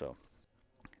that one. So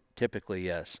typically,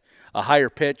 yes. A higher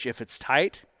pitch if it's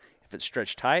tight, if it's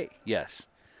stretched tight, yes.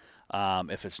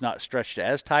 If it's not stretched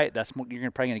as tight,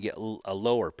 you're probably going to get a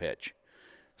lower pitch.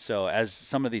 So as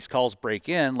some of these calls break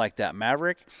in, like that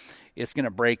Maverick, it's going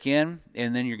to break in,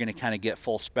 and then you're going to kind of get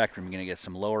full spectrum. You're going to get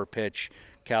some lower pitch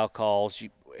cow calls,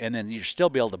 and then you'll still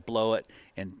be able to blow it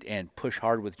and push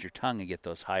hard with your tongue and get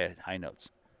those high notes.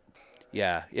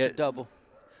 Yeah. It's a double.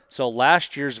 So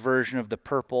last year's version of the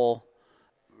purple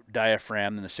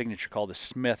diaphragm and the signature call, the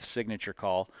Smith signature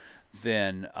call,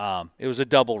 then it was a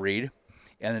double reed,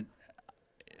 and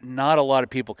not a lot of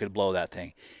people could blow that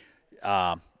thing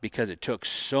because it took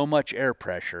so much air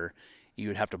pressure. You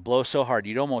would have to blow so hard,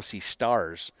 you'd almost see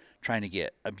stars trying to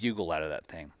get a bugle out of that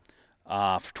thing.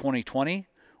 For 2020,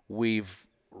 we've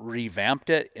revamped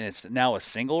it, and it's now a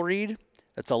single reed.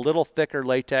 It's a little thicker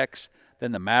latex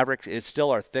than the Maverick. It's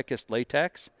still our thickest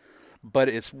latex, but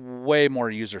it's way more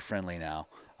user-friendly now.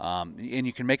 And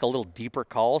you can make a little deeper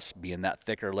calls being that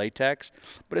thicker latex,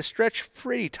 but it's stretched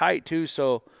pretty tight too,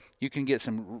 so you can get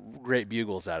some great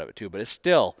bugles out of it too. But it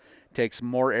still takes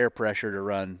more air pressure to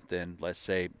run than, let's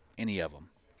say, any of them.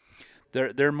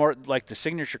 They're more like the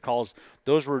signature calls.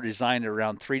 Those were designed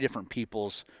around three different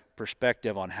people's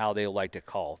perspective on how they like to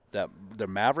call. The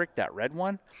Maverick, that red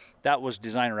one, that was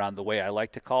designed around the way I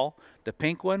like to call. The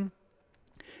pink one,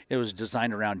 it was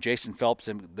designed around Jason Phelps,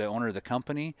 the owner of the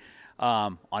company,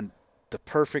 on the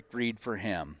perfect reed for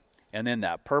him. And then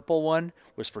that purple one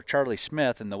was for Charlie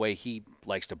Smith and the way he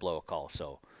likes to blow a call.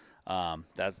 So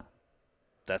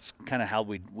that's kind of how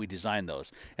we design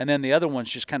those. And then the other ones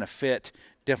just kind of fit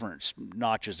different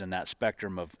notches in that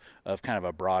spectrum of kind of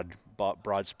a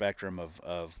broad spectrum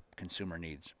of consumer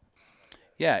needs.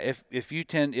 Yeah, if you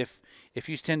tend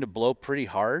to blow pretty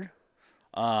hard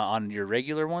on your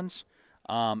regular ones,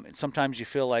 sometimes you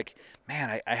feel like,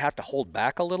 man, I have to hold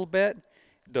back a little bit.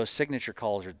 those signature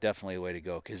calls are definitely the way to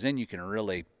go, because then you can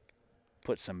really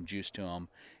put some juice to them,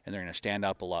 and they're going to stand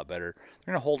up a lot better.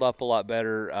 They're going to hold up a lot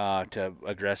better to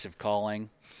aggressive calling.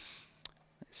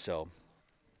 So,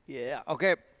 Yeah.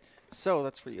 Okay. So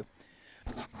that's for you.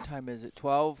 What time is it?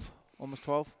 12? Almost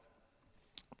 12?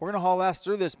 We're going to haul ass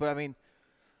through this, but I mean,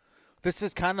 this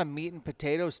is kind of meat and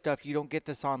potato stuff. You don't get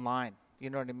this online. You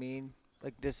know what I mean?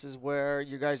 Like, this is where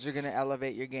you guys are going to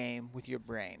elevate your game with your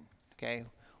brain. Okay?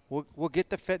 We'll get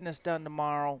the fitness done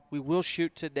tomorrow. We will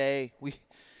shoot today. We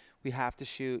have to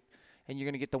shoot, and you're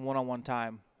going to get the one-on-one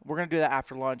time. We're going to do that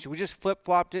after lunch. We just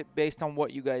flip-flopped it based on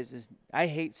what you guys is. I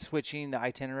hate switching the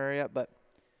itinerary up, but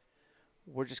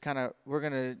we're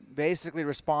going to basically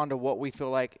respond to what we feel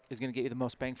like is going to get you the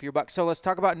most bang for your buck. So let's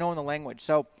talk about knowing the language.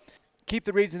 So keep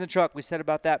the reeds in the truck. We said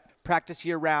about that. Practice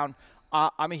year-round.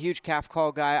 I'm a huge calf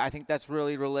call guy. I think that's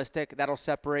really realistic. That'll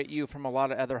separate you from a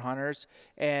lot of other hunters.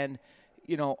 And,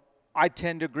 you know, I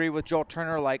tend to agree with Joel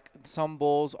Turner. Like, some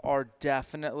bulls are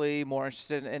definitely more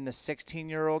interested in the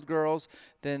 16-year-old girls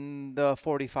than the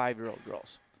 45-year-old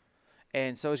girls.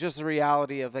 And so it's just the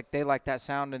reality of, like, they like that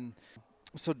sound. And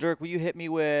so, Dirk, will you hit me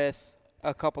with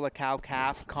a couple of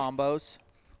cow-calf combos?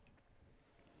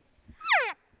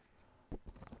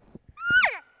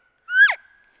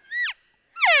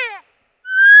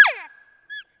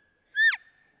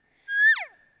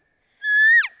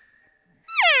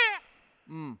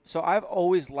 So I've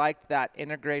always liked that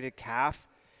integrated calf.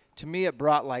 To me, it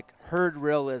brought, like, herd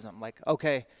realism. Like,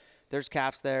 okay, there's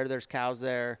calves there, there's cows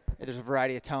there, there's a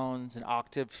variety of tones and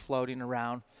octaves floating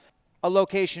around. A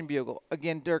location bugle.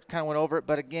 Again, Dirk kind of went over it,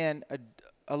 but again,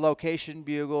 a location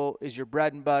bugle is your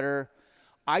bread and butter.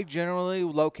 I generally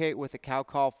locate with a cow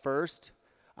call first.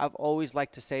 I've always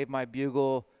liked to save my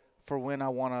bugle for when I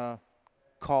want to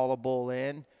call a bull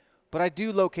in, but I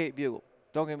do locate bugle.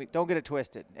 Don't get it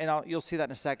twisted, and you'll see that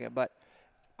in a second. But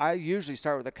I usually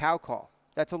start with a cow call.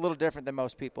 That's a little different than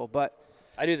most people, but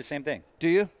I do the same thing. Do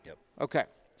you? Yep. Okay,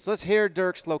 so let's hear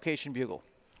Dirk's location bugle.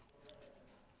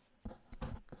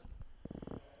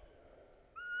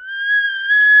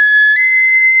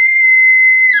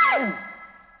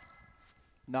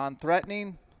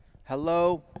 Non-threatening.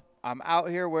 Hello, I'm out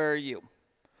here. Where are you?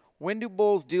 When do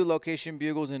bulls do location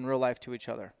bugles in real life to each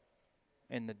other?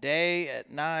 In the day, at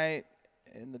night,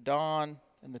 in the dawn,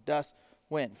 in the dusk?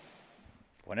 When?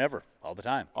 Whenever, all the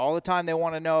time. All the time. They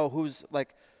want to know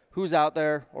who's out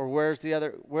there, or where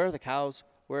are the cows?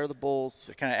 Where are the bulls?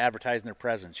 They're kind of advertising their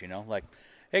presence, you know, like,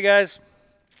 hey guys,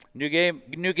 new game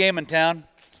in town.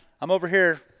 I'm over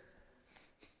here.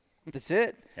 That's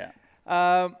it.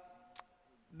 Yeah.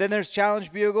 Then there's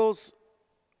challenge bugles,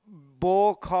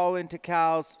 bull call into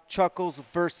cows, chuckles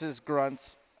versus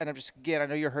grunts. And I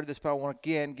know you heard this, but I want to,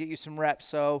 again, get you some reps.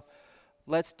 So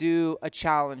let's do a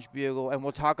challenge bugle, and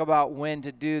we'll talk about when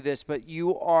to do this. But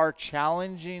you are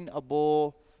challenging a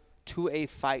bull to a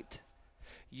fight.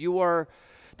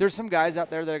 There's some guys out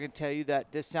there that are going to tell you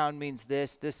that this sound means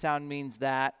this sound means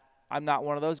that. I'm not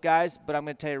one of those guys, but I'm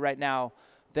going to tell you right now,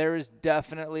 there is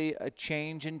definitely a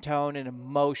change in tone and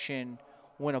emotion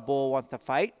when a bull wants to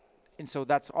fight. And so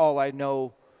that's all I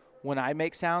know when I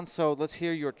make sounds. So let's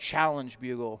hear your challenge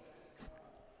bugle.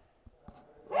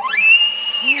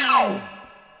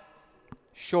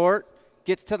 Short,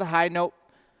 gets to the high note,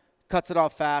 cuts it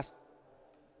off fast.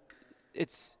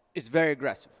 It's very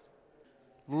aggressive.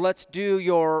 Let's do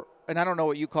and I don't know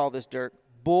what you call this, Dirk,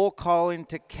 bull calling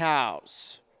to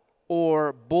cows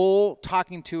or bull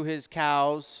talking to his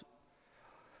cows.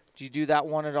 Do you do that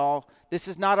one at all? This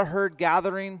is not a herd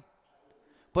gathering,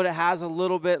 but it has a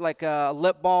little bit like a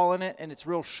lip ball in it, and it's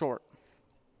real short.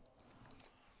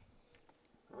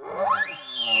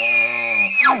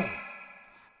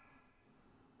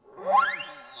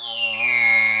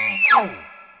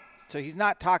 So he's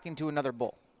not talking to another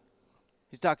bull.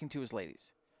 He's talking to his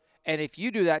ladies. And if you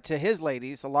do that to his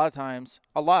ladies, a lot of times,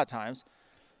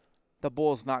 the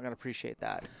bull's not going to appreciate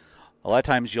that. A lot of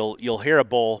times you'll hear a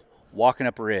bull walking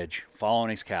up a ridge, following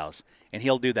his cows, and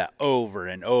he'll do that over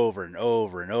and over and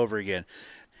over and over again.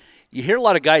 You hear a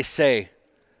lot of guys say,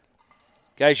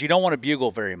 guys, you don't want to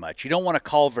bugle very much. You don't want to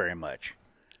call very much.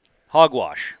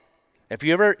 Hogwash. If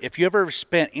you ever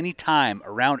spent any time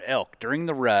around elk during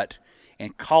the rut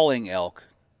and calling elk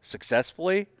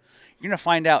successfully, you're going to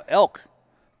find out elk,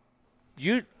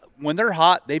 when they're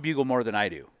hot, they bugle more than I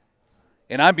do.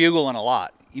 And I'm bugling a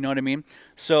lot. You know what I mean?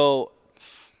 So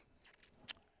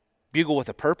bugle with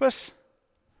a purpose.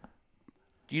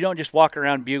 You don't just walk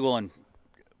around bugling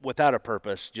without a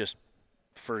purpose, just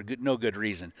for no good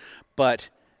reason. But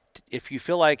if you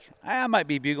feel like I might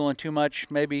be bugling too much,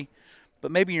 maybe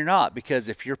But maybe you're not, because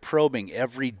if you're probing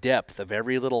every depth of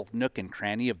every little nook and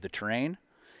cranny of the terrain,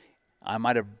 I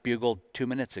might have bugled 2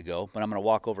 minutes ago, but I'm going to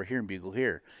walk over here and bugle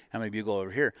here. I'm going to bugle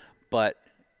over here. But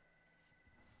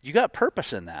you got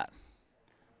purpose in that.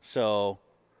 So,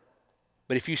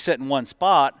 but if you sit in one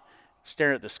spot,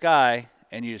 stare at the sky,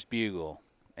 and you just bugle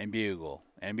and bugle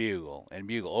and bugle and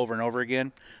bugle over and over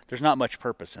again, there's not much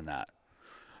purpose in that.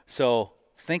 So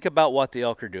think about what the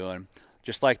elk are doing,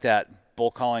 just like that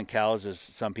bull calling cows, as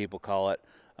some people call it.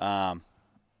 I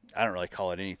don't really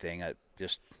call it anything.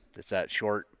 It's that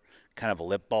short kind of a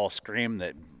lip ball scream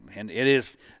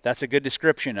that's a good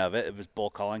description of it. It was bull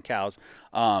calling cows.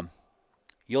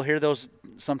 You'll hear those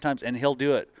sometimes, and he'll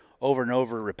do it over and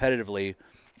over repetitively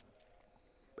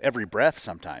every breath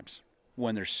sometimes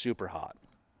when they're super hot.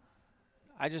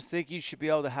 I just think you should be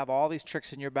able to have all these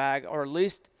tricks in your bag, or at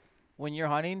least when you're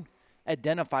hunting,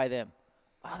 identify them.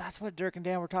 Oh, that's what Dirk and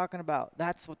Dan were talking about.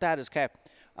 That's what that is. Okay.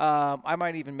 I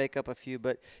might even make up a few,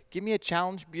 but give me a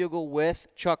challenge bugle with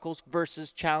chuckles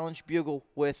versus challenge bugle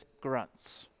with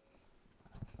grunts.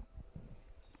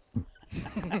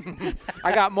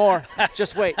 I got more.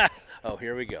 Just wait. Oh,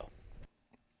 here we go.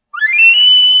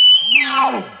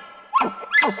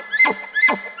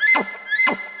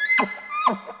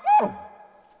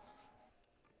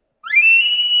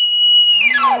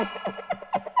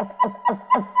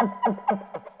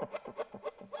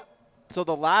 So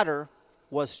the latter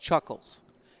was chuckles.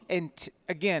 And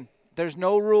again, there's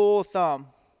no rule of thumb,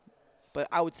 but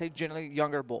I would say generally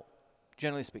younger bull,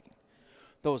 generally speaking.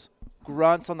 Those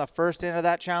grunts on the first end of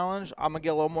that challenge, I'm going to get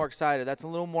a little more excited. That's a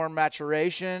little more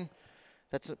maturation.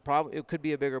 It could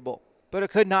be a bigger bull. But it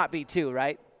could not be too,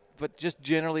 right? But just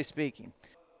generally speaking.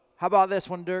 How about this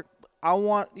one, Dirk? I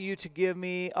want you to give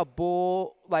me a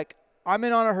bull. Like, I'm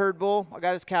in on a herd bull. I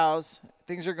got his cows.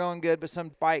 Things are going good, but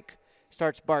some bike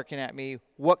starts barking at me.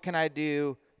 What can I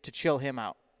do to chill him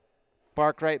out?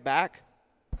 Bark right back?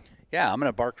 Yeah, I'm going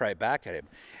to bark right back at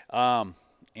him.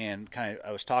 And kind of,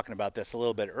 I was talking about this a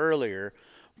little bit earlier,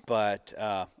 but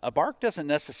a bark doesn't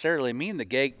necessarily mean the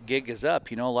gig is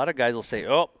up. You know, a lot of guys will say,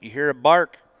 oh, you hear a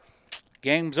bark,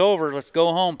 game's over, let's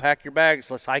go home, pack your bags,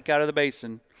 let's hike out of the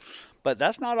basin. But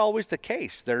that's not always the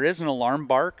case. There is an alarm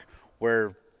bark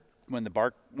where when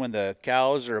the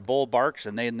cows or a bull barks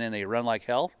and then they run like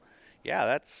hell, yeah,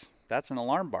 that's an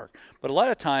alarm bark. But a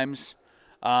lot of times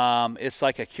it's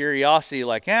like a curiosity,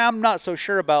 like, I'm not so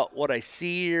sure about what I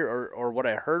see or what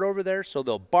I heard over there, so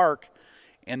they'll bark,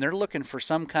 and they're looking for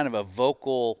some kind of a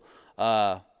vocal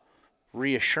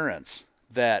reassurance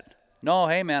that, no,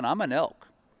 hey, man, I'm an elk.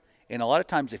 And a lot of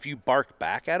times if you bark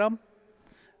back at them,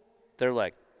 they're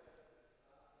like,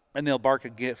 and they'll bark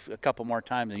a couple more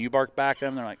times, and you bark back at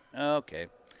them, they're like, oh, okay,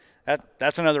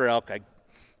 that's another elk.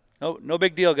 No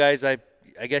big deal, guys. I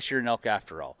guess you're an elk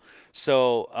after all.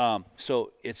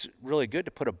 So it's really good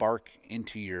to put a bark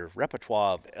into your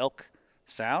repertoire of elk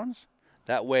sounds.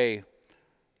 That way,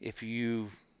 if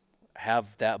you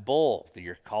have that bull that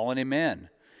you're calling him in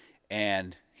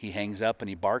and he hangs up and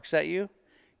he barks at you,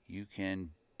 you can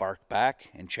bark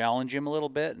back and challenge him a little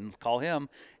bit and call him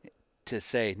to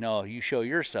say, no, you show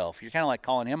yourself. You're kind of like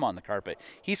calling him on the carpet.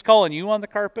 He's calling you on the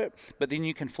carpet, but then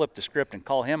you can flip the script and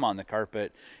call him on the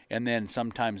carpet and then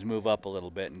sometimes move up a little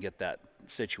bit and get that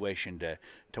situation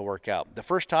to work out. The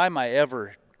first time I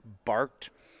ever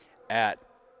barked at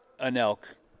an elk,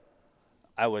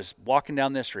 I was walking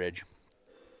down this ridge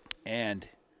and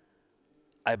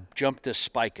I jumped this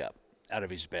spike up out of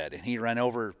his bed, and he ran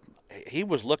over. He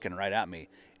was looking right at me.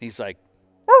 He's like,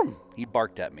 "Woo!" He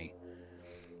barked at me.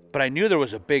 But I knew there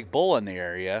was a big bull in the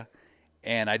area,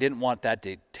 and I didn't want that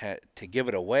to give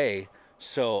it away.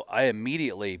 So I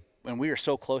immediately, when we were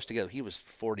so close together, he was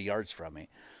 40 yards from me,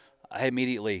 I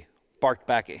immediately barked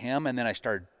back at him, and then I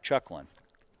started chuckling.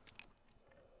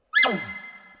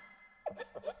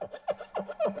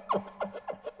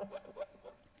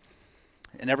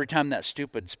 And every time that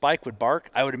stupid spike would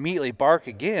bark, I would immediately bark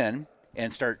again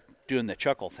and start doing the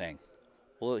chuckle thing.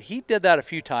 Well, he did that a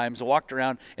few times, walked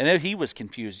around, and then he was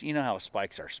confused. You know how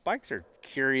spikes are. Spikes are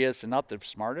curious and not the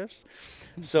smartest.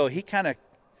 So he kind of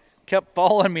kept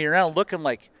following me around, looking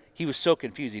like he was so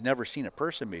confused. He'd never seen a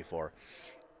person before.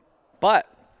 But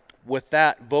with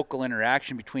that vocal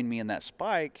interaction between me and that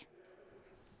spike,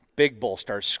 Big Bull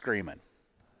starts screaming.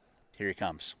 Here he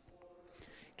comes.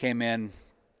 Came in.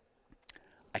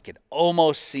 I could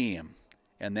almost see him.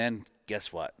 And then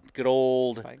guess what? Good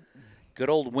old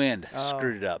wind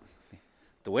screwed it up.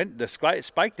 The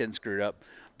spike didn't screw it up.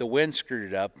 The wind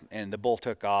screwed it up, and the bull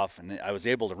took off. And I was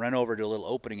able to run over to a little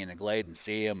opening in the glade and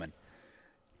see him. And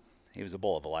he was a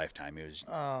bull of a lifetime. He was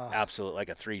absolutely like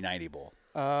a 390 bull,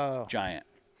 giant.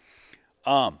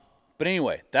 But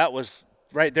anyway, that was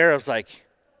right there. I was like,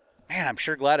 man, I'm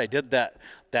sure glad I did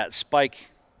that spike.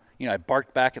 You know, I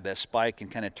barked back at that spike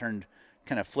and kind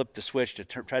of flipped the switch to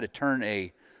try to turn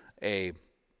a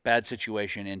bad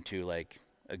situation into like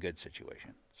a good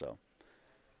situation. So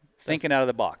thinking out of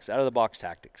the box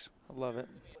tactics. I love it.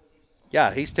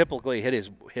 Yeah, he's typically hit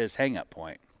his hang up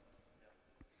point.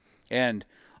 And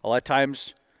a lot of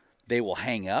times they will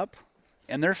hang up,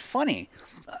 and they're funny.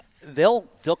 They'll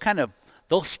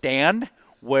stand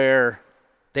where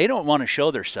they don't want to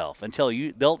show themselves until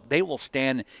they will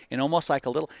stand in almost like a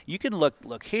little. You can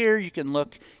look here. You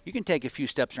can take a few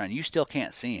steps around. You still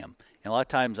can't see them. And a lot of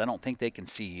times I don't think they can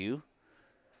see you.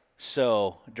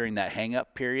 So during that hang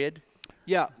up period.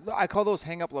 Yeah, I call those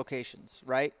hang up locations,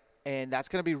 right? And that's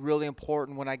going to be really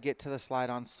important when I get to the slide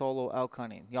on solo elk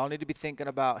hunting. Y'all need to be thinking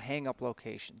about hang up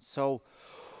locations. So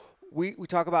we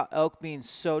talk about elk being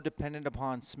so dependent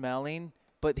upon smelling,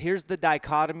 but here's the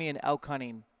dichotomy in elk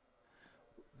hunting.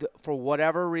 For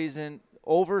whatever reason,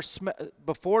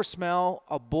 before smell,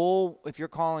 a bull, if you're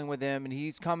calling with him and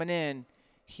he's coming in,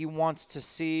 he wants to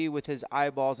see with his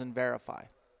eyeballs and verify.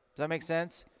 Does that make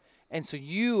sense? And so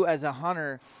you, as a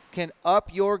hunter, can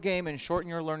up your game and shorten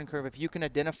your learning curve if you can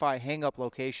identify hang-up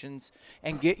locations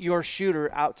and get your shooter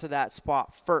out to that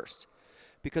spot first.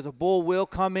 Because a bull will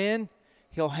come in,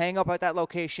 he'll hang up at that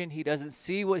location, he doesn't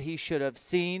see what he should have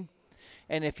seen,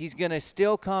 and if he's going to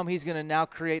still come, he's going to now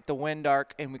create the wind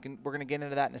arc, and we're going to get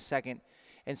into that in a second.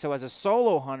 And so as a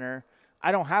solo hunter,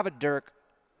 I don't have a dirk,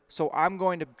 so I'm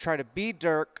going to try to be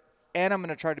dirk, and I'm going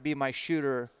to try to be my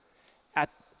shooter at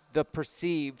the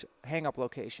perceived hang-up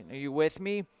location. Are you with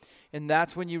me? And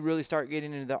that's when you really start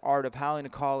getting into the art of how to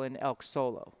call in elk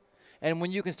solo. And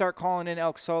when you can start calling in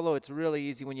elk solo, it's really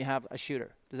easy when you have a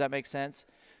shooter. Does that make sense?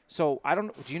 So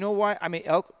do you know why? I mean,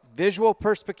 elk visual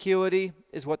perspicuity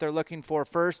is what they're looking for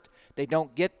first. They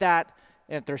don't get that,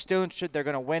 and if they're still interested, they're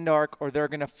going to wind arc or they're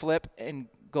going to flip and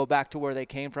go back to where they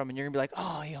came from, and you're going to be like,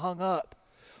 oh, he hung up.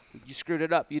 You screwed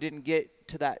it up. You didn't get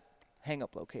to that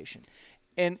hang-up location.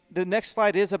 And the next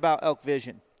slide is about elk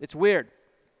vision. It's weird.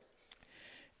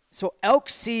 So elk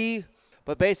see,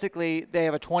 but basically they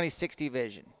have a 20/60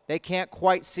 vision. They can't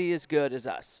quite see as good as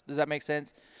us. Does that make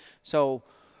sense? So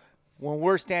when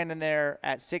we're standing there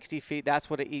at 60 feet, that's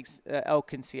what an elk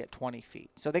can see at 20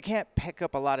 feet. So they can't pick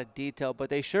up a lot of detail, but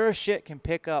they sure as shit can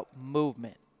pick up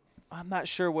movement. I'm not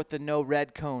sure what the no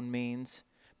red cone means,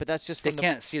 but that's just from they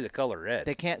can't see the color red.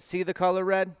 They can't see the color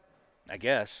red? I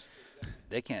guess.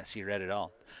 They can't see red at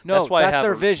all. No, that's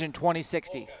their vision,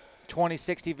 20/60.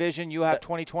 20/60 vision. You have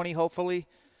 20/20, hopefully.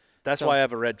 That's why I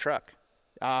have a red truck.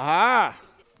 Aha!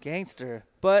 Gangster.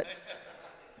 But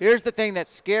here's the thing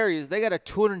that's scary is they got a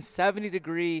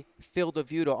 270-degree field of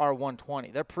view to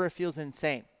R120. Their peripheral's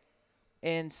insane.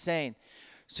 Insane.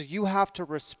 So you have to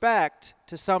respect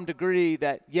to some degree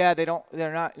that, they're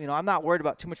not, I'm not worried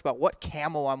about too much about what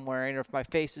camo I'm wearing or if my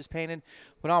face is painted,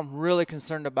 but I'm really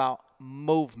concerned about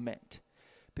movement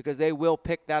because they will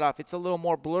pick that off. It's a little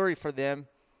more blurry for them,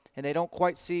 and they don't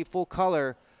quite see full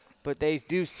color, but they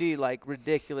do see like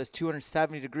ridiculous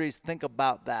 270 degrees. Think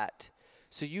about that.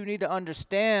 So you need to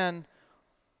understand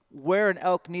where an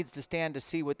elk needs to stand to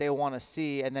see what they want to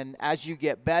see, and then as you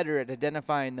get better at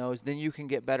identifying those, then you can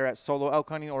get better at solo elk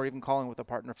hunting or even calling with a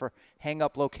partner for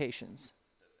hang-up locations.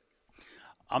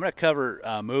 I'm going to cover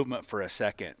movement for a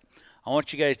second. I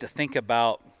want you guys to think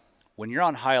about when you're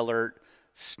on high alert,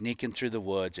 sneaking through the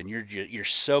woods, and you're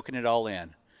soaking it all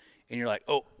in, and you're like,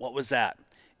 oh, what was that?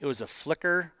 It was a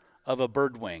flicker of a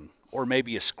bird wing or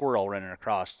maybe a squirrel running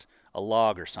across a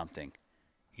log or something.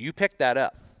 You pick that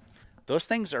up. Those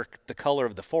things are the color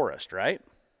of the forest, right?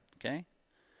 Okay?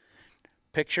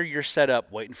 Picture your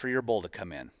setup waiting for your bull to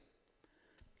come in.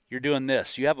 You're doing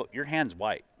this. Your hand's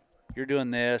white. You're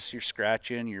doing this. You're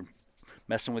scratching. You're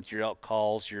messing with your elk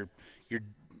calls. You're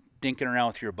dinking around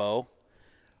with your bow.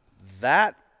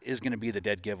 That is going to be the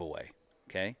dead giveaway,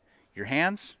 okay? Your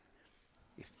hands,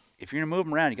 if you're going to move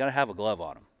them around, you got to have a glove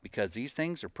on them because these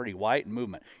things are pretty white in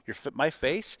movement. My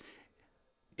face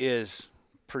is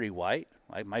pretty white.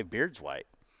 My beard's white,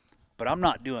 but I'm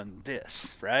not doing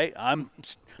this, right?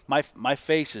 My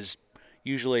face is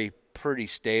usually pretty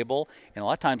stable, and a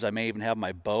lot of times I may even have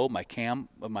my bow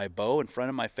in front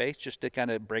of my face just to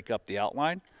kind of break up the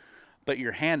outline. But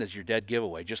your hand is your dead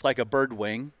giveaway, just like a bird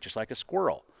wing, just like a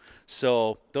squirrel.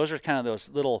 So those are kind of those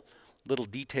little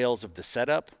details of the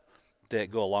setup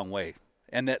that go a long way,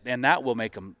 and that will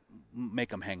make them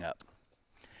hang up.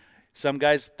 Some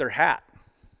guys, their hat.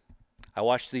 I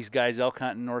watched these guys elk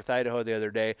hunt in North Idaho the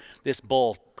other day. This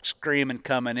bull screaming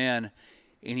coming in,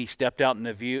 and he stepped out in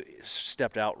the view,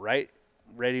 stepped out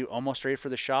almost ready for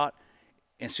the shot,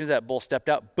 as soon as that bull stepped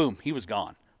out, boom, he was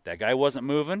gone. That guy wasn't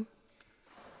moving.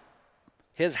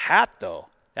 His hat, though,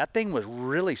 that thing was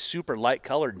really super light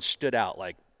colored and stood out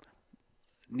like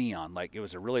neon. Like, it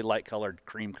was a really light colored,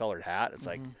 cream colored hat. It's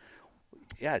like,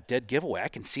 yeah, dead giveaway. I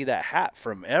can see that hat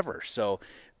from ever. So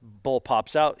bull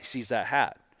pops out, he sees that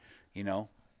hat. You know,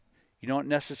 you don't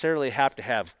necessarily have to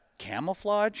have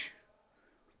camouflage.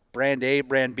 Brand A,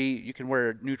 brand B, you can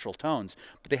wear neutral tones,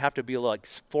 but they have to be like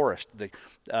forest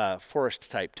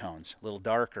type tones, a little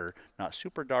darker, not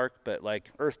super dark, but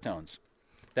like earth tones.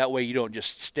 That way you don't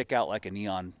just stick out like a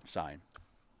neon sign.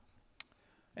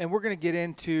 And we're going to get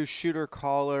into shooter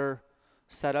caller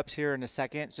setups here in a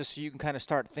second, just so you can kind of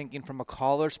start thinking from a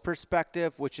caller's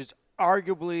perspective, which is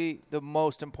arguably the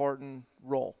most important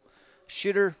role.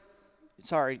 Shooter,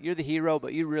 sorry, you're the hero,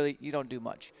 but you don't do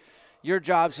much. Your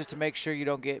job's just to make sure you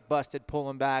don't get busted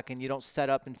pulling back and you don't set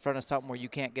up in front of something where you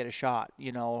can't get a shot,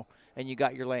 you know, and you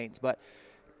got your lanes. But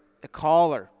the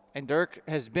caller, and Dirk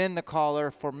has been the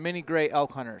caller for many great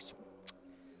elk hunters.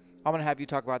 I'm going to have you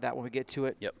talk about that when we get to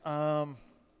it. Yep.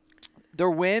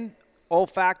 Their wind,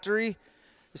 olfactory,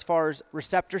 as far as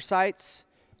receptor sites,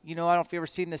 you know, I don't know if you've ever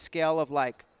seen the scale of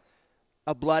like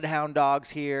a bloodhound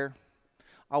dog's here,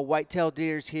 a whitetail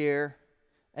deer's here,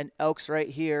 an elk's right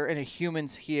here, and a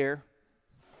human's here,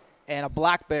 and a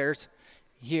black bear's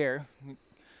here.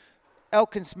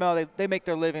 Elk can smell. They make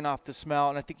their living off the smell,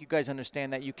 and I think you guys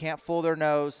understand that. You can't fool their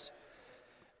nose.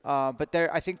 But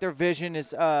I think their vision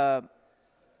is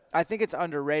I think it's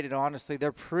underrated, honestly.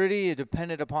 They're pretty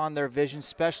dependent upon their vision,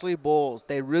 especially bulls.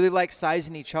 They really like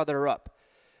sizing each other up.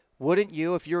 Wouldn't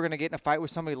you, if you were going to get in a fight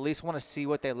with somebody, at least want to see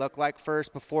what they look like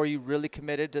first before you really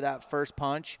committed to that first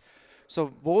punch? So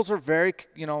bulls are very,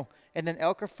 you know, and then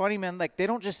elk are funny, man. Like, they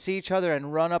don't just see each other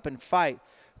and run up and fight.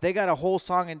 They got a whole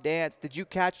song and dance. Did you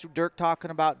catch Dirk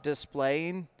talking about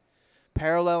displaying,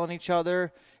 paralleling each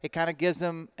other? It kind of gives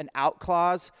them an out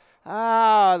clause.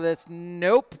 That's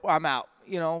nope, I'm out,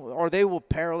 you know, or they will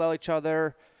parallel each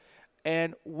other.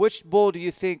 And which bull do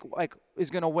you think like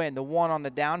is going to win, the one on the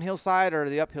downhill side or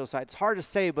the uphill side? It's hard to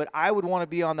say, but I would want to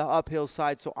be on the uphill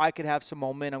side so I could have some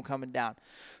momentum coming down.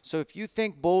 So if you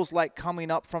think bulls like coming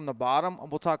up from the bottom,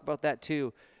 we'll talk about that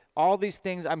too. All these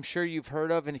things I'm sure you've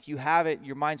heard of, and if you haven't,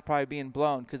 your mind's probably being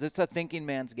blown because it's a thinking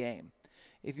man's game.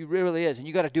 If it really is, and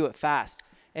you got to do it fast,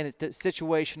 and it's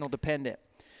situational dependent.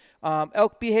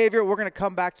 Elk behavior, we're going to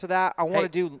come back to that. I want to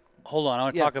do. Hold on, I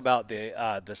want to talk about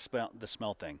the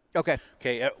smell thing. Okay.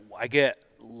 Okay, I get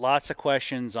lots of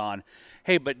questions on,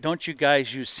 hey, but don't you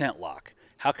guys use scent lock?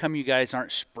 How come you guys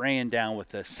aren't spraying down with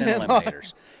the scent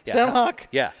eliminators? Yeah, scent lock?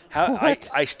 Yeah.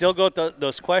 I still go with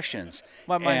those questions.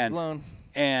 My mind's blown.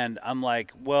 And I'm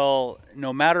like, well,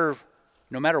 no matter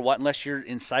what, unless you're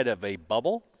inside of a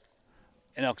bubble,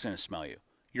 an elk's going to smell you.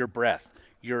 Your breath,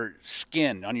 your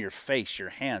skin on your face, your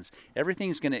hands,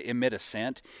 everything's going to emit a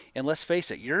scent. And let's face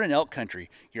it, you're in elk country.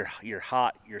 You're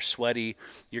hot, you're sweaty,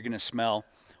 you're going to smell.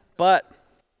 But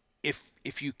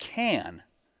if you can,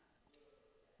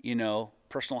 you know,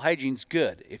 personal hygiene's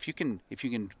good. If you can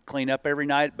clean up every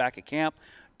night back at camp,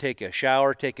 take a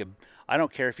shower, I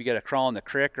don't care if you got to crawl in the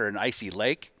creek or an icy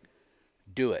lake,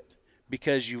 do it.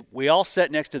 Because we all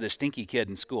sat next to the stinky kid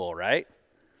in school, right?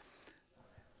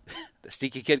 The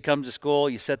stinky kid comes to school,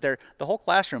 you sit there, the whole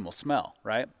classroom will smell,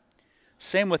 right?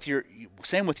 Same with your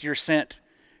scent.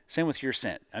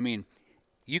 I mean,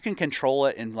 you can control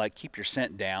it and like keep your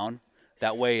scent down.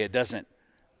 That way it doesn't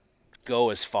go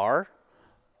as far.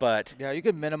 But yeah, you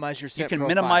can minimize your scent profile.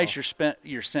 Minimize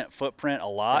your scent footprint a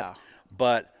lot,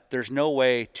 but there's no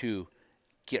way to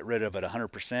get rid of it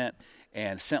 100%.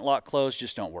 And scent lock clothes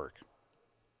just don't work.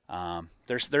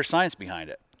 There's science behind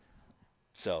it,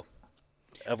 so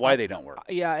of why they don't work.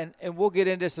 Yeah, and we'll get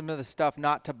into some of the stuff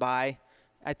not to buy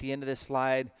at the end of this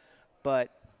slide,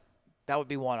 but that would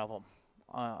be one of them.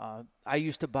 I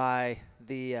used to buy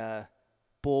the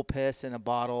bull piss in a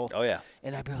bottle. Oh yeah,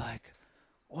 and I'd be like,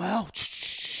 well.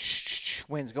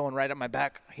 Wind's going right up my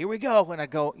back. Here we go. And I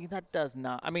go, that does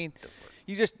not. I mean,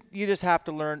 you just have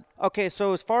to learn. Okay,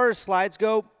 so as far as slides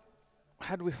go,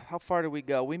 how far did we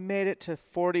go? We made it to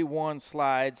 41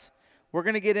 slides. We're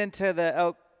going to get into the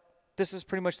elk. This is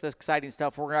pretty much the exciting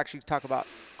stuff. We're going to actually talk about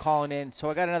calling in. So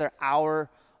I got another hour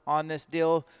on this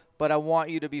deal, but I want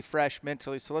you to be fresh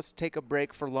mentally. So let's take a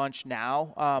break for lunch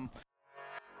now.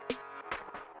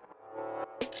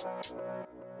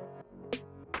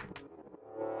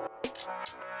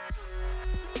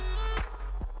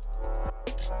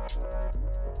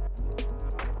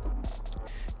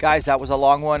 Guys, that was a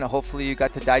long one. Hopefully you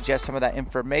got to digest some of that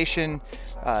information.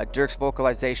 Dirk's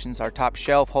vocalizations are top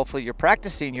shelf. Hopefully you're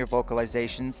practicing your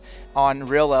vocalizations on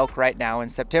Real Elk right now in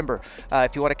September.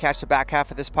 If you want to catch the back half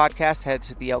of this podcast, head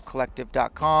to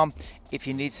theelkcollective.com. If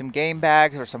you need some game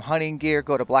bags or some hunting gear,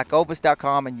 go to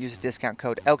blackovis.com and use the discount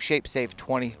code ELKSHAPE, save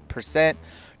 20%.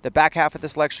 The back half of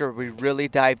this lecture, we really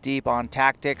dive deep on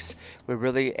tactics. We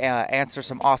really answer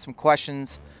some awesome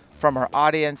questions from our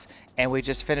audience, and we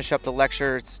just finish up the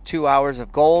lecture. It's 2 hours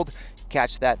of gold.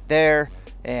 Catch that there,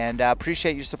 and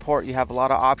appreciate your support. You have a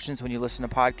lot of options when you listen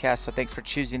to podcasts, so thanks for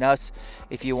choosing us.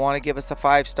 If you want to give us a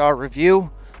 5-star review,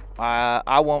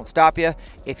 I won't stop you.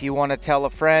 If you want to tell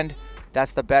a friend,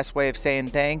 that's the best way of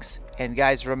saying thanks. And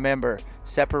guys, remember,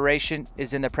 separation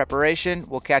is in the preparation.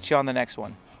 We'll catch you on the next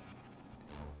one.